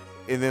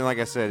then like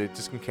I said, it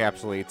just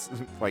encapsulates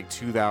like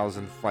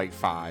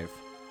 2005.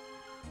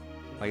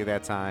 Like at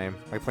that time,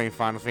 like playing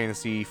Final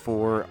Fantasy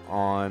 4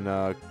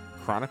 on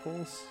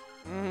Chronicles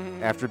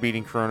after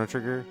beating Chrono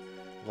Trigger,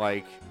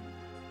 like,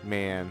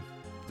 man,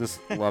 just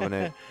loving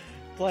it.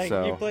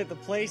 You played the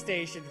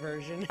PlayStation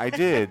version. I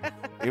did.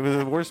 It was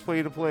the worst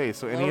play to play.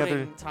 So any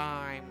other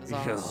times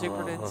on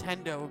Super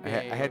Nintendo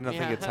game. I had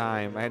nothing but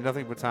time. I had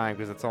nothing but time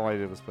because that's all I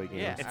did was play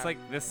games. Yeah. It's like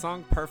this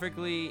song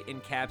perfectly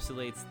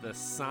encapsulates the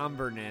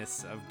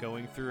somberness of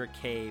going through a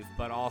cave,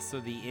 but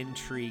also the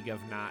intrigue of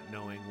not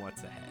knowing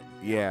what's ahead.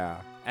 Yeah.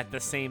 At the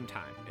same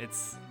time,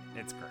 it's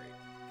great.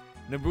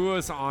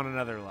 Nobuo's on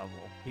another level.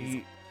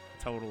 He's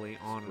totally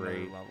on another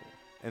level.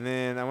 And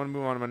then I want to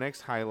move on to my next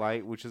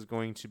highlight, which is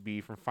going to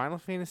be from Final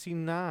Fantasy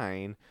IX,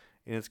 and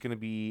it's going to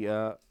be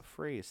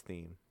Freya's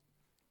theme.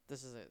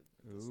 This is it.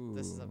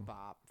 This is a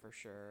bop for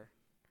sure.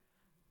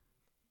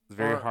 It's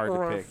very hard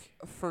to pick.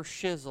 For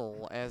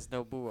shizzle, as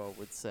Nobuo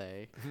would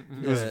say.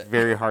 It was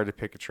very hard to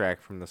pick a track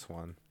from this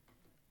one.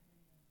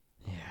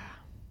 Yeah.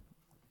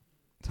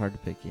 It's hard to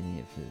pick any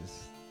of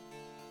his.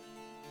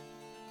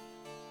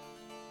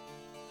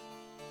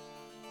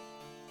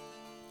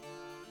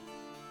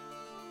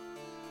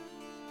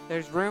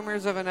 There's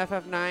rumors of an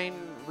FF9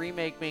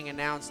 remake being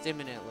announced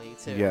imminently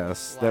too.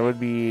 Yes, that'd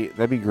be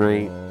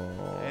great.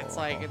 It's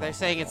like they're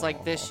saying it's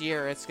like this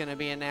year it's going to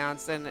be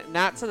announced, and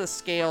not to the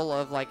scale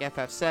of like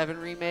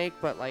FF7 remake,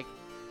 but like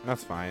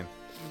That's fine.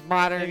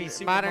 modern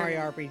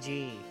Mario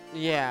RPG.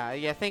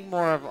 Yeah, think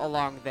more of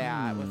along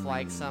that with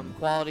like some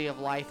quality of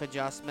life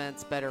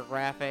adjustments, better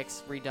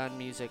graphics, redone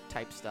music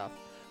type stuff.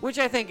 Which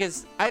I think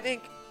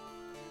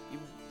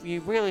you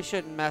really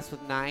shouldn't mess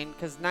with 9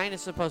 because 9 is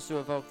supposed to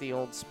evoke the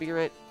old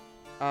spirit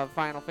of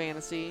Final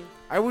Fantasy.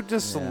 I would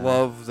just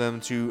love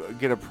them to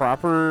get a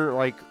proper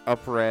like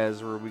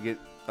up-res where we get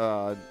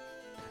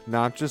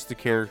not just the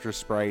character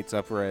sprites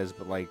up-res,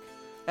 but like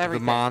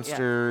Everything, the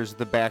monsters,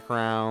 the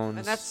backgrounds.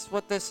 And that's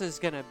what this is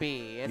going to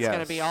be. It's Yes.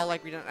 going to be all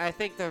like redone. I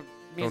think the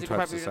music touch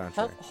probably the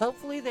soundtrack.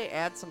 hopefully they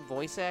add some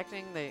voice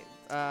acting.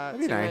 That'd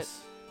be to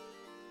nice.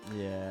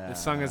 Yeah.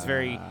 This song is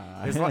very.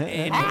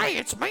 It. Hi,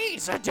 it's me,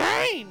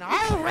 Zidane.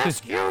 I'll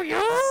rescue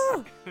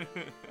you.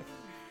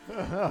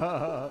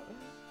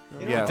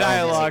 Yeah.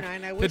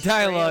 The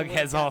dialogue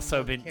has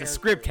also been. The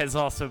script has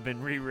also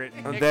been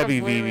rewritten. That'd be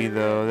Vivi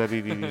though. That'd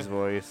be Vivi's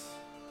voice.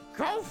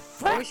 Go I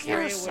fuck wish Freya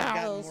would have gotten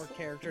yourselves. more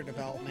character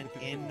development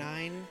in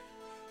 9.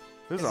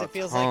 There's Because a it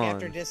feels ton. like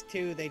after disc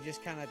 2, they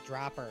just kind of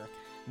drop her.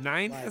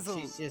 9 Like, has a.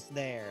 she's just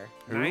there.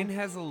 9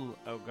 has a. Oh,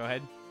 go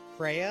ahead.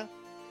 Freya?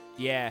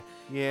 Yeah.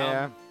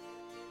 Yeah.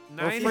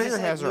 9 Freya She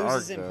just, has her arc,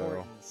 loses though.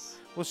 importance.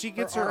 Well, she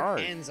gets her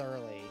arc. ends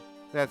early.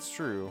 That's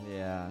true.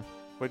 Yeah.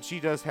 But she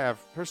does have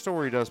her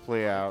story does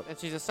play out. And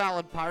she's a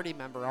solid party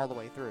member all the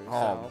way through.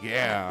 Oh so.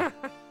 yeah.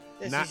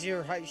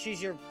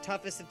 She's your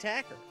toughest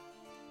attacker.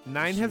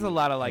 9 has a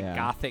lot of like Yeah.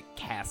 gothic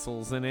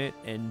castles in it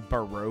and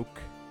Baroque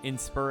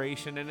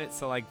inspiration in it.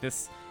 So like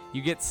this,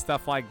 you get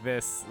stuff like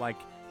this, like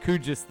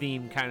Kuja's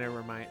theme kind of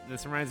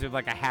reminds me of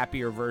like a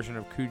happier version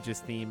of Kuja's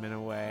theme in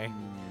a way.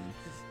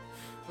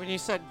 When you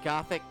said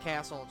Gothic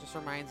Castle, it just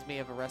reminds me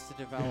of Arrested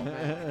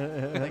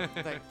Development.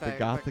 The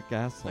Gothic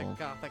Castle. The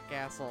Gothic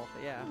Castle,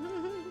 yeah.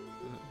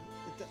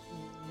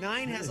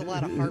 9 has a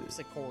lot of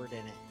harpsichord in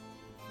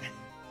it.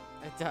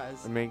 It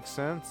does. It makes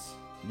sense.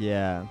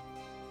 Yeah.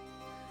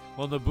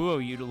 Well,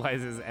 Nobuo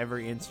utilizes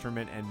every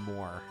instrument and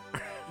more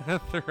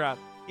throughout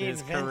He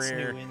his invents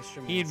career. new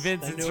instruments. He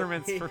invents The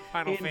instruments for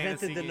Final He invented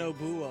Fantasy the games.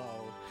 Nobuo.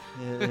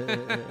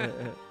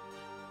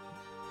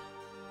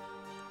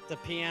 the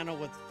piano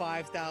with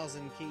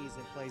 5,000 keys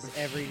that plays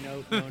every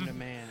note known to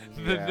man.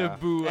 Yeah.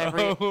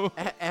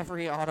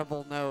 Every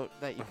audible note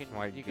that you can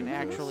my you can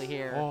goodness. actually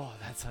hear. Oh,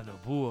 that's a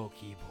Nobuo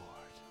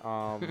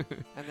keyboard.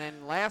 And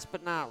then last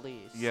but not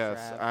least, Yes,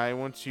 Trav, I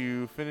want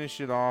to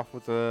finish it off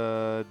with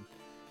a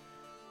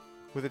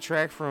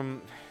track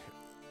from.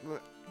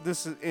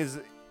 This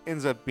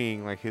ends up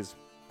being like his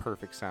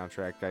perfect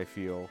soundtrack. I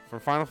feel from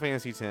Final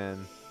Fantasy X.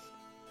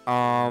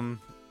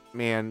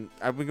 Man,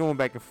 I've been going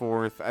back and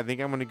forth. I think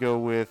I'm gonna go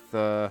with.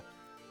 I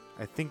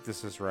think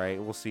this is right.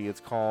 We'll see. It's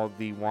called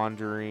the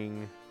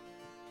Wandering,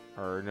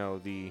 or no,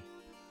 the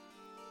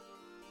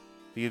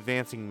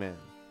Advancing Men.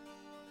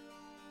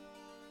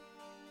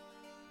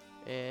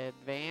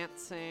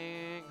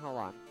 advancing. Hold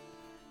on,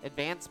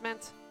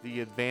 advancement.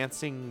 The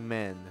Advancing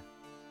Men.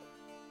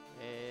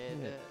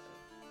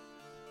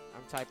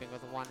 I'm typing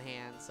with one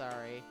hand.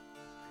 Sorry.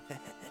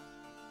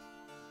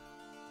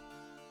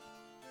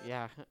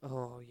 Yeah.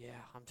 Oh yeah.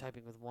 I'm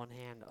typing with one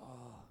hand.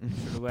 Oh.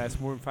 Should have lasted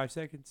more than 5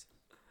 seconds.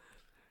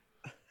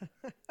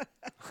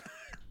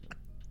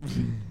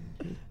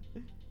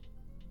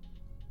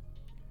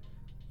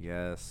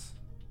 Yes.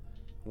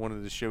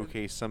 Wanted to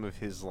showcase some of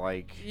his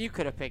like. You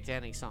could have picked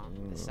any song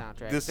in the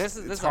soundtrack. This- This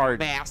it's is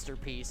hard. a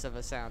masterpiece of a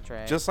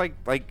soundtrack. Just like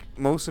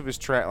most of his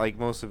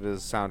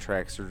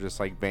soundtracks are just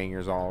like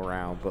bangers all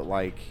around, but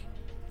like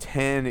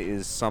 10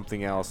 is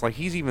something else. Like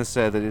he's even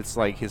said that it's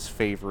like his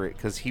favorite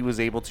because he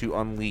was able to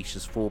unleash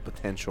his full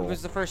potential. it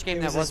was the first game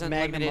It that was his wasn't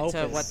magnum limited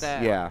to opus. what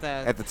the yeah,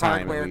 at the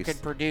time hardware at least.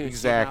 could produce.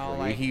 Exactly, You know,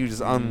 like, he was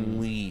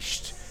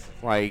unleashed.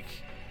 Like,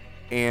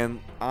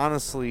 and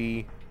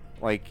honestly,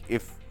 like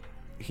if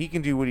he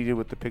can do what he did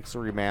with the pixel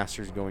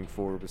remasters going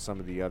forward with some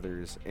of the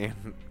others,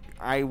 and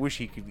I wish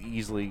he could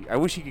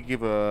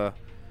give a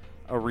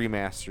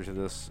remaster to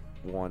this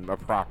one, a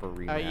proper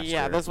remaster.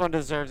 yeah, this one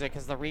deserves it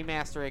because the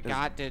remaster it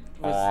got was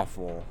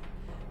awful.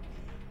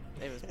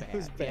 It was bad. It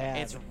was Yeah, bad.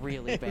 it's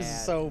really It bad.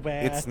 was so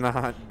bad. It's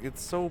not.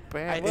 It's so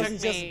bad. I It took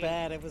wasn't just me-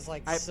 bad. It was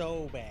like I-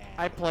 so bad.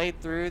 I played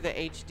through the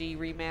HD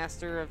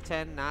remaster of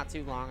 10 not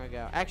too long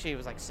ago. Actually, it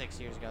was like 6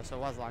 years ago, so it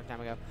was a long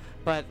time ago.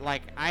 But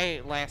like,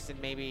 I lasted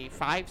maybe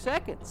 5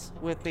 seconds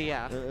with the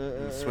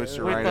Switched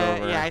it with right the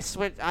over. yeah.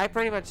 I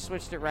pretty much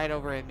switched it right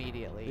over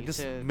immediately. They just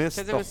to, missed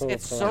 'cause the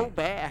it's whole so point.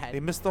 bad. They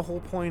missed the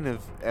whole point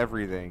of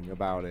everything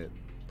about it.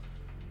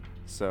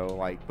 So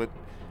like, but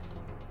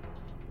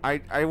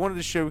I wanted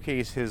to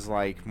showcase his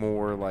like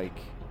more like,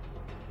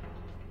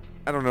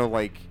 I don't know,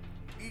 like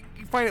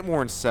you find it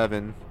more in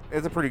 7.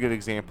 It's a pretty good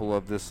example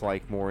of this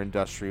like more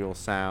industrial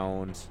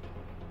sound.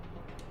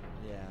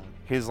 Yeah.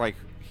 His like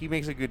he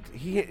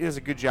does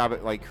a good job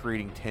at like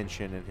creating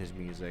tension in his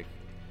music,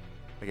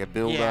 like a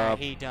build Yeah, up,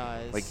 he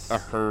does. like a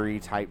hurry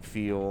type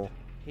feel.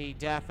 He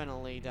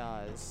definitely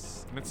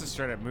does. It's a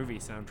straight up movie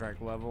soundtrack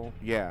level.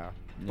 Yeah,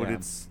 but Yeah.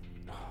 it's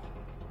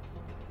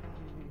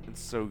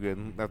so good.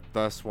 And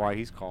that's why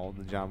he's called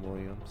the John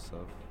Williams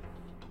of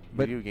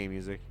But- video game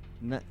music.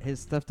 His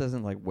stuff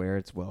doesn't like wear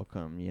its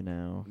welcome, you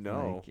know.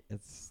 No. Like,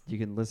 it's you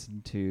can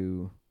listen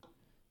to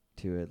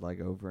it like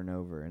over and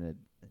over, and it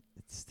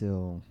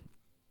still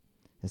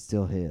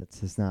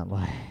hits. It's not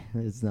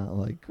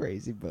like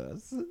Crazy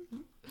Buzz.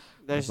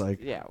 There's It's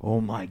like, yeah. oh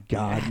my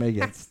God, make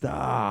it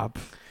stop.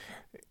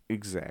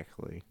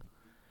 Exactly.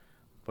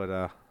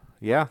 But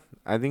yeah,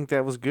 I think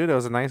that was good. That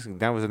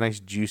was a nice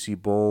juicy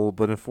bowl.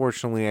 But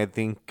unfortunately, I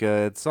think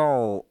it's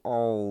all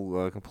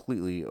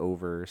completely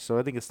over. So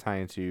I think it's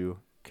time to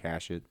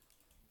cash it.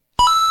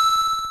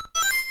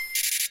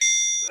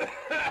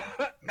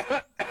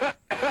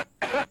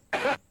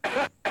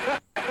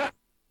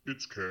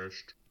 It's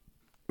cached.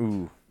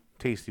 Ooh,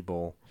 tasty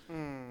bowl.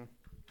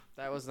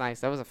 That was nice.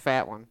 That was a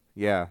fat one.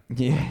 Yeah.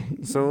 Yeah.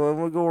 So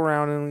we'll go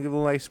around and give a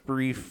nice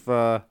brief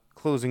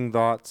closing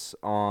thoughts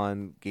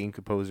on game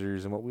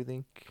composers and what we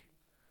think.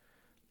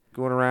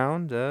 Going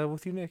around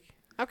with you, Nick.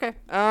 Okay.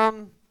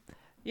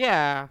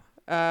 Yeah.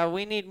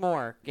 We need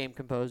more game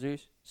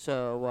composers.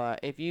 So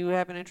if you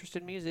have an interest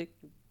in music,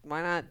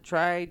 why not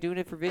try doing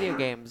it for video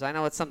games? I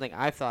know it's something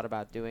I've thought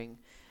about doing.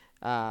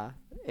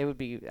 It would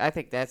be. I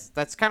think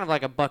that's kind of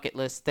like a bucket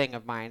list thing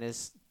of mine.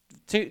 Is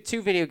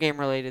two video game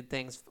related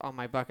things on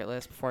my bucket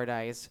list before I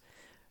die is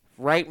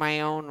write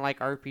my own like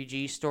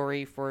RPG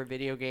story for a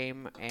video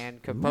game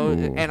and compose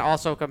Ooh. and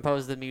also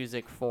compose the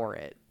music for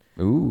it.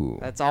 Ooh.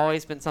 That's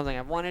always been something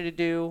I've wanted to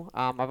do.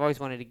 I've always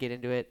wanted to get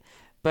into it,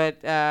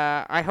 but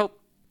I hope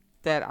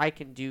that I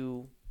can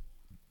do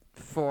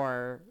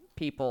for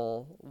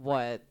people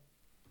what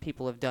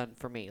people have done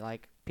for me,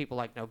 like people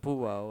like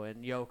Nobuo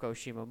and Yoko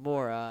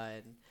Shimomura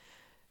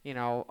and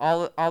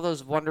all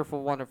those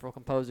wonderful, wonderful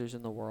composers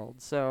in the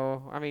world.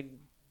 So I mean,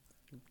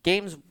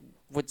 games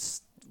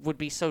would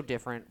be so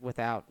different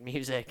without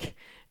music.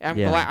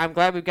 I'm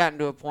glad we've gotten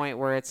to a point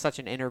where it's such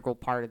an integral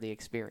part of the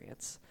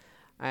experience.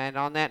 And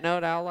on that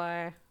note,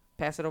 I'll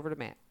pass it over to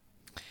Matt.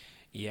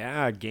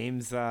 Yeah,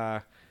 games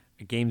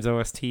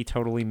OST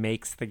totally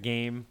makes the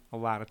game a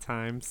lot of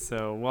times.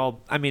 So,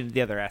 well, I mean,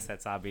 the other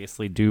assets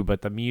obviously do,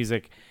 but the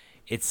music,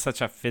 it's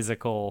such a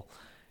physical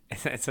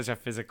it's such a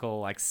physical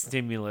like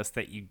stimulus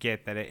that you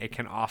get that it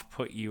can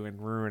off-put you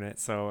and ruin it.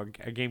 So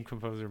a game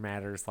composer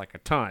matters like a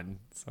ton.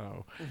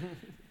 So,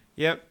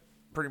 yep,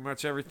 pretty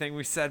much everything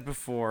we said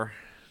before.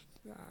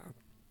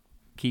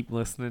 Keep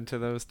listening to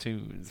those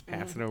tunes.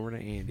 Pass it over to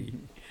Andy.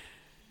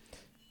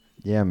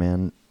 Yeah,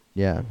 man.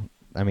 Yeah,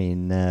 I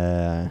mean,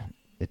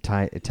 it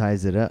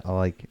ties it up.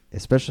 Like,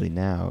 especially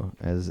now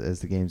as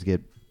the games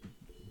get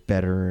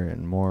better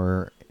and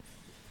more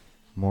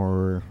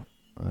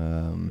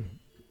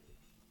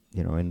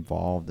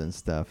involved and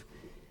stuff.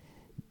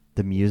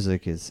 The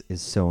music is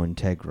so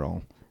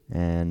integral,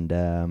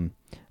 and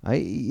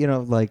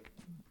like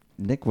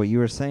Nick, what you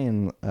were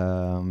saying,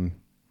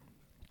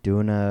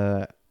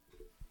 doing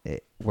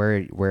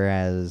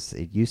whereas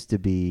it used to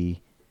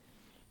be,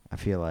 I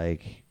feel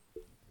like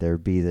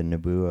there'd be the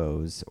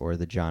Nobuos or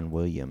the John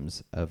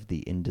Williams of the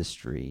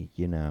industry,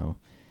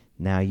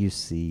 Now you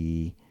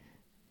see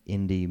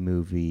indie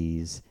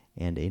movies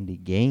and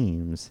indie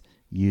games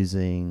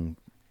using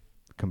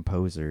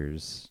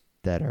composers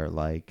that are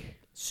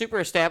like super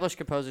established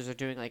composers are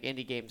doing like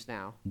indie games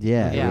now.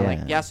 Yeah.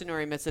 Like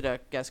Yasunori Mitsuda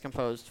guest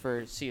composed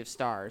for Sea of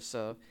Stars,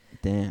 so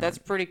damn, that's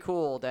pretty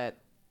cool.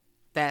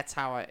 That's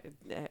how it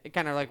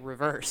kind of like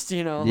reversed,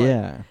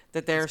 yeah.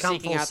 That they're It's come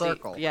seeking full out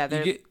circle.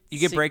 you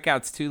get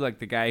breakouts too, like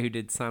the guy who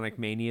did Sonic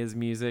Mania's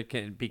music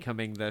and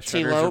becoming the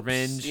T. Shredder's Lopes,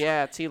 Revenge.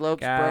 yeah, T. Lopes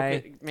guy.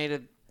 broke it, made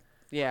it,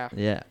 yeah.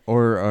 Yeah,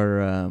 or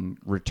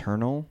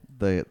Returnal,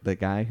 the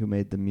guy who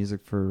made the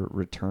music for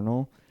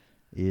Returnal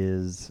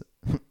is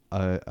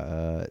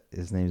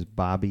his name's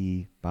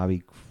Bobby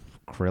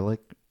Krillick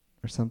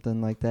or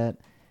something like that,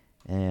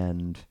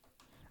 and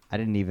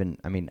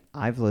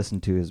I've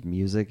listened to his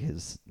music,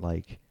 his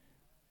like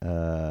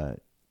dark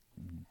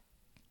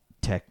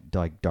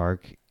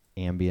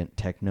ambient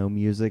techno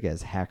music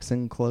as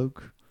Haxon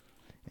Cloak,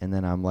 and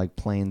then I'm like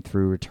playing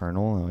through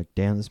Returnal and I'm like,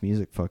 damn, this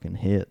music fucking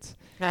hits.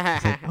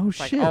 It's like, oh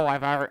shit!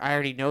 Like, I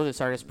already know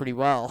this artist pretty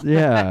well.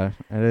 Yeah,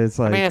 and it's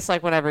like, it's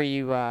like whenever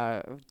you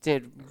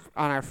did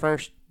on our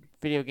first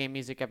video game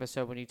music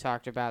episode when you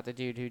talked about the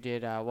dude who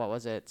did what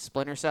was it,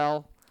 Splinter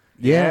Cell?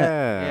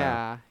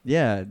 yeah.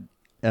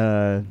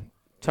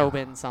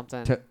 Tobin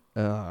something.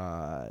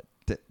 Yeah.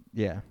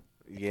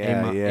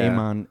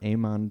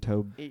 Amon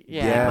Tobin.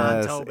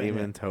 Yeah.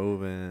 Amon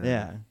Tobin.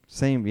 Yeah.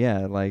 Same.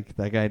 Yeah. Like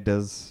that guy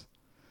does.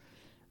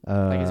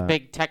 Like his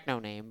big techno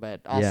name,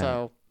 but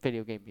also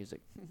video game music.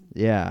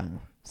 Yeah.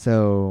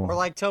 So. Or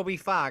like Toby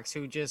Fox,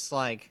 who just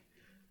like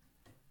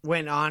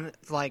went on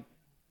like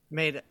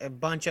made a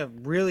bunch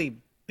of really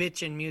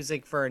bitchin'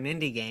 music for an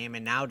indie game,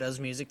 and now does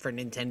music for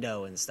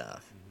Nintendo and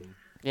stuff.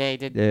 Yeah, he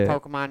did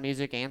Pokemon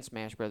music and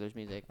Smash Brothers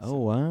music. Oh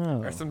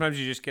wow! Or sometimes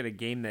you just get a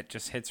game that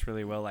just hits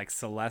really well. Like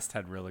Celeste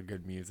had really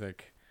good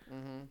music.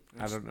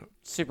 Mm-hmm. I don't know.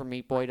 Super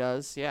Meat Boy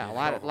does. Yeah, a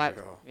lot of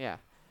Yeah.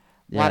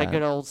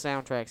 good old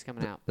soundtracks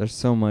coming out. There's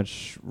so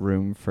much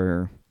room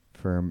for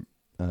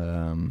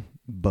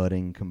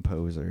budding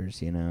composers,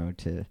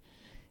 to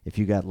if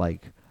you got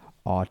like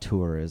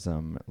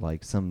auteurism,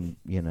 like some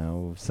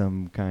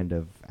kind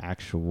of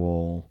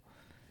actual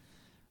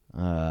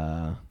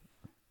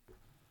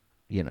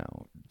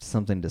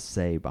something to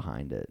say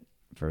behind it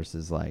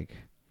versus like,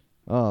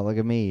 oh, look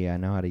at me, I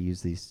know how to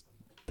use these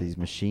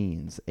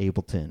machines,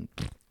 Ableton.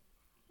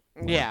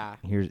 Yeah.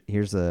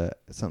 Here's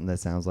something that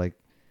sounds like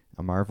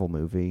a Marvel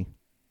movie.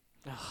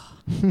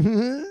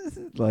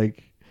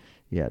 Like,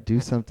 yeah, do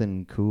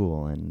something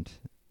cool, and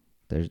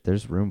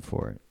there's room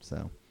for it.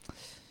 So,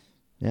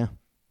 yeah.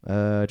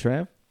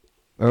 Trav?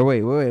 Or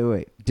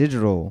wait.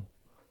 Digital.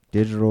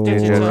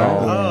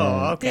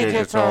 Oh, okay.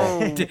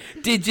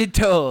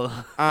 Digital.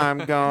 I'm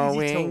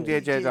going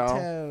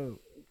digital.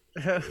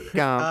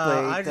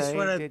 I just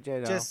want to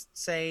just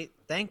say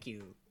thank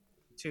you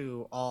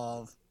to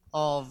all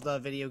of the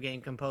video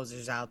game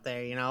composers out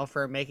there,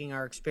 for making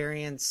our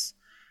experience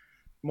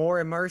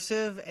more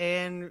immersive,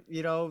 and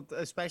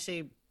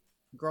especially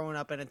growing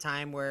up in a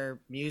time where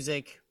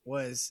music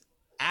was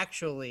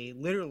actually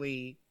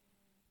literally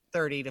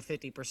 30 to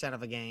 50%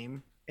 of a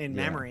game in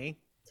memory.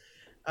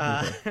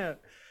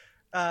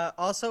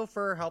 Also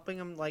for helping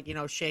them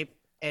shape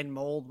and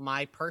mold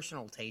my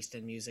personal taste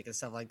in music and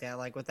stuff like that.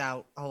 Like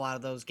without a lot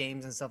of those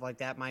games and stuff like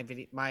that,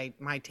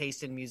 my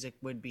taste in music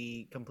would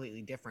be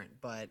completely different.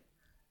 But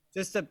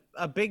just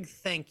a big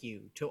thank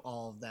you to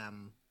all of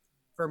them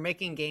for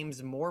making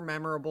games more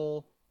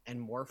memorable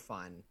and more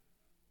fun.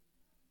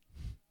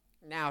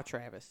 Now,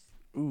 Travis.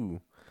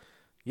 Ooh.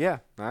 Yeah,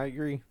 I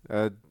agree.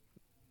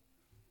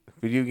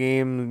 Video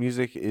game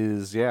music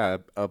is, a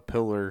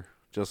pillar,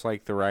 just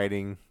like the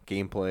writing,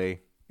 gameplay.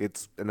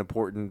 It's an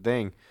important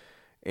thing.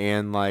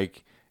 And,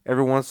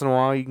 every once in a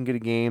while you can get a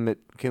game that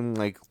can,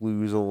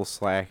 lose a little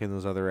slack in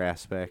those other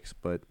aspects.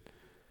 But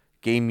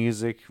game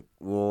music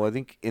will, I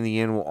think, in the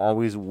end, will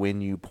always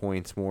win you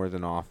points more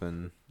than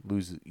often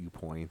lose you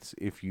points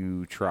if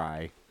you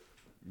try.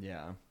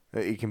 Yeah.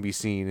 It can be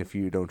seen if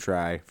you don't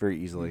try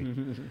very easily.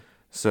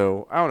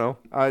 So, I don't know.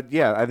 I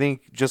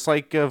think just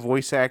like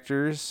voice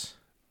actors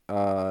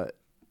were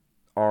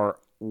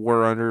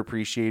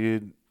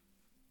underappreciated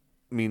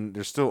I mean,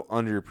 they're still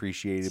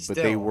underappreciated, but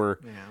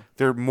Yeah.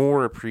 they're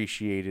more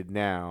appreciated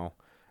now.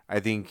 I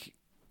think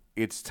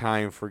it's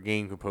time for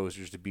game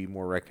composers to be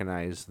more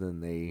recognized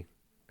than they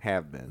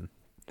have been.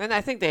 And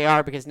I think they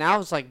are, because now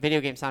it's like video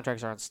game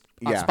soundtracks are on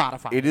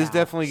Spotify. It is now.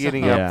 definitely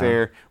getting Yeah. up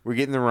there. We're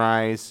getting the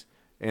rise,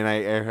 and I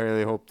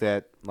really hope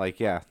that they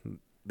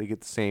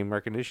get the same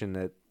recognition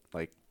that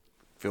like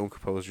film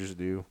composers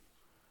do.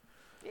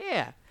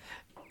 Yeah.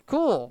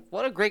 Cool.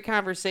 What a great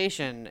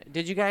conversation.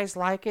 Did you guys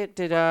like it?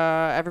 Did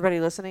everybody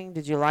listening,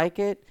 did you like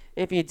it?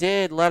 If you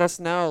did, let us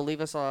know.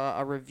 Leave us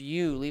a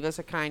review. Leave us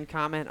a kind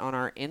comment on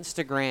our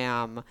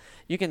Instagram.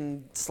 You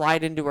can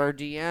slide into our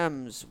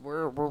DMs.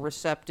 We're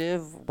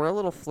receptive. We're a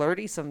little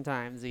flirty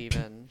sometimes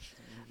even.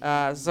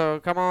 So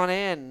come on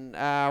in.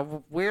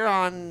 We're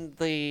on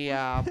the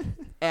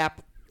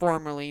app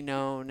formerly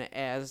known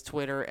as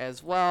Twitter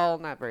as well.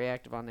 Not very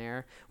active on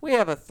there. We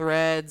have a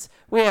Threads.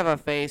 We have a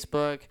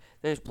Facebook.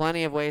 There's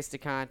plenty of ways to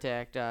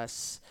contact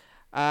us.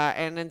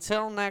 And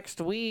until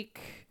next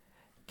week,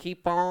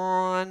 keep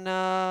on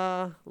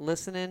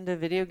listening to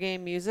video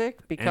game music.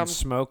 And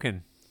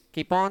smoking.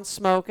 Keep on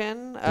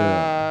smoking.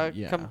 Yeah.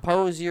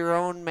 Compose your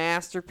own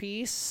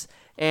masterpiece.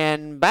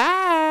 And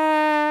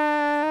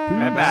bye.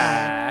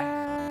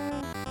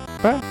 Bye-bye.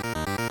 Bye.